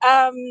 So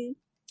a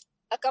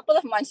couple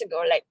of months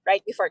ago, like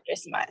right before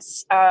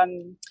Christmas,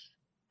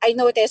 I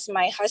noticed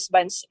my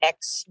husband's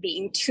ex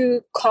being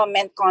too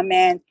comment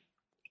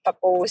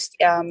post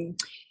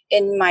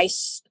in my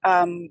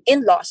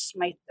in-laws,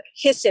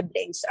 his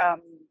siblings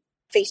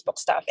Facebook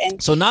stuff,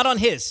 and So not on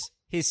his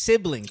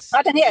siblings.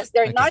 not on his.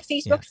 They're Okay, not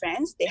Facebook yeah.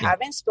 friends. They Yeah.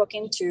 haven't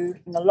spoken to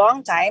in a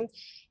long time,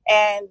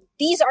 and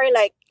these are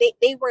like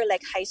they were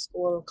like high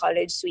school,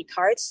 college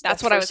sweethearts.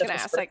 That's The what I was first of going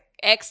to his ask. Like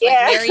ex,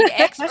 Yeah. like married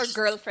ex or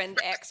girlfriend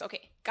ex.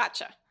 Okay,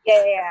 gotcha.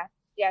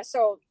 Yeah.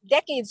 So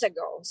decades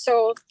ago.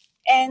 So,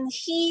 and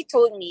he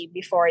told me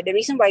before the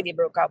reason why they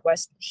broke up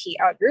was he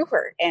outgrew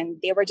her,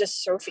 and they were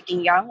just so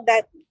freaking young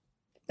that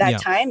Yeah.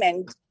 time,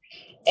 and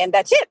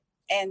that's it.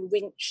 And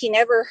he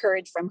never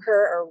heard from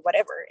her or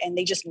whatever, and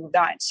they just moved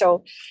on.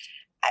 So,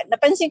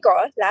 napansin ko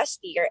last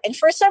year, and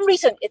for some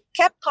reason it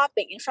kept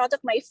popping in front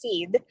of my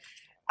feed.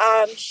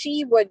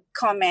 She would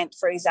comment,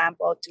 for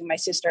example, to my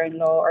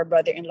sister-in-law or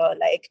brother-in-law,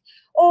 like,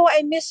 "Oh,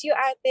 I miss you,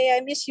 ate.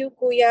 I miss you,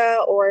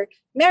 kuya," or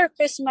 "Merry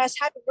Christmas,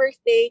 Happy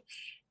Birthday."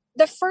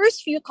 The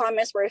first few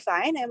comments were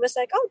fine. I was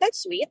like, "Oh,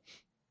 that's sweet.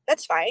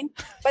 That's fine."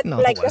 But No,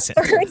 like it the wasn't.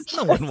 third,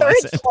 No one the third,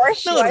 wasn't.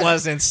 fourth, No, it one-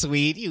 wasn't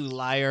sweet. You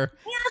liar.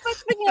 Yeah, but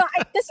you know,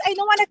 I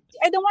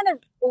don't want to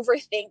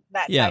overthink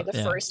that. Yeah, The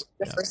yeah, first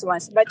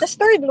ones, but the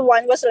third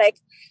one was like,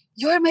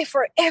 you're my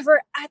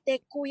forever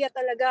ate, kuya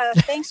talaga.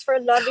 Thanks for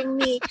loving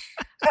me.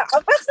 I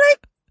was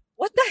like,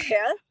 what the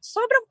hell?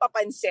 Sobrang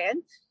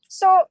papansin.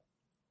 So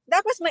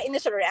that was my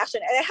initial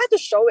reaction. And I had to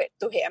show it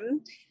to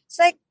him. It's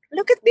like,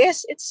 look at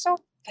this. It's so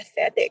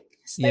pathetic.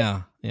 It's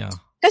like, Yeah.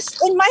 because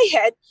in my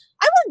head,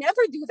 I will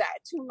never do that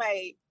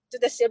to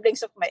the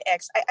siblings of my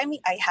ex. I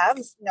mean, I have,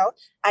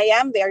 I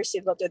am very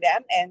civil to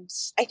them. And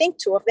I think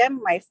 2 of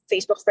them, my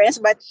Facebook friends,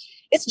 but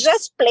it's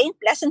just plain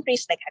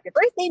pleasantries like happy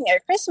birthday, Merry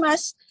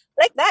Christmas,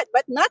 like that,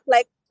 but not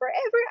like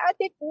forever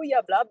ate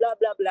kuya, blah, blah,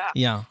 blah, blah.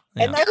 Yeah.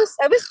 And I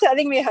was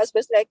telling my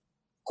husband, like,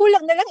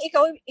 kulang na lang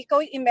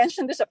ikaw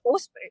i-mention this sa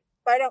post.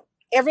 Parang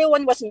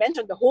everyone was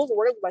mentioned, the whole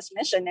world was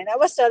mentioned. And I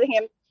was telling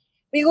him,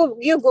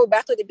 you go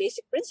back to the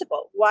basic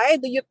principle. Why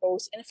do you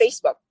post in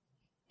Facebook?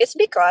 It's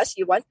because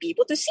you want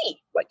people to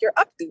see what you're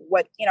up to,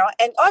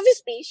 and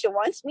obviously she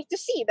wants me to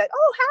see that,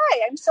 oh,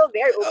 hi, I'm still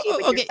very okay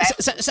with your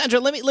family. Sandra,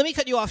 let me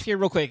cut you off here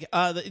real quick.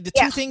 The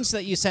 2 things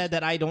that you said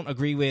that I don't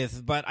agree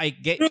with, but I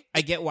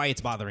get why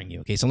it's bothering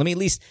you. Okay, so let me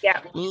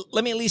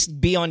at least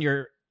be on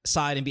your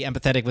side and be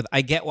empathetic with.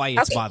 I get why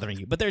it's bothering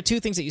you, but there are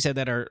 2 things that you said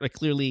that are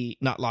clearly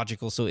not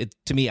logical. So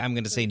to me, I'm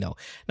going to say no.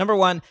 Number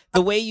 1,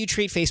 the way you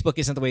treat Facebook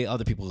isn't the way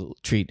other people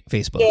treat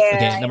Facebook.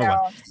 Okay, number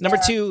 1. Number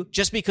 2,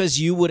 just because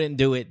you wouldn't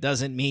do it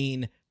doesn't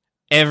mean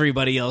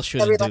everybody else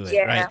shouldn't do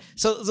it, right?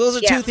 So those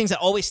are 2 things that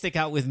always stick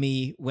out with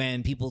me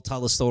when people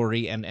tell a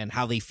story and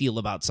how they feel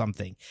about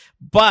something.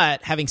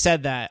 But having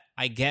said that,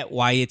 I get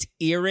why it's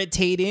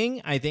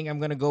irritating. I think I'm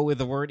going to go with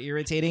the word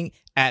irritating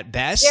at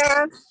best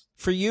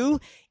for you.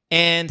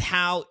 And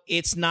how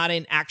it's not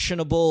an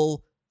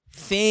actionable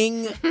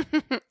thing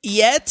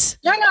yet.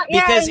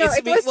 Because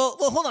well,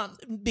 hold on,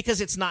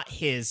 because it's not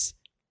his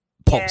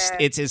post;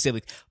 it's his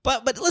sibling.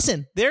 But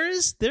listen,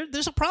 there's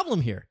a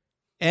problem here,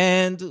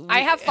 and I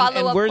have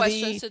follow-up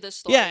questions to the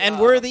story. Yeah, and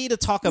worthy to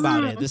talk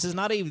about it. This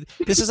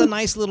is a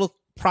nice little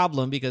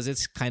problem because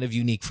it's kind of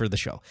unique for the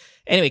show.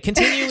 Anyway,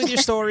 continue with your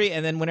story,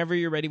 and then whenever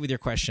you're ready with your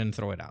question,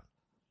 throw it out.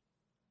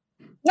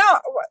 No,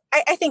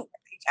 I think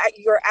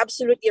you're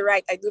absolutely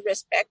right. I do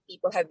respect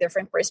people have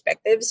different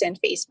perspectives in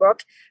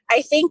Facebook.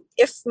 I think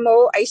if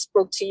I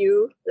spoke to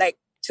you like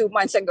 2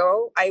 months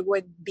ago, I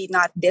would be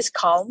not this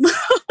calm.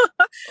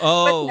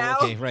 Oh, now,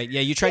 okay, right.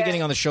 Yeah, you tried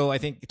getting on the show, I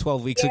think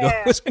 12 weeks ago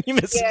was when you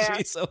messaged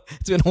me, so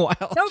it's been a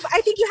while. No,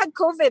 I think you had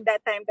COVID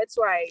that time. That's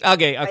why.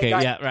 Okay,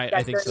 right.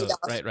 I think so.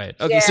 Right.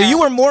 Okay, so you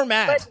were more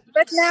mad.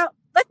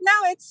 But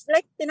now it's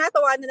like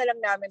tinatawanan na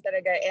lang namin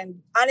talaga. And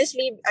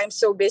honestly, I'm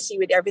so busy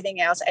with everything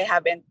else. I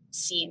haven't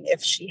seen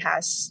if she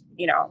has,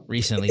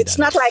 recently. It's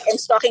not like I'm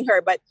stalking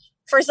her, but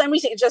for some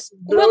reason it just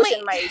blows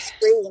in my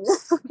screen.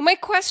 My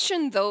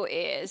question though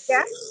is,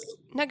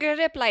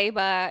 nagre-reply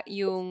ba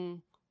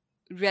yung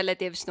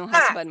relatives ng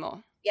husband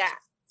mo?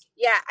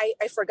 Yeah,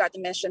 I forgot to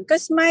mention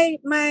because my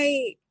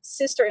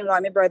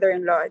sister-in-law, my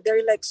brother-in-law,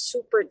 they're like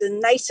the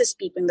nicest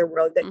people in the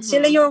world.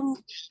 Sila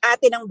yung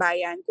ate ng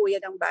bayan, kuya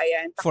ng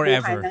bayan,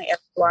 forever ng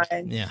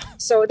everyone. Yeah.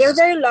 So they're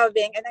very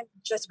loving, and I'm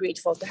just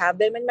grateful to have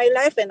them in my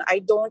life. And I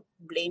don't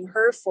blame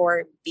her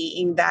for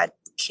being that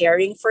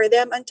caring for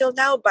them until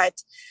now.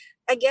 But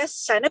I guess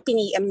sana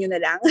piniem nyo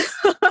na lang.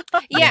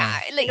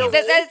 Like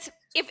that's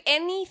if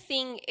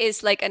anything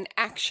is like an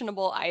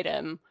actionable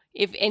item.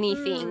 If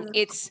anything,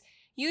 it's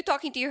you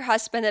talking to your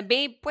husband na,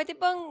 babe, pwede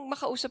bang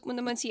makausap mo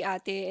naman si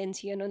ate and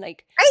si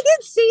like... I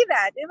did say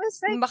that. It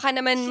was like... Baka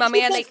naman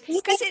mamaya like...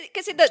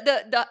 Kasi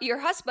the your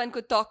husband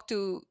could talk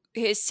to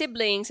his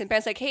siblings and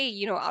parents like,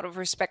 hey, out of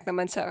respect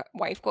naman sa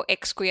wife ko,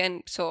 ex ko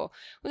yan. So,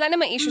 wala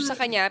namang issue sa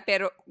kanya,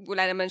 pero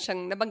wala naman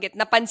siyang nabanggit.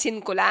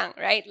 Napansin ko lang,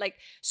 right? Like,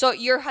 so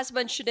your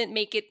husband shouldn't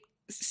make it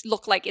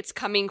look like it's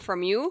coming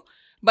from you.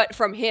 But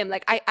from him,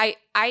 like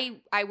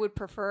I would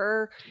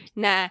prefer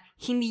na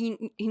hindi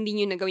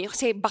niyo nagawin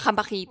kasi baka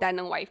makita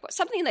ng wife ko.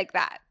 Something like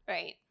that,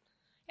 right?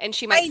 And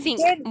she might think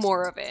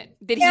more of it.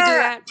 Did he do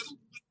that?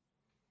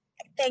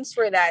 Thanks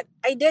for that.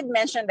 I did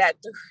mention that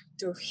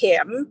to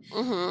him.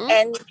 Mm-hmm.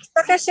 And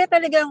kasi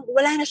talagang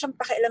wala na siyang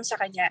pakialam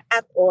sa kanya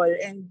at all.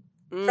 And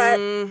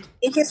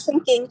in his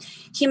thinking,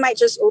 he might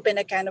just open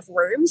a can of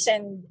worms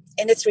and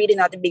it's really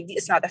not a big deal.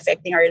 It's not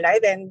affecting our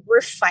life and we're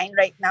fine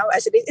right now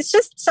as it is. It's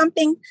just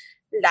something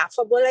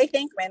laughable, I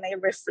think, when I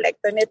reflect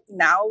on it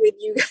now with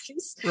you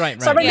guys. Right.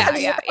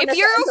 Yeah. If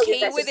you're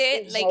okay with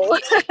it, like,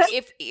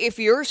 if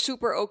you're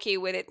super okay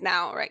with it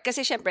now, right?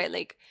 Kasi syempre,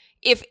 like,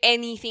 if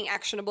anything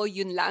actionable,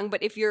 yun lang.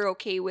 But if you're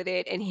okay with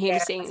it and him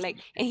saying, like,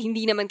 and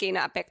hindi naman kayo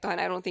naapektuhan,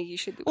 I don't think you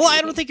should do it. Well,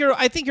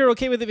 I think you're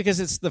okay with it because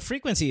it's the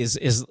frequency is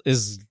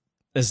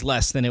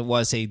less than it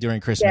was, say,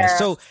 during Christmas. Yeah.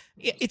 So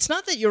it's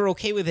not that you're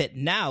okay with it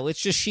now. It's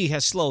just she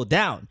has slowed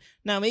down.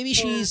 Now, maybe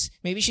she's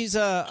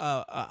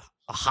a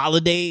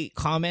holiday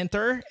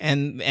commenter,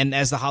 and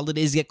as the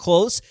holidays get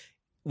close,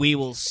 we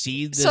will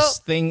see this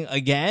thing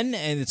again,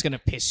 and it's gonna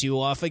piss you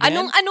off again.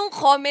 Anong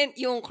comment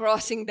yung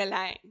crossing the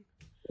line?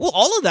 Well,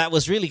 all of that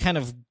was really kind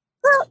of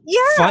Well, yeah.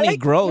 funny, like,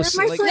 gross.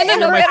 you're my Like, forever.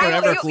 you're my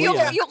forever you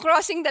kuya.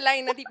 crossing the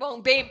line na tipong,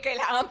 babe,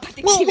 kailangan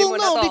Well, patigilin mo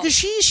na no, to. because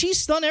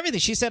she's done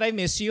everything. She said, I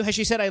miss you. Has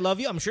she said, I love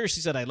you? I'm sure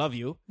she said, I love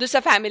you. Do sa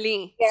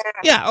family. Yeah.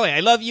 Yeah, okay, I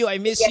love you. I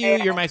miss you.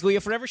 Yeah. You're my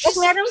kuya forever. Like,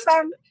 meron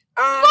pang,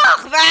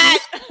 Fuck that!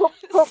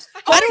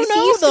 I don't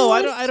know, though.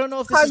 I don't know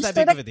if this is that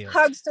big of a deal.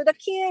 Hugs to the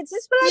kids.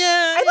 It's like,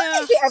 Yeah, I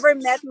don't think you ever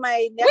met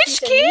my nephews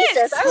Which and nieces.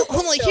 kids? I don't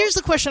Hold on, think so. here's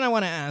the question I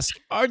want to ask.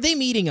 Are they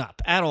meeting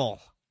up at all?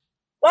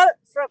 Well,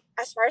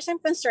 as far as I'm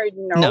concerned,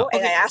 no.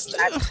 And Okay. I asked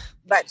that,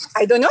 but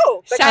I don't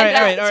know. But Sandra,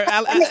 All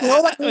right. I mean,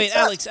 no one Wait, meets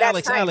up Alex, that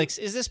Alex, time. Alex,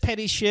 is this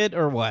petty shit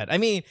or what? I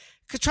mean,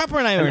 'cause Chopper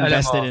and I are Alam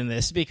invested mo. in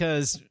this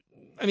because,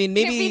 I mean,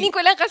 Feeling maybe.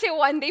 ko lang kasi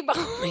one day baka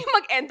may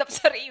mag-end up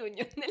sa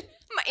reunion nila.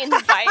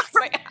 Ma-invite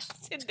by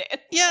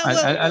accident. Yeah, I'll-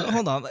 well, I'll-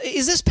 hold on.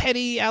 Is this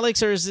petty,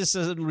 Alex, or is this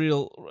a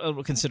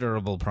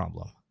considerable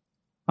problem?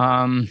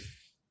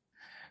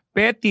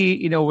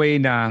 Petty in a way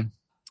na,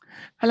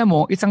 alam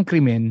mo, isang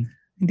krimen,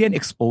 hindi yan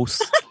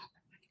exposed.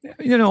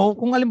 You know,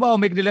 kung halimbawa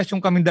may relasyon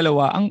kaming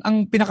dalawa,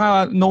 ang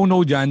pinaka no-no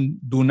dyan,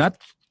 do not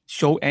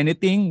show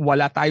anything,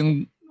 wala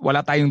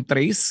tayong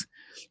trace,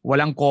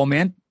 walang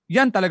comment.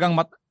 Yan talagang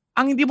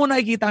ang hindi mo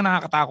nakikita ang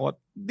nakakatakot.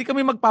 Hindi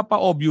kami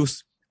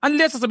magpapa-obvious.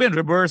 Unless sasabihin,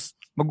 reverse,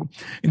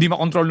 hindi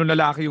makontrol ng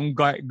lalaki yung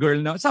girl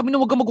na, sabi na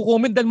huwag ka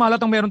mag-comment dahil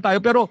mahalatang meron tayo.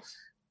 Pero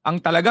ang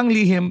talagang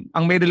lihim,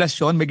 ang may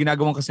relasyon, may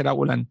ginagawang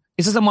kasiraulan,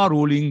 isa sa mga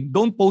ruling,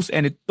 don't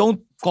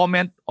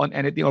comment on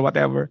anything or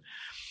whatever.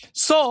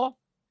 So,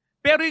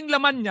 pero yung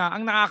laman niya,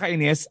 ang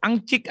nakakainis,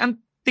 ang chick, ang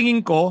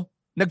tingin ko,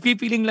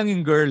 nagpi-feeling lang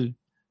yung girl.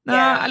 Na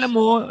Yeah. alam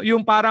mo,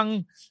 yung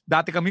parang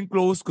dati kaming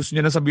close, gusto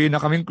niya na sabihin na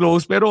kaming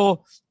close,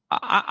 pero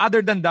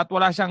other than that,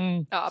 wala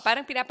siyang, Oo,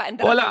 parang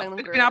pinapaandar lang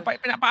ng girl.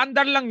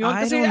 pinapaandar lang yun.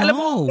 I Kasi don't alam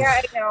mo, know. Yeah,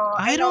 I know.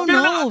 I don't Pero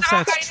know if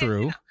that's nakakainis-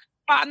 true.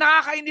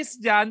 nakakainis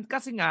dyan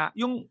kasi nga,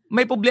 yung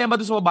may problema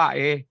doon sa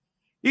babae.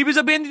 Ibig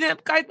sabihin,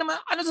 kahit naman,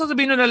 ano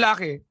sasabihin ng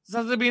lalaki?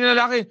 Sasabihin ng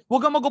lalaki,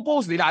 huwag kang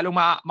mag-oppose. Di lalong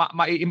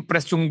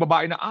ma-impress yung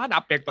babae na,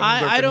 naapekto ng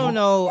girlfriend I don't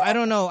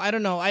mo.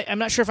 know. I'm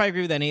not sure if I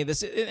agree with any of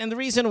this. And the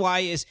reason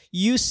why is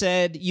you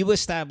said you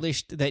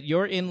established that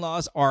your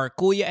in-laws are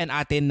kuya and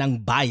ate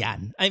ng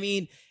bayan. I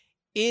mean,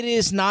 it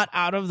is not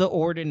out of the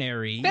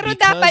ordinary. Pero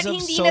because dapat of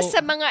hindi na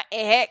sa mga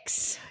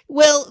ex.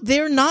 Well,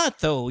 they're not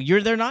though.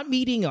 They're not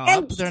meeting up.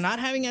 And- They're not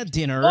having a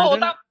dinner. Oo,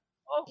 They're not,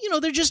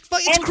 they're just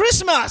it's And-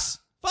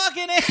 Christmas.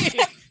 Fucking A.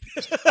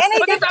 And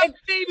I did,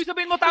 Ibig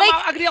sabihin mo, tama,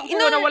 Like, agree ako you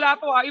sa'yo know, na wala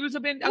to. Ibig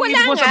sabihin, ang Wala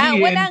ibig mo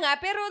sabihin, nga.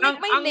 Pero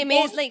like, may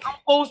limit. ang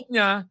post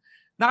niya,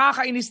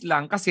 nakakainis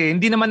lang kasi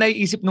hindi naman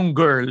naiisip nung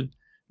girl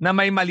na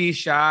may mali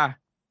siya.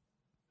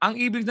 Ang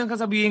ibig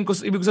sabihin,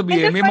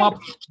 may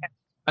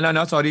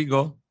mga... Sorry,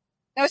 go.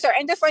 no, sir.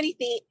 And the funny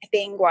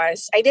thing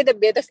was, I did a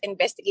bit of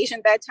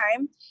investigation that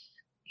time.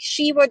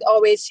 She would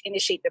always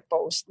initiate the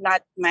post,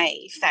 not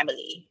my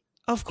family.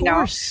 Of You know?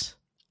 course.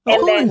 Of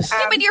And then, course.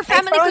 Yeah, but your I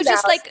family could found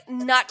just out- like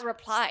not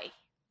reply.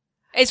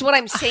 Is what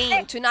I'm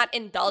saying, to not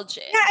indulge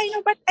it. Yeah, I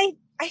know, but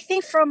I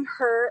think from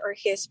her or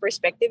his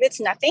perspective, it's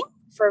nothing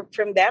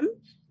from them.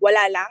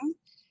 Wala lang.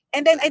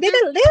 And then I did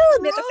a little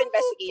bit of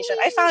investigation.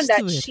 I found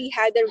that used to it. she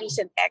had a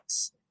recent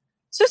ex.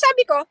 So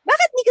sabi ko,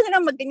 bakit di ka na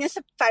lang magganyan sa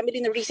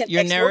family ng recent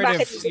Your ex mo?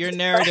 Bakit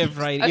narrative,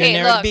 right? Okay,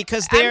 Your narrative, look,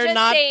 because I'm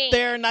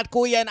they're just not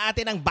kuya and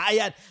ate ng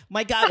bayan.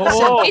 My God.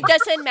 Oh. It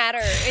doesn't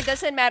matter. It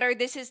doesn't matter.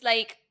 This is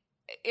like,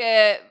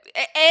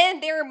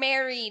 and they're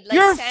married. Like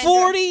You're Sandra.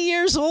 40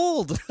 years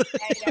old.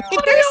 I know.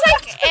 There's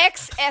like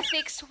ex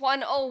ethics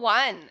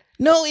 101.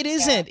 No, it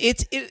isn't.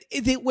 It's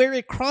where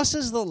it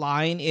crosses the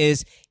line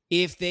is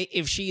if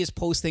she is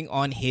posting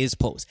on his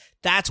post.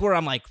 That's where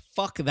I'm like,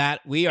 fuck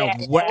that. We're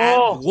at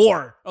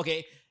war.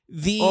 Okay.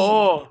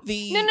 No.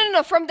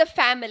 From the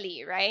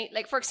family, right?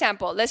 Like, for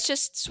example, let's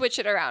just switch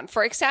it around.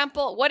 For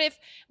example, what if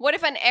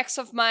an ex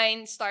of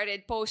mine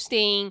started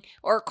posting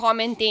or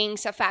commenting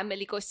sa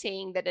family ko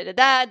saying da da da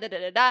da da da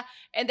da da,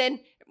 and then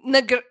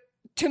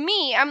to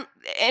me,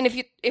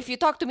 if you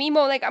talk to me,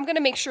 Mo, like I'm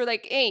gonna make sure,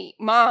 like, hey,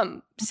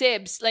 mom,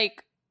 sibs,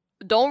 like,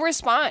 don't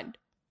respond.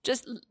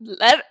 Just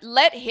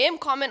let him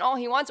comment all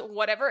he wants,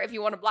 whatever. If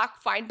you want to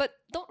block, fine, but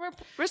don't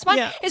respond.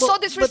 Yeah, It's so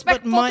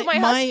disrespectful to my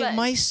husband.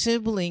 My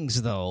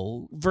siblings,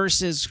 though,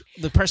 versus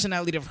the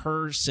personality of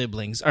her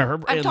siblings or her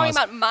I'm in-laws. talking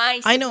about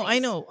my siblings. I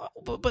know,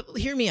 but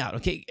hear me out,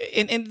 okay?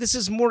 And this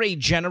is more a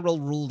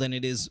general rule than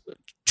it is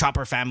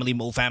Chopper family,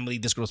 Mo family,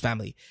 this girl's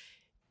family.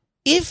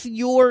 If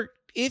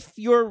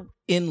your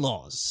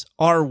in-laws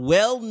are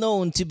well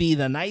known to be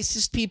the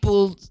nicest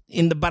people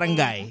in the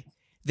barangay,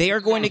 they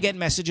are going to get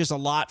messages a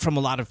lot from a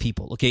lot of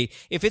people, okay?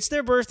 If it's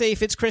their birthday,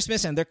 if it's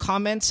Christmas, and their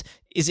comments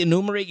you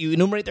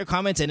enumerate their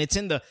comments, and it's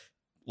in the,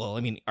 well,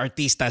 I mean,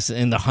 artistas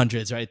in the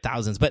hundreds, right?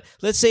 Thousands. But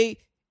let's say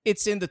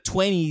it's in the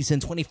 20s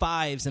and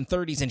 25s and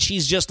 30s, and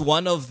she's just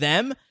one of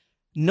them.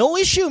 No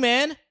issue,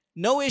 man.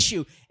 No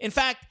issue. In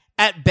fact,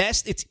 at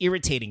best, it's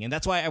irritating. And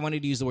that's why I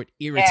wanted to use the word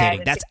irritating.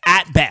 Yeah, that's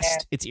at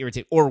best. It's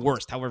irritating. Or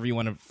worst, however you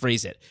want to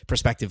phrase it,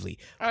 prospectively.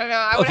 I don't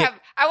know.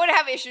 I would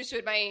have issues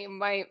with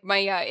my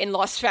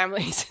in-laws'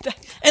 families.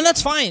 And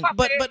that's fine.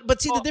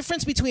 But see, the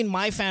difference between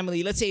my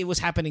family, let's say it was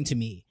happening to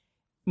me,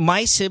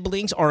 my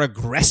siblings are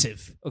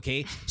aggressive.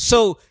 Okay,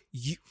 so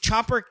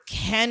Chopper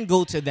can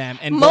go to them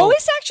and Mo go.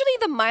 is actually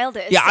the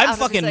mildest. Yeah, I'm out of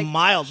fucking his,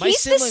 mild. My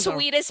He's the siblings are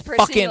sweetest person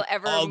fucking you'll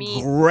ever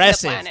meet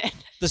aggressive. on the planet.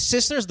 The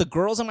sisters, the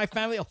girls in my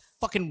family will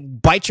fucking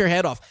bite your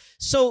head off.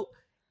 So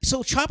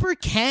Chopper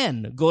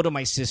can go to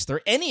my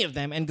sister, any of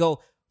them, and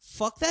go,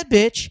 fuck that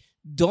bitch.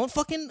 Don't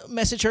fucking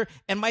message her.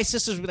 And my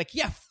sisters will be like,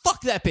 yeah,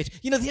 fuck that bitch.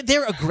 You know,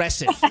 they're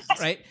aggressive,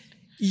 right?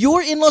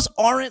 Your in-laws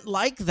aren't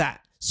like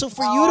that. So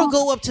for you to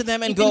go up to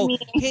them and go,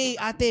 hey,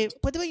 ate,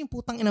 pwede ba yung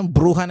putang inang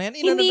bruja na yan?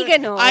 Hindi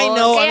ganon. I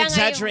know, Kaya I'm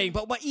exaggerating.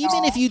 But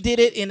even if you did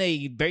it in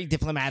a very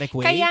diplomatic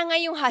way. Kaya nga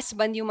yung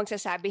husband yung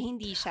magsasabi,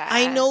 hindi siya.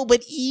 I know,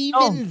 but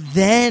even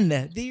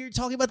then, you're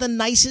talking about the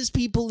nicest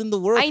people in the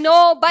world. I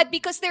know, but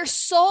because they're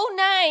so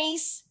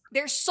nice,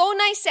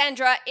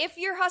 Sandra, if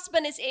your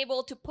husband is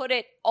able to put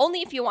it,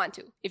 only if you want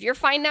to. If you're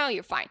fine now,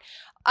 you're fine.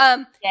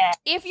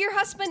 If your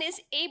husband is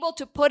able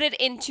to put it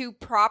into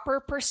proper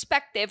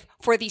perspective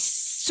for these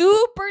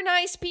super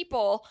nice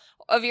people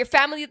of your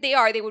family that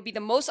they would be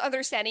the most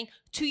understanding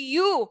to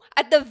you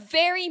at the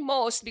very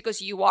most,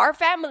 because you are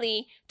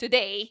family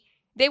today.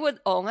 They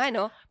would, nga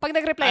no, pag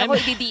nag-reply ako,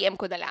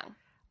 i-DM ko na lang.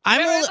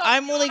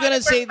 I'm only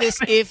gonna say this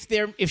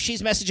if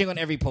she's messaging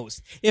on every post.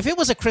 If it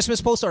was a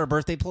Christmas post or a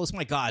birthday post,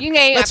 my God,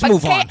 let's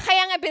move on.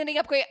 Kaya nga binaring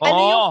up ko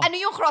yung, ano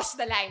yung cross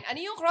the line? Ano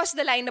yung cross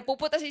the line na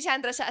pupunta si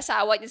Sandra sa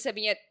asawa niya,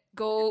 sabi niya,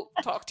 go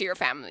talk to your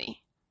family.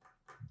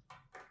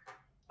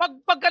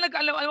 Pagka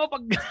alam mo,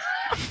 pag...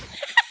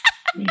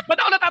 Ba't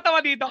ako natatawa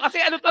dito? Kasi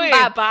ano to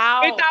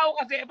Babaw. May tao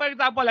kasi, for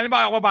example,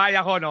 halimbawa,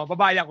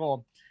 babae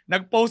ako.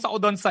 Nag-post ako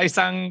doon sa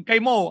isang,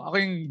 kay Mo, ako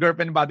yung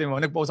girlfriend body mo,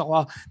 nag-post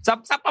ako, sa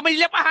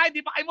pamilya pa, ha,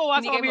 hindi pa kay Mo,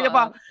 sa pamilya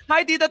pa.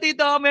 Hi, tito,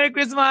 Merry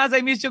Christmas, I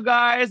miss you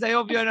guys, I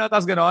hope you know,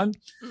 tapos gano'n.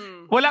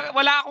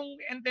 Wala akong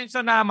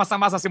intention na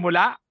masama sa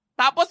simula.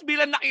 Tapos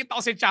bilang nakita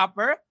ko si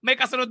Chopper, may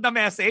kasunod na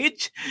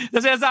message.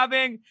 Tapos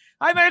sinasabing,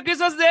 hi, Merry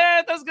Christmas din!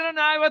 Tapos gano'n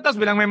na. Tapos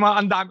bilang may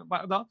mga andami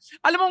pa. No?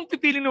 Alam mo,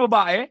 pipiling ng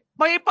babae,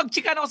 may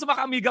pagchikan ako sa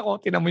mga amiga ko,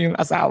 tinan mo yung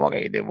asawa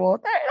kay Demo.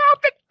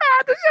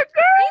 Apektado siya,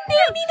 girl!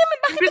 Hindi naman.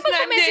 Bakit naman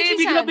ka-message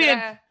si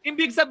Sandra?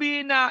 Ibig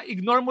sabihin na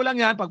ignore mo lang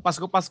yan pag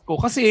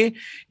Pasko-Pasko. Kasi,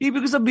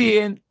 ibig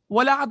sabihin,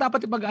 wala ka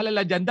dapat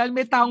ipag-alala dyan dahil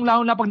may taong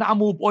lalo na pag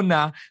naka-move on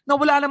na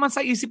wala naman sa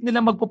isip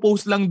nila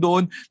magpo-post lang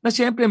doon na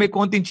syempre may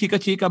konting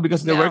chika-chika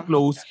because they were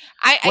close.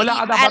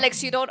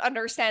 Alex, you don't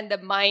understand the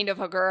mind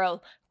of a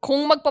girl.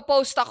 Kung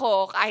magpo-post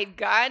ako, kahit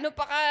gaano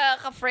pa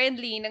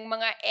ka-friendly ng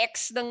mga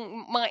ex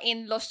ng mga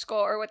in-laws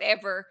ko or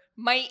whatever,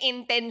 may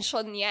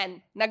intention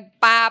yan.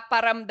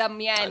 Nagpaparamdam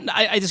yan.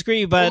 I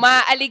disagree, but...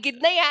 Umaaligid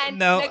na yan.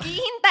 No.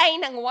 Naghihintay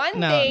ng one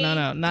day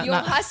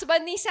yung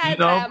husband ni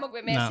Sandra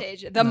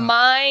magme-message. The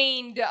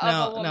mind of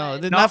a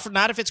woman.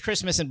 Not if it's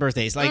Christmas and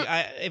birthdays. Like,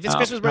 if it's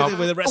Christmas, birthday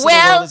with the rest of the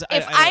world...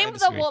 If I'm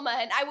the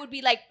woman, I would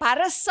be like,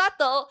 para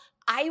subtle,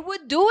 I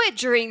would do it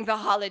during the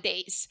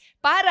holidays.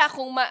 Para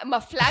kung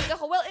ma-flag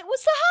ako, well, it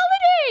was the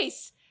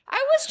holidays. I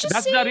was just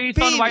That's saying.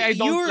 the reason why I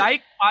don't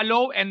like,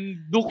 follow,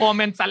 and do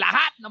comments sa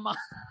lahat ng mga...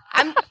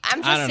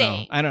 I'm just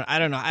saying. I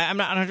don't know. I'm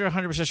not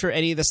 100% sure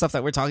any of the stuff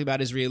that we're talking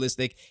about is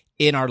realistic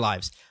in our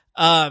lives.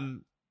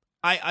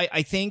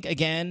 I think,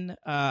 again,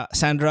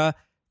 Sandra,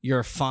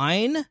 you're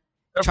fine.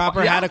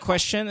 Chopper had a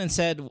question and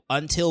said,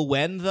 until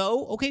when,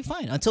 though? Okay,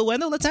 fine. Until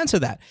when, though? Let's answer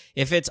that.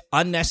 If it's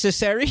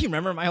unnecessary,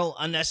 remember my whole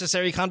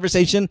unnecessary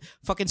conversation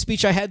fucking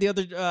speech I had the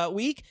other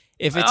week?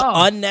 If it's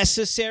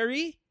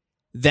unnecessary,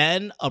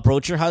 then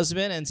approach your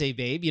husband and say,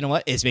 babe, you know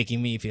what? It's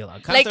making me feel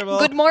uncomfortable.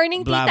 Like, good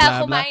morning, blah, tita.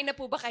 blah, blah. Kumain na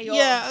po ba kayo?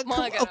 Yeah,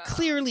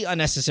 clearly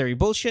unnecessary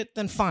bullshit,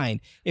 then fine.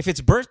 If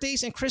it's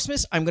birthdays and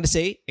Christmas, I'm going to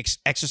say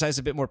exercise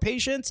a bit more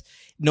patience,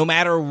 no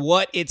matter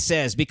what it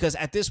says. Because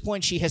at this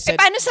point, she has said...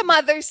 paano sa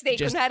Mother's Day?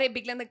 Kunwari,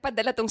 biglang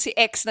nagpadala tong si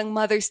ex ng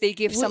Mother's Day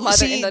gift sa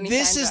mother-in-law ni Sandra.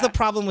 This is the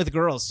problem with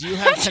girls. You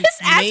have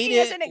made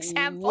it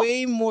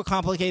way more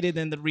complicated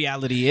than the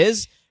reality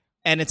is,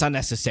 and it's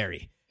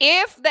unnecessary.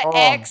 If the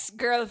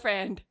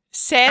ex-girlfriend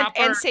send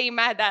and say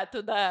mada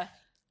to the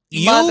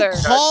mother.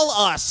 You call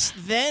us,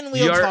 then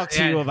we'll talk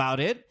to you about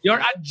it. You're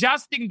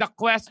adjusting the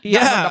question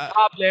of the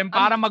problem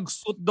para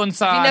mag-suit doon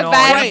sa No,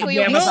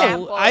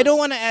 I don't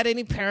want to add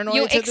any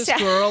paranoia to this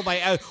girl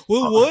by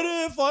well, what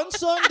if on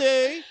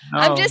Sunday?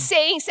 I'm just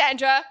saying,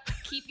 Sandra,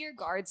 keep your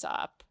guards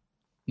up.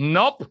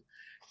 Nope.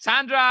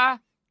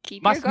 Sandra,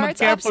 keep your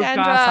guards up,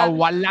 Sandra. Ka sa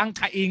walang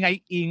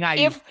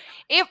kaingay-ingay.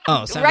 If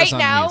right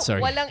now,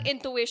 walang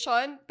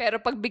intuition, pero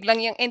pag biglang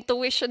yung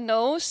intuition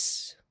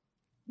knows.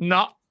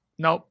 No.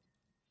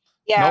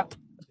 Yeah. Nope.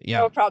 Yeah.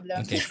 No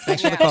problem. Okay.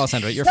 Thanks for the call,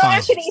 Sandra. You're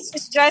fine. Actually,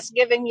 it's just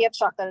giving me a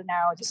chuckle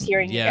now, just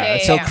hearing you.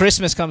 Until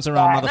Christmas comes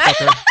around,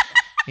 motherfucker.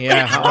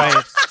 Yeah,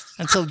 right.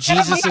 Until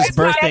Jesus'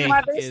 birthday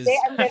is...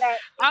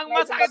 Ang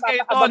masakit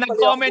ito,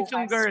 nag-comment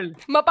yung girl.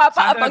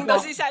 Mapapaabang daw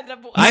si Sandra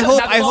bukas.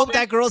 I hope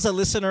that girl's a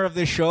listener of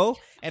the show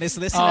and is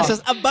listening and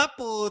says, aba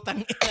po,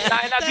 magko-comment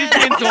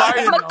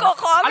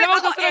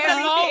ako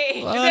every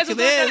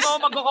day.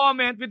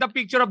 Magko-comment with a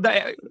picture of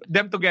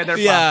them together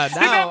pa. Yeah,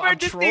 remember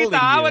this,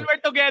 tita, when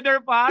we're together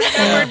pa?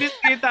 Remember this,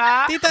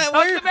 tita? Tita,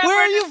 where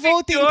are you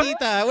voting,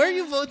 tita? Where are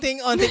you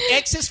voting on the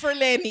X's for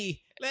Lenny?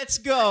 Let's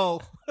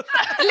go.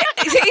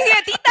 Sige,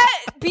 tita,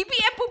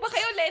 BBM po ba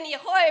kayo? Lenny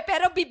ako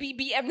pero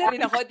BBM na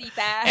rin ako,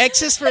 tita.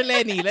 X's for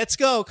Lenny. Let's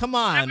go. Come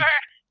on.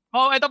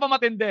 Oh, ito pa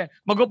matindi.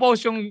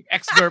 Mag-post yung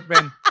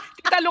ex-girlfriend.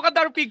 Tita, look at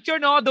our picture,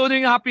 no?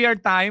 Doing happier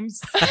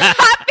times.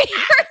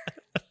 Happier.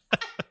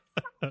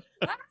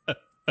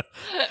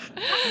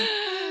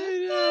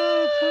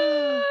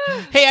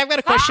 Hey, I've got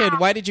a question.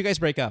 Why did you guys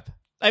break up?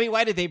 I mean,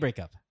 why did they break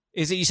up?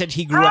 Is it you said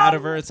he grew out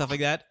of her and stuff like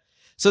that?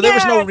 So there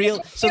was no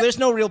real. So there's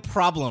no real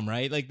problem,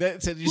 right? Like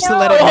that. So just to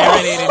let it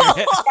marinate in your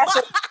head.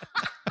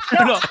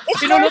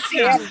 It's more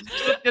serious.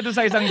 Ito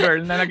sa isang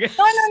girl na nag-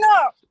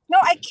 No,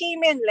 I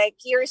came in like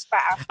years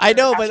pa after. I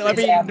know, but I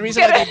mean, the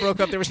reason why they broke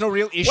up, there was no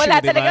real issue. Wala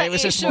Diba? talaga It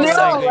was just issue. more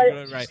No,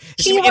 like, right.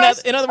 She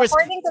in other words,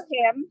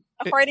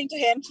 according to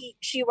him,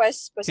 she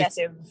was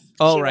possessive.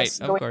 oh She right,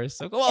 was of going- course.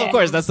 Well, of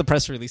course, that's the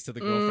press release to the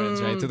girlfriends,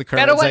 right? To the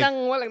current. Pero it's like-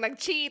 walang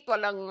nag-cheat,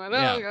 walang ano.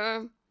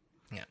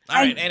 yeah. All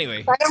right.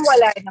 Anyway, Parang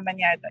wala naman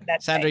yata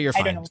that Sandra, time. you're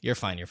I don't fine. know. You're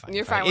fine. You're fine.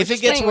 You're fine. If We're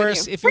it gets just playing with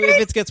worse, you. if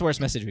it gets worse,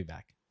 message me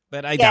back.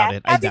 But I doubt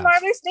it. I Happy doubt.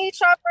 Mother's Day,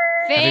 Chopper.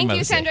 Thank you,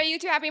 Mother's Day. Sandra. You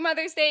too. Happy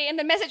Mother's Day. And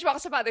then message mo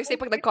ako sa Mother's Day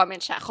pag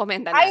nag-comment siya.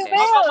 Commentan I natin.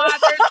 will.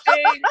 Mother's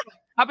Day!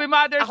 Happy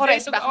Mother's Ako Day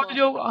rin, to back all mo.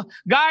 you.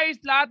 Guys,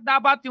 lahat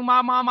dapat yung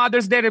mga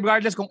Mother's Day,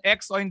 regardless kung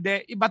ex o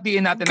hindi,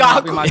 ibatiin natin ang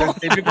Happy Mother's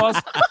Day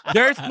because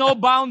there's no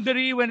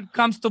boundary when it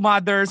comes to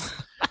mothers.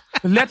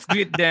 Let's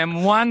greet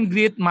them. One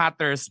greet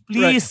matters.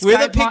 Please. With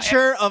a kahit mga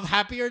picture of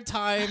happier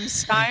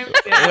times time.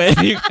 when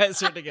you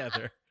guys are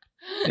together.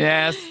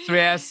 Yes.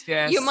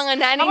 Yung mga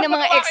nanay ng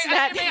mga ex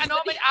natin.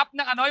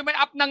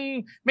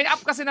 May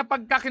app kasi na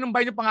pagka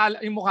kinumbay yung pangalan,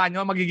 yung mukha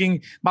nyo,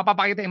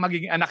 mapapakita yung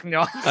magiging anak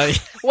nyo.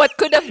 What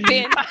could have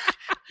been?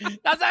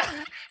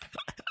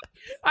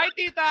 Ay,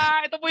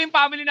 tita, ito po yung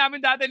family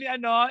namin dati ni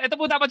ito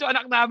po dapat yung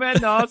anak namin,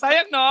 no?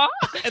 Sayang, no?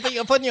 Ito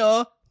yung apo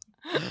nyo.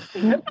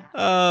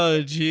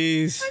 Oh,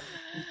 jeez.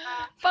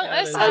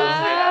 Pang-asal.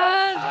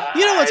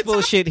 You know what's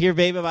bullshit here,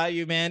 babe, about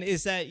you, man,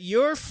 is that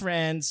you're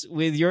friends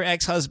with your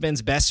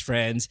ex-husband's best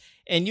friends,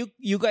 and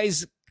you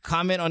guys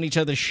comment on each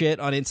other's shit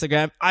on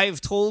Instagram.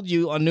 I've told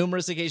you on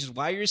numerous occasions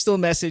why you're still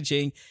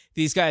messaging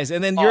these guys,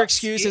 and then your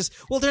excuse is,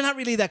 well, they're not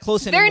really that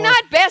close anymore. They're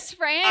not best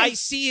friends. I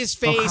see his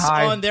face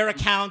hi. on their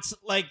accounts,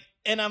 like,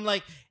 and I'm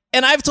like,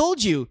 and I've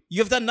told you,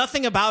 you've done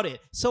nothing about it.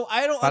 So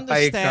I don't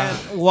Patay ka. understand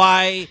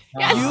why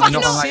Yes, you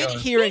ano can ka sit ngayon?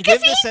 here and give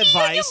Kasi this hindi yun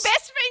advice yung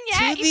best friend niya.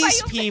 to Iba these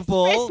yung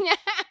people, best friend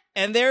niya.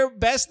 and they're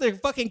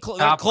fucking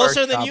Chopper,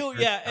 closer than you,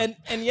 chopper. yeah,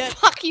 and yet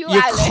Fuck you,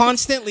 you're Alex.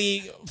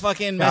 constantly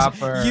fucking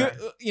Chopper.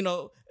 you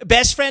know,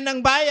 best friend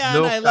ng bayan,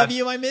 Look I love at-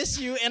 you, I miss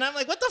you, and I'm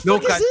like, what the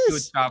Look fuck at is you,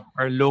 this?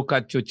 Chopper. Look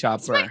at you,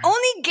 Chopper. My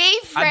only gay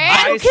friend.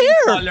 I don't Advising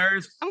care.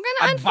 callers. I'm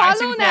gonna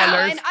Advising unfollow now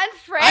callers. and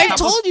unfriend. I've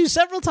told you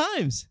several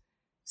times.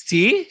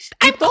 See?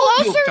 I'm I told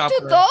you, closer to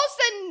Chopper. those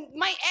than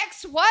my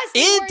ex was.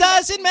 It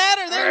doesn't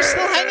matter. They're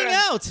still hanging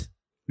out.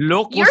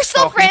 Look You're who's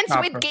still talking, friends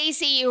Chopper. with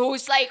Casey,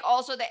 who's like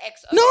also the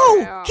ex. of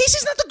No,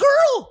 Casey's not the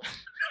girl.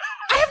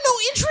 I have no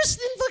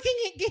interest in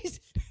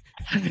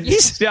fucking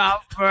Casey.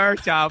 Chopper.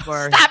 Stop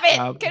it.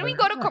 Chopper. Can we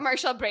go to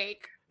commercial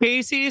break?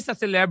 Casey is a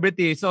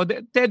celebrity. So,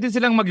 pwede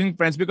silang maging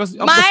friends because of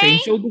the My same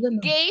show. Diba?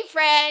 gay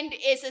friend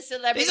is a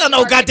celebrity. He's not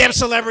no or- goddamn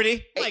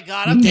celebrity. Oh my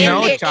God, I'm No, telling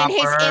you. in his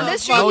Chopper.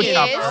 industry, No, he is.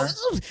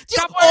 Chopper.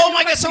 Chopper, Oh my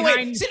look God, at so wait.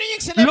 behind- Sino yung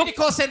celebrity Look-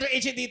 call center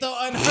agent dito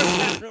on her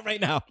classroom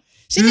right now?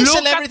 Sino yung Look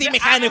at celebrity the-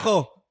 mechanico?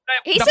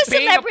 He's The a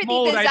pain of celebrity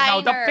Mo right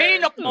now. The designer.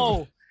 pain of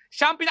Mo.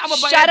 Siya ang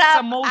pinakamabait Shut up,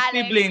 sa Mo Alex.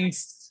 siblings.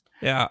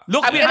 Yeah.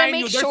 Look I'm gonna behind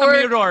make you. There's sure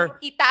a mirror.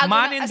 Itago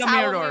Man ng in the asawa mo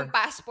mirror. yung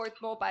passport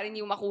mo para hindi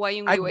mo makuha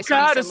yung I US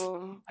gotta- visa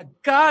mo. I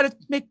gotta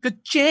make a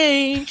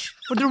change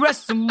for the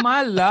rest of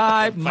my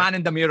life. Man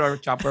in the mirror,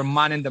 Chopper.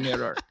 Man in the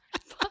mirror.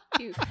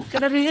 You.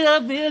 Gonna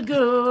feel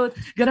good.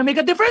 Gonna make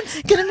a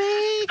difference. Gonna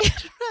make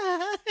it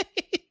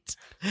right.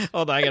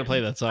 Hold on, I gotta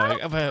play that song.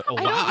 Oh, wow.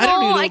 I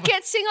don't know. even I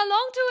can't sing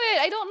along to it.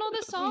 I don't know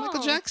the song.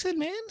 Michael Jackson,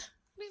 man.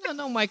 We don't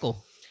know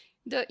Michael.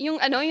 Yung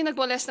yung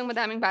nagboles ng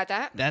madaming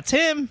bata? That's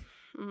him.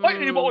 Oy,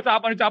 hindi mo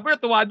usapan ng Chopper.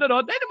 Natuwa doon,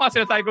 no? Dahil naman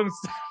sinasabi kong...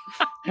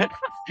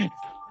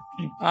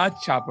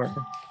 Chopper.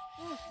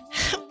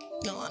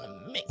 Gonna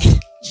make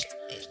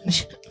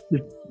change.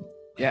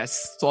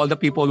 Yes, to all the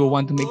people who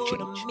want to make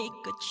change. Gonna make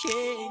a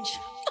change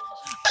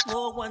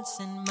for once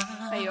in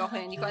my Ayoko,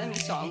 hindi ko alam yung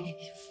song.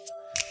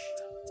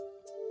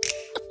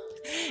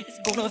 It's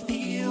gonna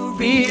feel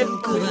real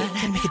good.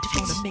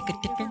 Gonna make a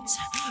difference.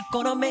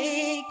 Gonna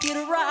make it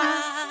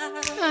right.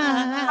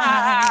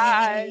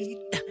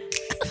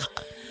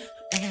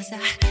 As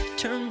I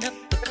turn up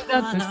the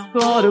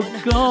collar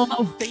on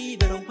my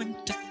favorite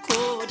winter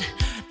coat,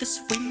 this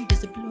wind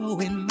is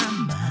blowing my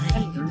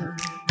mind.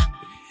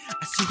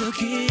 I see the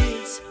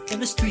kids in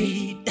the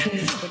street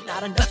with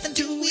not nothing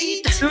to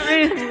eat. Who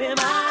am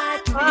I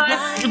to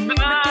be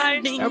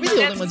blind? Are we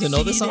the only ones who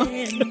know this song?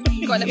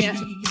 Hindi ko alam yan.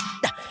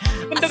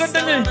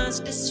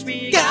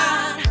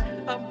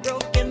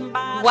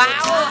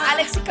 Wow,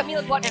 Alex and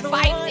Camille bought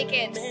 5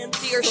 tickets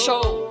to your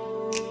show.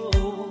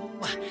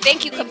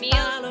 Thank you, Camille.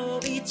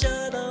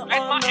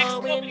 Kahit mga ex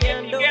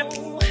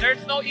mo,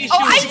 there's no issue. Oh,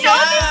 I know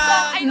this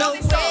song. I know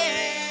this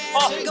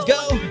song.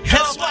 Go.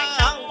 That's why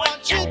I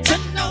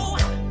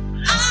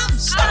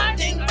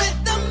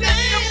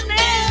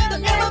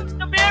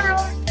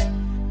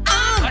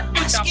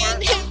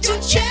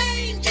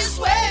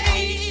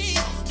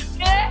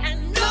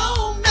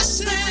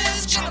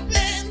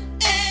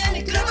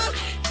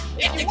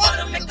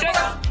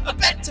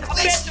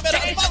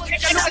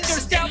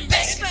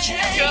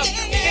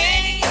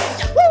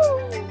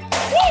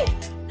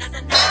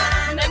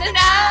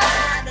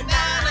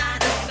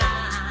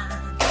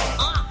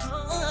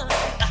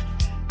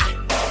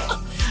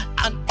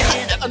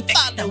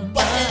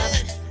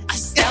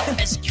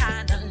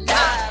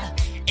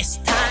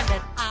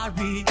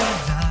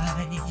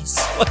realize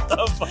What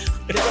the fuck?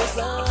 there was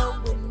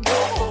someone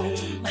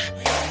home.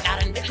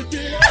 Not a nickel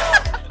dealer.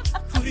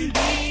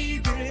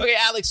 Okay,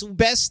 Alex,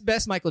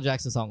 best Michael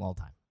Jackson song all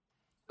time.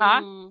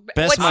 Huh?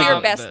 Best What's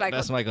your best Michael?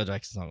 Best Michael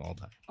Jackson song all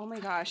time. Oh my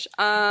gosh.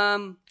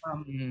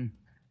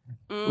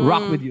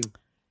 Rock with you.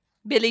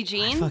 Billie I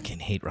Jean. fucking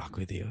hate Rock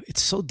With You.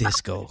 It's so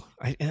disco.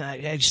 I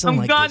just don't I'm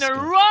like gonna disco.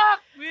 rock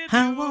with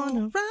I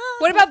wanna rock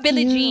What about with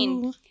Billie you.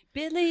 Jean?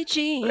 Billie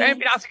Jean. Eh,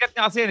 pinakasikat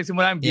niya kasi.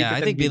 Nagsimula yung Yeah, I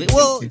Beatles think and Billie.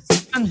 Beatles.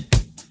 Well,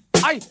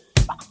 Ay!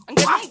 Ang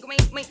galing.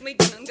 May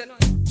ganun.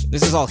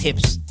 this is all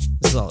hips.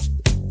 This is all.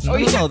 No,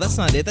 no, that's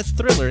not it. That's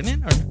Thriller, isn't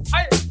it? Or,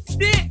 Ay!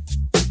 Hindi!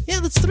 yeah,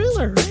 that's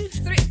Thriller, right?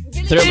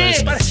 Billie Thriller.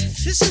 Jean.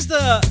 This is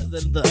the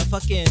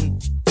fucking.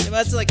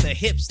 That's like the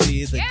hips,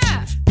 the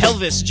Yeah.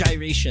 pelvis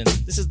gyration.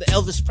 This is the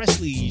Elvis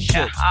Presley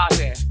shit.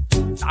 Kasi.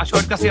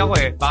 Naka-short kasi ako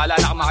eh. Bahala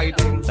na ka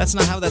makakita yung... That's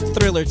not how that's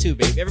Thriller too,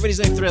 babe.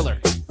 Everybody's like Thriller.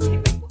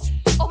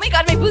 Oh my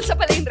God, may bulsa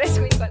pala yung dress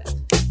ko. Hindi ko alam.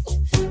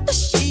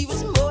 She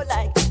was more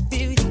like a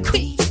beauty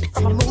queen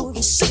from a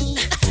movie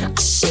scene. I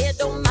said,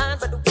 don't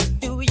mind, but what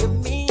do you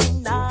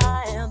mean?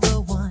 I am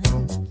the one.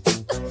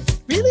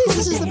 Really?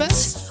 This is the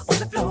best? On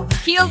the floor.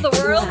 Heal the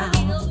world.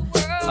 Heal the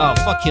world. Oh,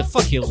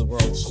 fuck Heal the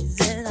World. She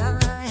said,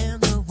 I am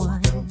the one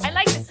I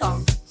like this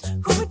song.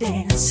 who would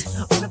dance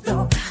on the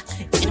floor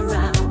and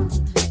around.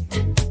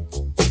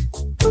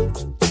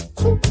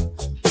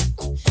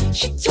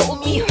 She told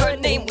me her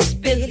name was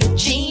Billie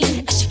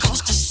Jean as she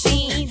crossed the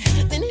scene.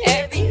 Then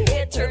every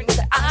head turned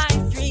to I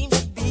dreamed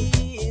of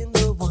being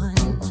the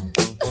one.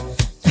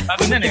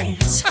 Sabi nun eh.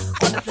 Dance on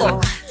the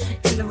floor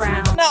and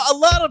around. Now, a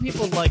lot of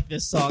people like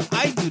this song.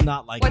 I do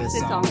not like What's this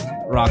this song.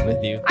 song? Rock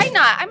With You. I'm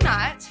not.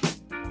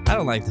 I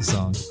don't like this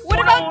song. What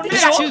about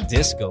It's too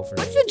disco for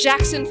me. What's the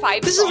Jackson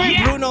 5 This is song? very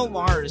Bruno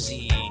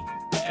Mars-y.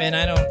 And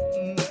I don't.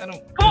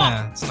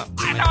 Nah, it's not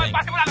Ay,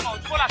 my thing. simula lang mo.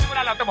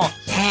 Simula lang. Ito mo.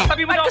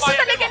 Sabi mo But daw gusto kaya.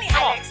 talaga ni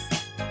Alex.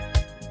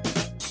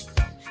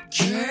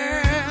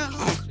 Girl,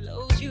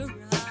 close your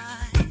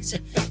eyes.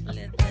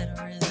 Let that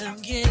rhythm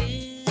get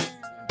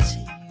into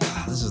you.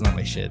 This is not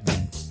my shit.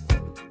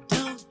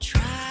 Don't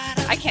try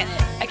to I can't.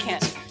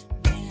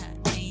 There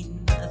ain't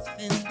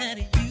nothing that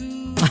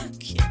you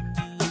can do.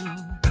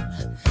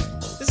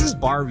 This is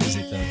bar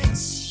music, though.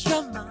 It's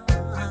your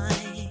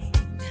mind.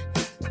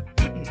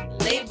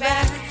 Lay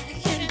back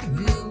and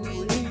groove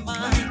with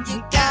mine.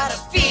 You gotta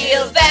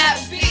feel that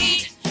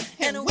beat,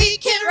 and we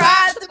can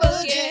ride the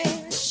boogie.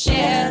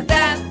 Share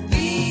that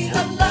beat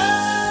of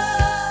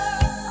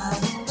love. I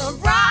wanna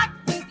rock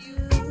with you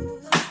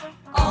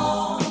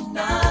all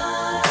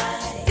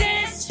night.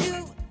 Dance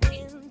you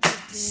into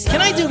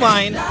Can I do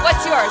mine?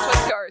 What's yours?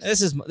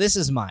 This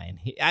is mine.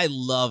 I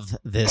love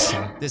this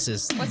song. This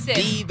is What's this?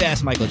 the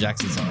best Michael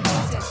Jackson song.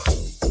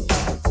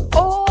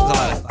 Oh,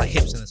 There's a lot of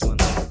hips in this one.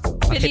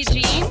 Billie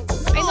Jean.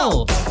 I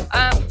know. No,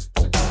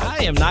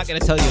 I am not going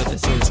to tell you what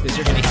this is because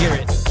you're going to hear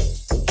it.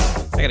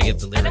 I got to get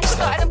the Alam lyrics. ko to.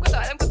 though.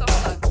 Alam ko to.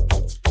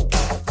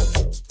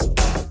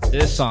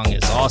 This song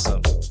is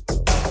awesome.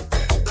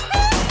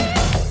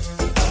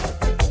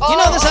 Oh, You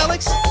know this,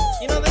 Alex?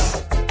 You know this?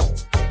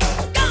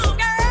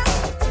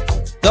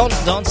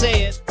 Don't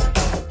say it.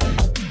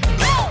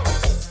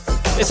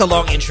 It's a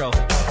long intro.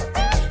 There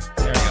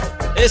we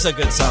go. It's a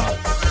good song. Here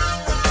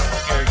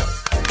we go.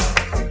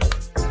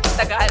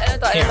 Tagal. Ano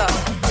to? Here.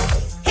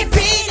 Hey,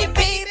 pretty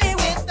baby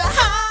with the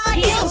high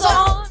heels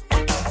on.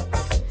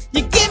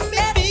 You give me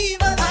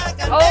fever like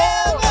I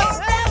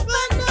never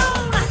ever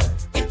known.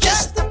 You're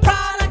just the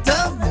product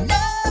of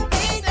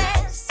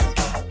loveliness.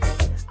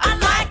 I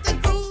like the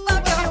groove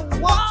of your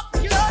walk,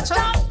 your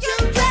talk, your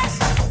dress.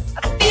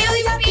 I feel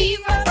your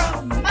fever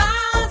from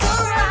miles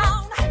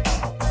around.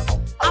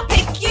 I'll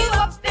pick you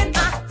up in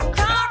my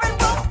car and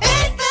we'll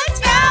hit the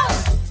town.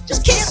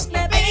 Just kiss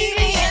me,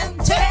 baby, and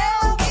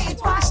tell me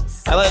twice.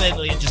 I love it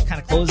when it just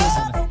kind of closes.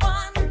 And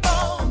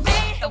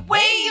The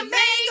way you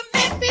make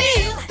me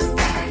feel.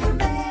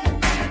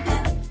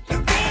 You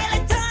really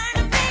turn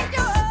me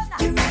good.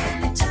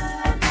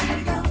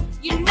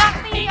 You knock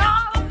me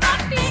off my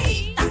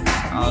feet.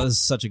 oh, this is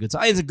such a good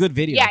song. It's a good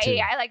video, too.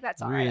 Yeah. I like that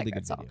song. Really I like good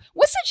that song. video.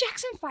 What's the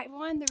Jackson 5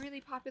 one? The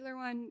really popular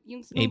one?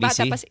 Yung ABC?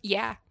 bata pa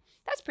yeah.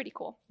 That's pretty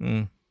cool.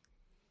 Mm.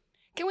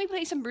 Can we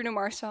play some Bruno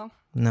Mars song?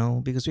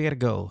 No, because we got to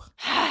go.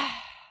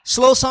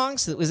 Slow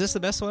songs? Was this the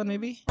best one,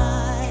 maybe?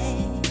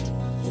 I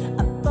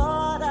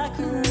thought I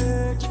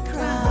heard you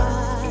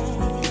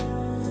cry,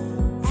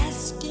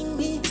 asking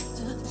me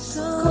to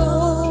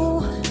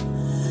go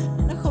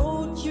and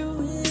hold you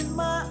in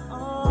my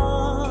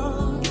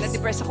arms.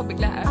 Na-depress ako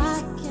bigla.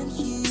 I can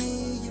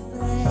hear your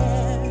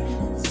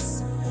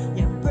prayers,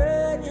 your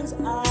burdens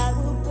I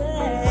will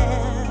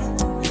bear.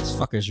 This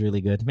fucker's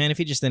really good. Man, if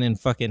he just didn't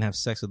fucking have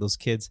sex with those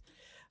kids.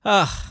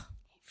 Ah,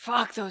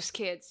 Fuck those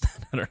kids. I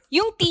don't know.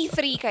 Yung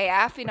T3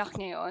 kaya, finak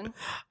niya yun.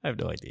 I have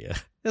no idea.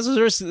 This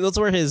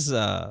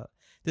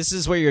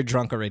is where you're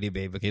drunk already,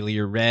 babe. Okay,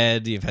 you're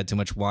red. You've had too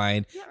much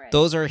wine. Not red.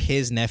 Those are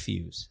his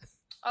nephews.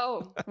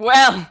 Oh,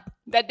 well,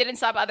 that didn't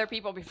stop other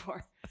people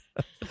before.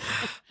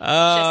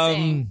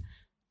 saying.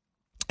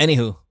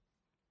 Anywho,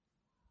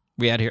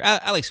 We out here.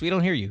 Alex, we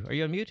don't hear you. Are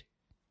you on mute?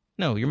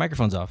 No, your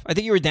microphone's off. I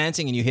think you were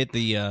dancing and you hit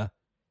the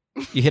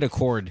you hit a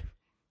chord.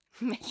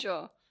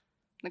 Medyo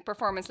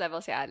nag-performance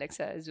level si Alex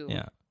sa Zoom.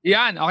 Yeah.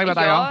 Yan, okay ba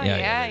tayo? Ayun,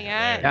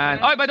 yeah. Yan.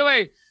 Oh, by the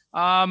way,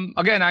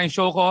 again, yung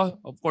show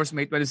ko, of course,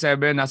 May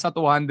 27, nasa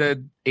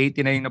 280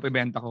 na yung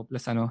napibenta ko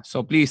plus ano.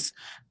 So please,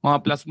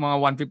 mga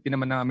 150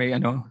 naman na may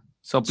ano.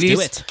 So please,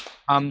 Let's do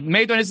it.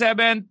 May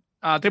 27,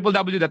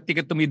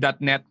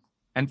 www.tickettome.net.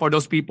 And for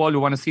those people who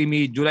want to see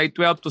me, July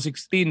 12 to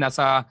 16,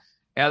 nasa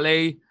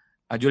LA,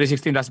 July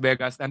 16, Las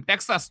Vegas. And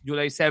Texas,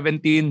 July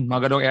 17,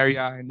 mga ganong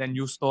area. And then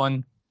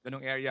Houston,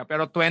 ganong area.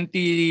 Pero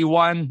 21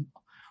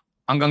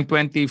 hanggang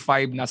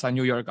 25 nasa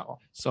New York ako.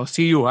 So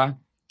see you, ha?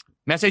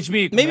 Message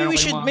me. Maybe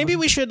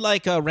we should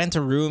like rent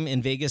a room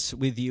in Vegas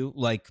with you,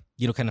 like,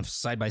 you know, kind of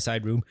side by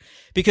side room,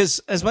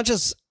 because as much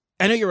as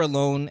I know you're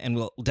alone, and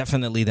we'll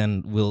definitely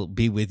we'll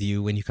be with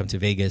you when you come to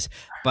Vegas,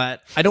 but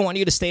I don't want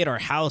you to stay at our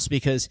house,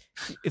 because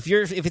if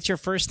it's your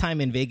first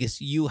time in Vegas,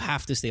 you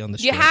have to stay on the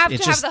strip. You have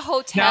to have the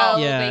hotel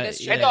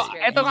Vegas trip.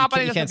 Ito nga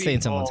pala you can't stay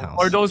in someone's house.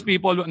 For those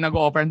people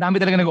nag-offer, ang dami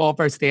talaga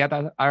nag-offer stay at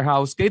our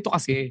house. Ganito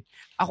kasi,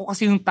 ako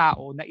kasi yung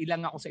tao na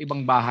ilang ako sa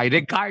ibang bahay,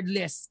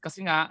 regardless.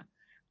 Kasi nga,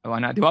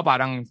 di ba,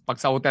 parang pag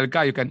sa hotel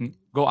ka, you can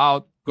go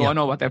out,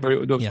 whatever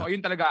you do. Yeah. So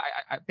yun talaga,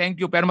 I thank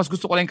you. Pero mas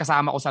gusto ko lang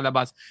kasama ko sa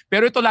labas.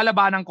 Pero ito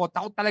lalabanan ko,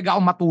 takot talaga ako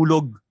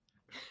matulog.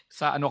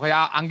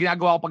 Kaya ang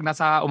ginagawa ko pag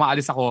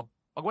umaalis ako,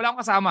 pag wala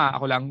akong kasama,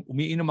 ako lang,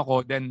 umiinom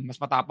ako, then mas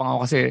matapang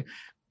ako kasi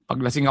pag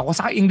lasing ako.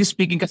 Saka English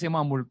speaking kasi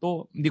mga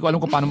multo. Hindi ko alam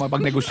kung paano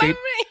mag-negotiate.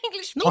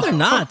 No, they're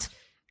not.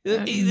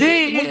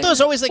 Multo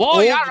is always like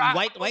old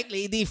white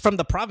lady from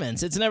the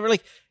province. It's never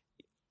like,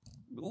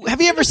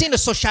 have you ever seen a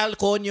social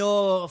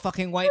konyo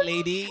fucking white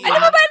lady? Alam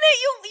mo ba na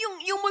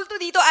yung multo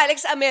dito,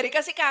 Alex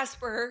America, si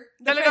Casper?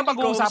 Talagang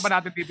pag-uusapan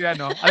natin dito yan,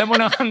 no? Alam mo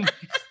na, ang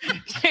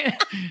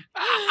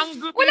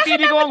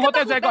pinipili ko ang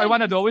hotel. I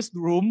want the lowest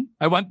room.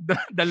 I want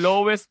the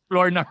lowest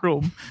floor na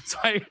room. So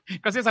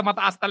kasi sa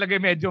mataas talaga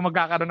medyo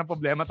magkakaroon ng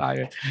problema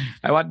tayo.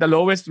 I want the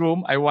lowest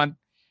room. I want,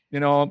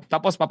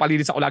 tapos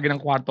papalinis ako lagi ng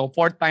kwarto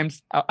 4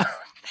 times.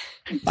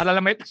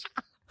 Palalamit.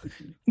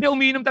 Hindi,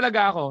 umiinom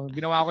talaga ako.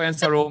 Ginawa ko yan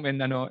sa Rome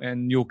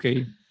and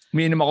UK.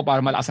 Umiinom ako para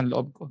malakas ang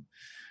loob ko.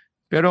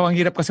 Pero ang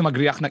hirap kasi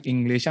mag-react ng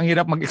English. Ang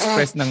hirap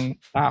mag-express ng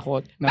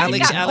takot.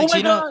 Alex,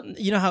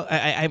 you know how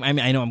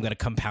I know I'm going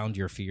to compound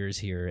your fears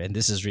here, and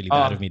this is really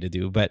bad of me to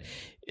do. But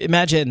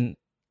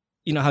imagine,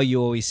 you know how you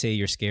always say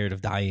you're scared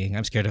of dying.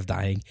 I'm scared of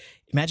dying.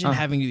 Imagine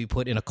having to be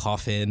put in a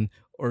coffin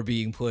or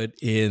being put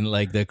in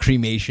like the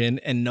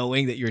cremation, and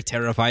knowing that you're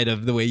terrified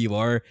of the way you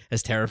are, as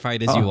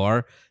terrified as you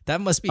are.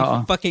 That must be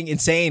fucking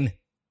insane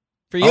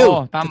for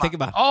you to think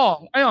about.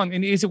 Ayun,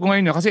 iniisip ko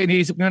ngayon kasi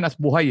iniisip ko yun as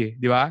buhay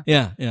di ba?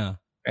 Yeah.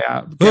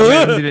 Kaya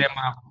may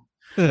dilemma ako.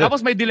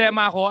 Tapos may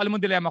dilemma ako, alam mo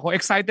dilemma ko,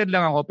 excited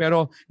lang ako,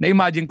 pero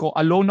na-imagine ko,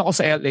 alone ako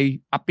sa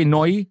LA, a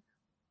Pinoy,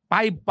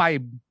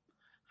 5'5",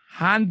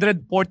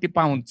 140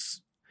 pounds.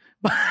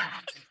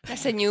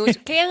 Nasa news.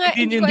 Kaya nga,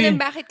 hindi ko alam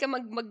bakit ka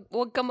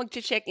wag ka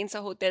mag-check-in sa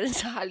hotel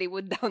sa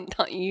Hollywood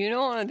downtown. You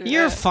know what I mean?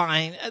 You're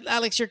fine.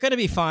 Alex, you're going to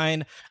be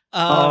fine.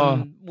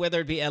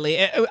 Whether it be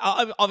LA,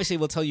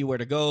 obviously we'll tell you where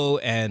to go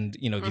and,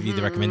 give you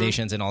the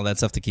recommendations and all that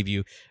stuff to keep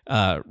you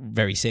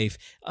very safe.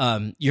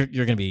 You're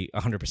going to be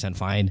 100%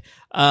 fine.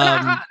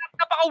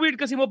 Napaka-weird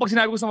kasi mo pag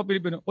sinabi ko sa mga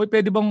Pilipino, oy,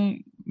 pwede bang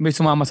may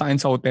sumama sa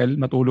akin sa hotel,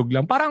 matulog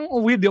lang? Parang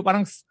weird yun.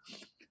 Parang,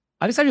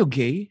 Alice, are you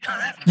gay?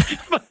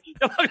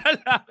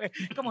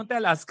 Come on,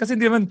 tell us. Kasi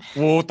hindi naman,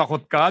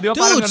 takot ka. Di ba?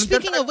 Dude,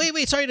 speaking of,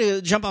 wait, sorry to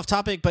jump off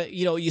topic, but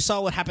you saw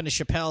what happened to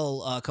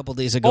Chappelle a couple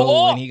days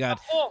ago when he got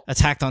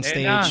attacked on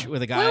stage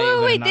with a guy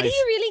with a knife. Did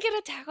he really get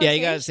attacked on stage? Yeah, he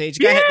got on stage.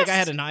 The guy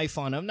had a knife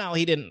on him. No,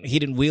 he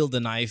didn't wield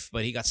the knife,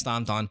 but he got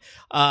stomped on.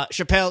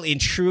 Chappelle, in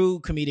true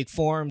comedic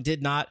form,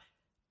 didn't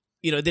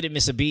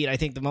miss a beat. I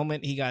think the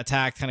moment he got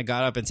attacked, kind of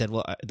got up and said,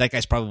 well, that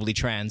guy's probably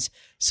trans.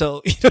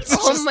 So,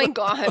 oh my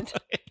God.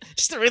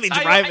 Just to really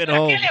drive it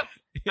home.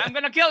 I'm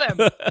gonna kill him.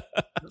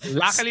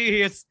 Luckily,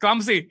 he is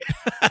clumsy.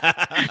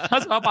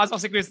 Tapos mapasok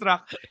si Chris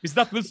Rock. Is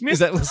that Will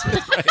Smith?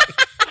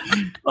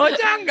 Right?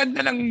 Ang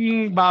ganda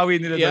ng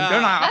bawi nila doon.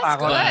 Pero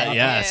nakakatakot.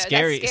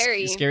 Scary.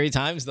 Scary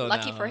times though.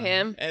 Lucky for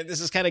him. And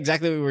this is kind of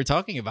exactly what we were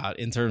talking about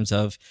in terms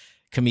of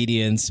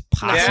comedians.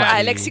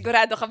 Alex,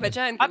 sigurado ka ba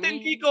dyan? At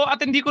hindi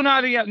ko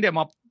na-real. Hindi,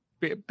 mga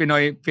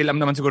Pinoy film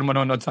naman siguro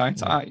manonood sa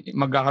akin.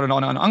 Magkakaroon ako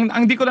ng ano.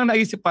 Ang hindi ko lang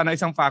naisip pa na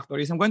isang factor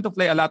is I'm going to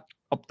fly a lot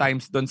of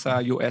times doon sa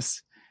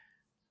US.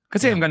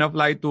 Kasi I'm gonna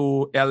fly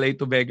to LA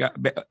to Vegas,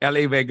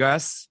 LA,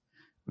 Vegas,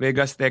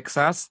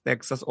 Texas,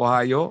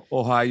 Ohio,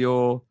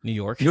 New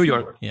York.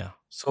 Yeah.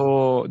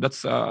 So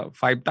that's 5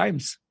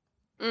 times.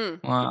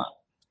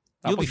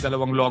 Tapos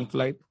dalawang long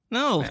flight.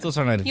 No, those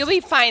are not. You'll be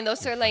fine.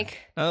 Those are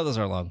like. No, those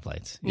are long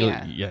flights. You're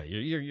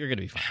gonna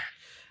be fine.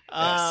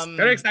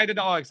 Pero excited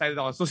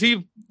ako. So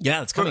see,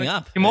 yeah, it's coming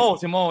up. Si Mo.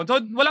 So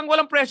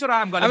walang pressure.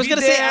 I'm gonna I was be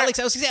gonna there. say Alex.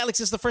 This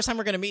is the first time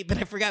we're gonna meet, but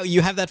I forgot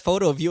you have that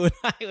photo of you and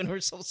I when we're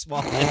so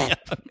small.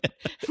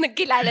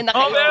 Nagkilala na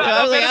kayo.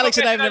 I was like, Alex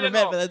and I have professional never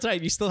met, but that's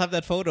right. You still have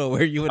that photo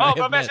where you and I have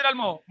met. Professional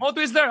mo. Mo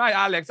Twister. Hi,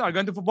 Alex. Are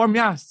going to perform?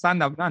 Yeah,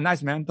 stand up.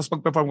 Nice, man. Tapos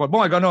pag-perform ko,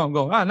 boom, I go.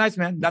 Nice,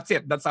 man. That's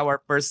it. That's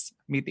our first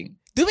meeting.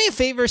 Do me a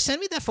favor, send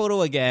me that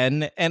photo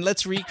again, and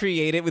let's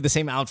recreate it with the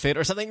same outfit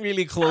or something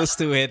really close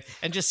to it,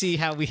 and just see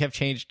how we have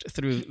changed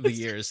through the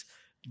years.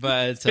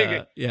 But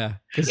yeah.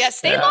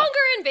 Stay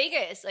longer in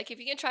Vegas. Like if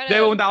you can try to.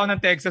 Pumunta ako ng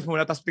Texas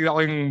muna, tapos tignan ko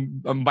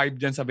yung vibe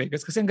dyan sa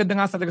Vegas. Kasi ang ganda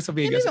nga talaga sa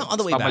Vegas. On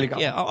the way back.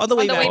 Yeah, on the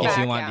way back, if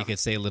you want, you could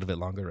stay a little bit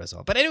longer as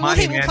well. But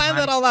anyway, we'll plan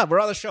that all out.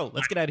 We're on the show.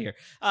 Let's get out of here.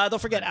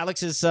 Don't forget,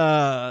 Alex's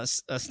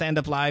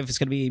stand-up live is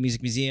going to be at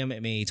Music Museum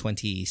May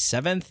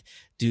 27th.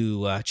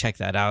 Do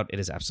check that out. It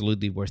is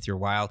absolutely worth your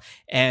while.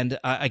 And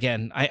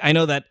again, I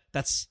know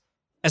that's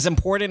as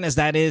important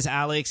as that is,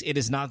 Alex, it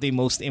is not the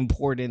most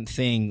important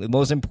thing. The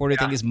most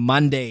important thing is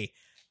Monday.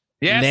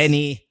 Yes.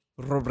 Lenny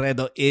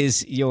Robredo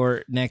is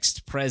your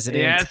next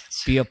president.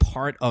 Yes. Be a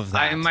part of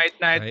that. I might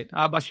not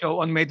have a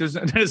show on May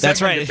 2nd.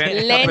 That's right.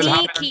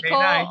 Lenny,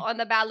 Kiko on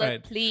the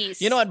ballot,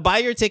 please. You know what? Buy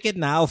your ticket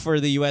now for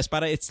the US.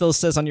 But it still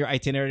says on your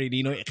itinerary,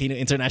 Nino Aquino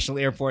International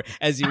Airport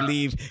as you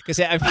leave. Because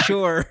I'm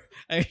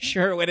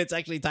sure when it's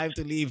actually time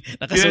to leave.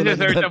 That's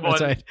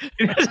right.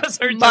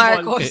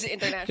 Marcos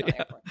International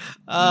Airport.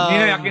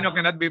 Nino Aquino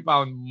cannot be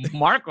found.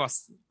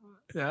 Marcos.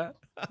 Yeah.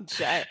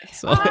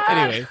 So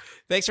anyway,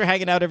 thanks for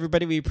hanging out,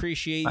 everybody. We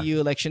appreciate you.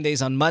 Election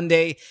Day's on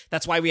Monday.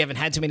 That's why we haven't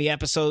had too many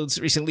episodes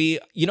recently.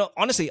 You know,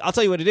 honestly, I'll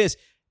tell you what it is.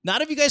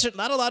 Not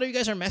a lot of you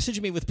guys are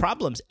messaging me with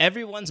problems.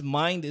 Everyone's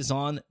mind is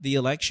on the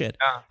election.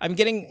 Yeah. I'm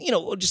getting,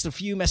 just a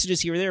few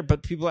messages here or there,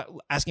 but people are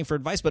asking for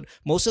advice. But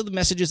most of the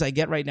messages I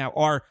get right now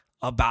are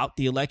about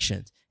the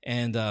elections.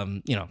 And,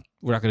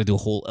 we're not going to do a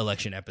whole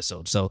election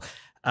episode. So,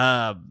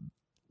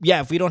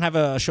 if we don't have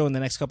a show in the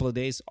next couple of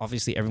days,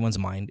 obviously everyone's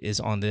mind is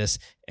on this.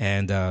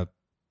 And,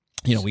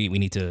 we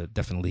need to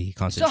definitely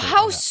concentrate. So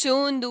how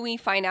soon do we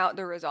find out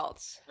the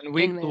results? 1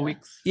 week, 2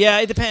 weeks. Yeah,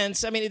 it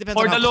depends. I mean, it depends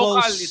on how the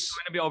local, close. it's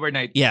going to be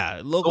overnight. Yeah,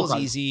 local's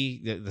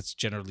easy. That's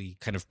generally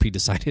kind of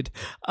pre-decided.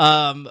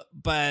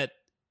 But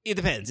it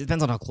depends. It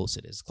depends on how close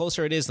it is. The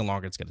closer it is, the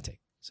longer it's going to take.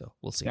 So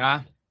we'll see.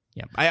 Yeah.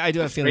 Yeah. I do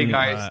have a feeling.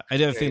 I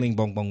do have a feeling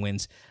Bong Bong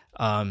wins.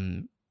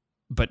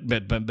 But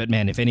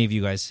man, if any of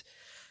you guys,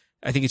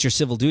 I think it's your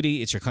civil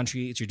duty, it's your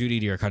country, it's your duty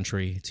to your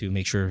country to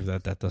make sure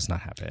that does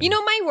not happen.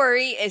 My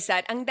worry is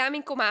that ang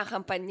daming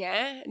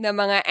kumakampanya na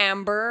mga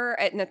Amber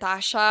at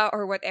Natasha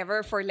or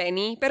whatever for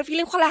Lenny, pero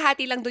feeling ko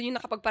kalahati lang doon yung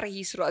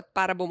nakapagparehistro at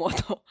para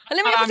bumoto.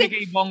 Alam mo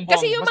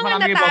kasi yung mga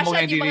Natasha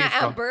at yung mga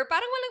Amber,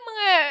 parang walang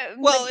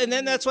mga... Well, and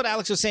then that's what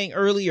Alex was saying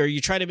earlier.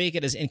 You try to make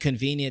it as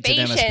inconvenient to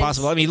them as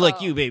possible. I mean,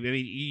 look, you,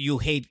 baby, you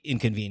hate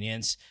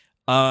inconvenience.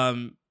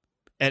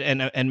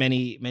 And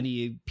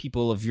many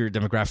people of your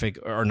demographic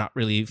are not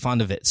really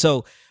fond of it.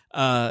 So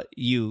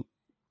you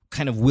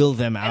kind of will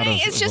them out of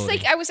it's just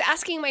voting. Like I was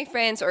asking my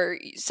friends or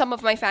some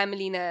of my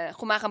family na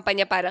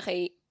kumakampanya para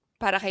kay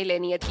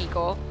Lenny at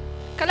Kiko.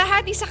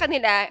 Kalahati sa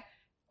kanila,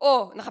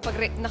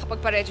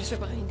 nakapagpa-register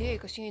pa. Hindi,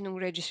 kasi nung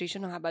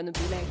registration ng haba ng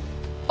bilang.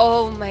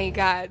 Oh my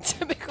God.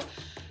 Sabi ko,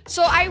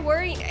 so I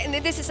worry, and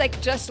this is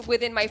like just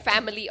within my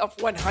family of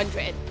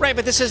 100. Right,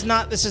 but this is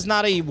not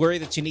a worry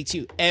that you need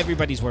to.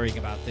 Everybody's worrying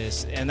about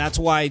this, and that's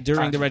why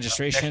during the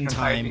registration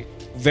time,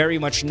 very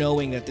much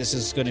knowing that this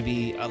is going to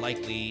be a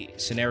likely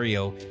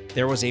scenario,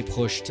 there was a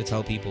push to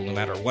tell people, no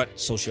matter what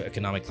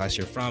socioeconomic class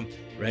you're from,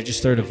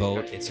 register to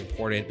vote. It's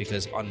important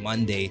because on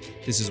Monday,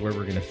 this is where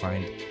we're going to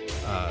find,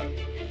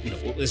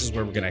 this is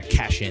where we're going to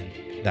cash in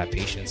that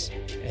patience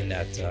and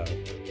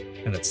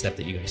that step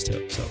that you guys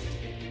took. So.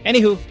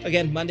 Anywho,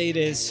 again, Monday it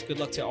is. Good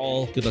luck to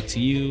all. Good luck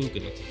to you.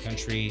 Good luck to the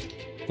country.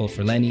 Vote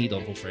for Lenny.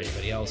 Don't vote for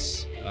anybody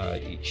else.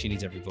 She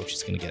needs every vote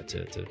she's going to get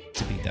to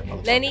beat that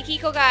motherfucker. Lenny,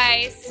 Kiko,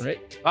 guys. All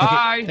right.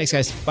 Bye. Okay. Thanks,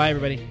 guys. Bye,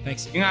 everybody.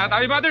 Thanks.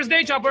 Happy Mother's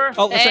Day, Chopper.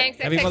 Oh, that's right.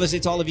 Happy Mother's Day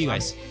to all of you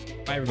guys.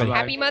 Bye, everybody.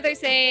 Happy Mother's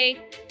Day.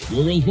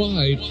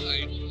 Worldwide,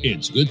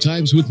 it's Good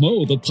Times with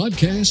Mo, the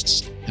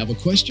podcasts. Have a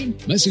question?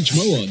 Message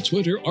Mo on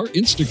Twitter or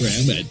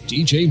Instagram at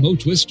DJ Mo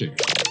Twister.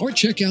 Or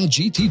check out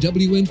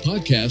GTWN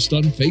Podcast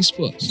on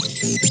Facebook.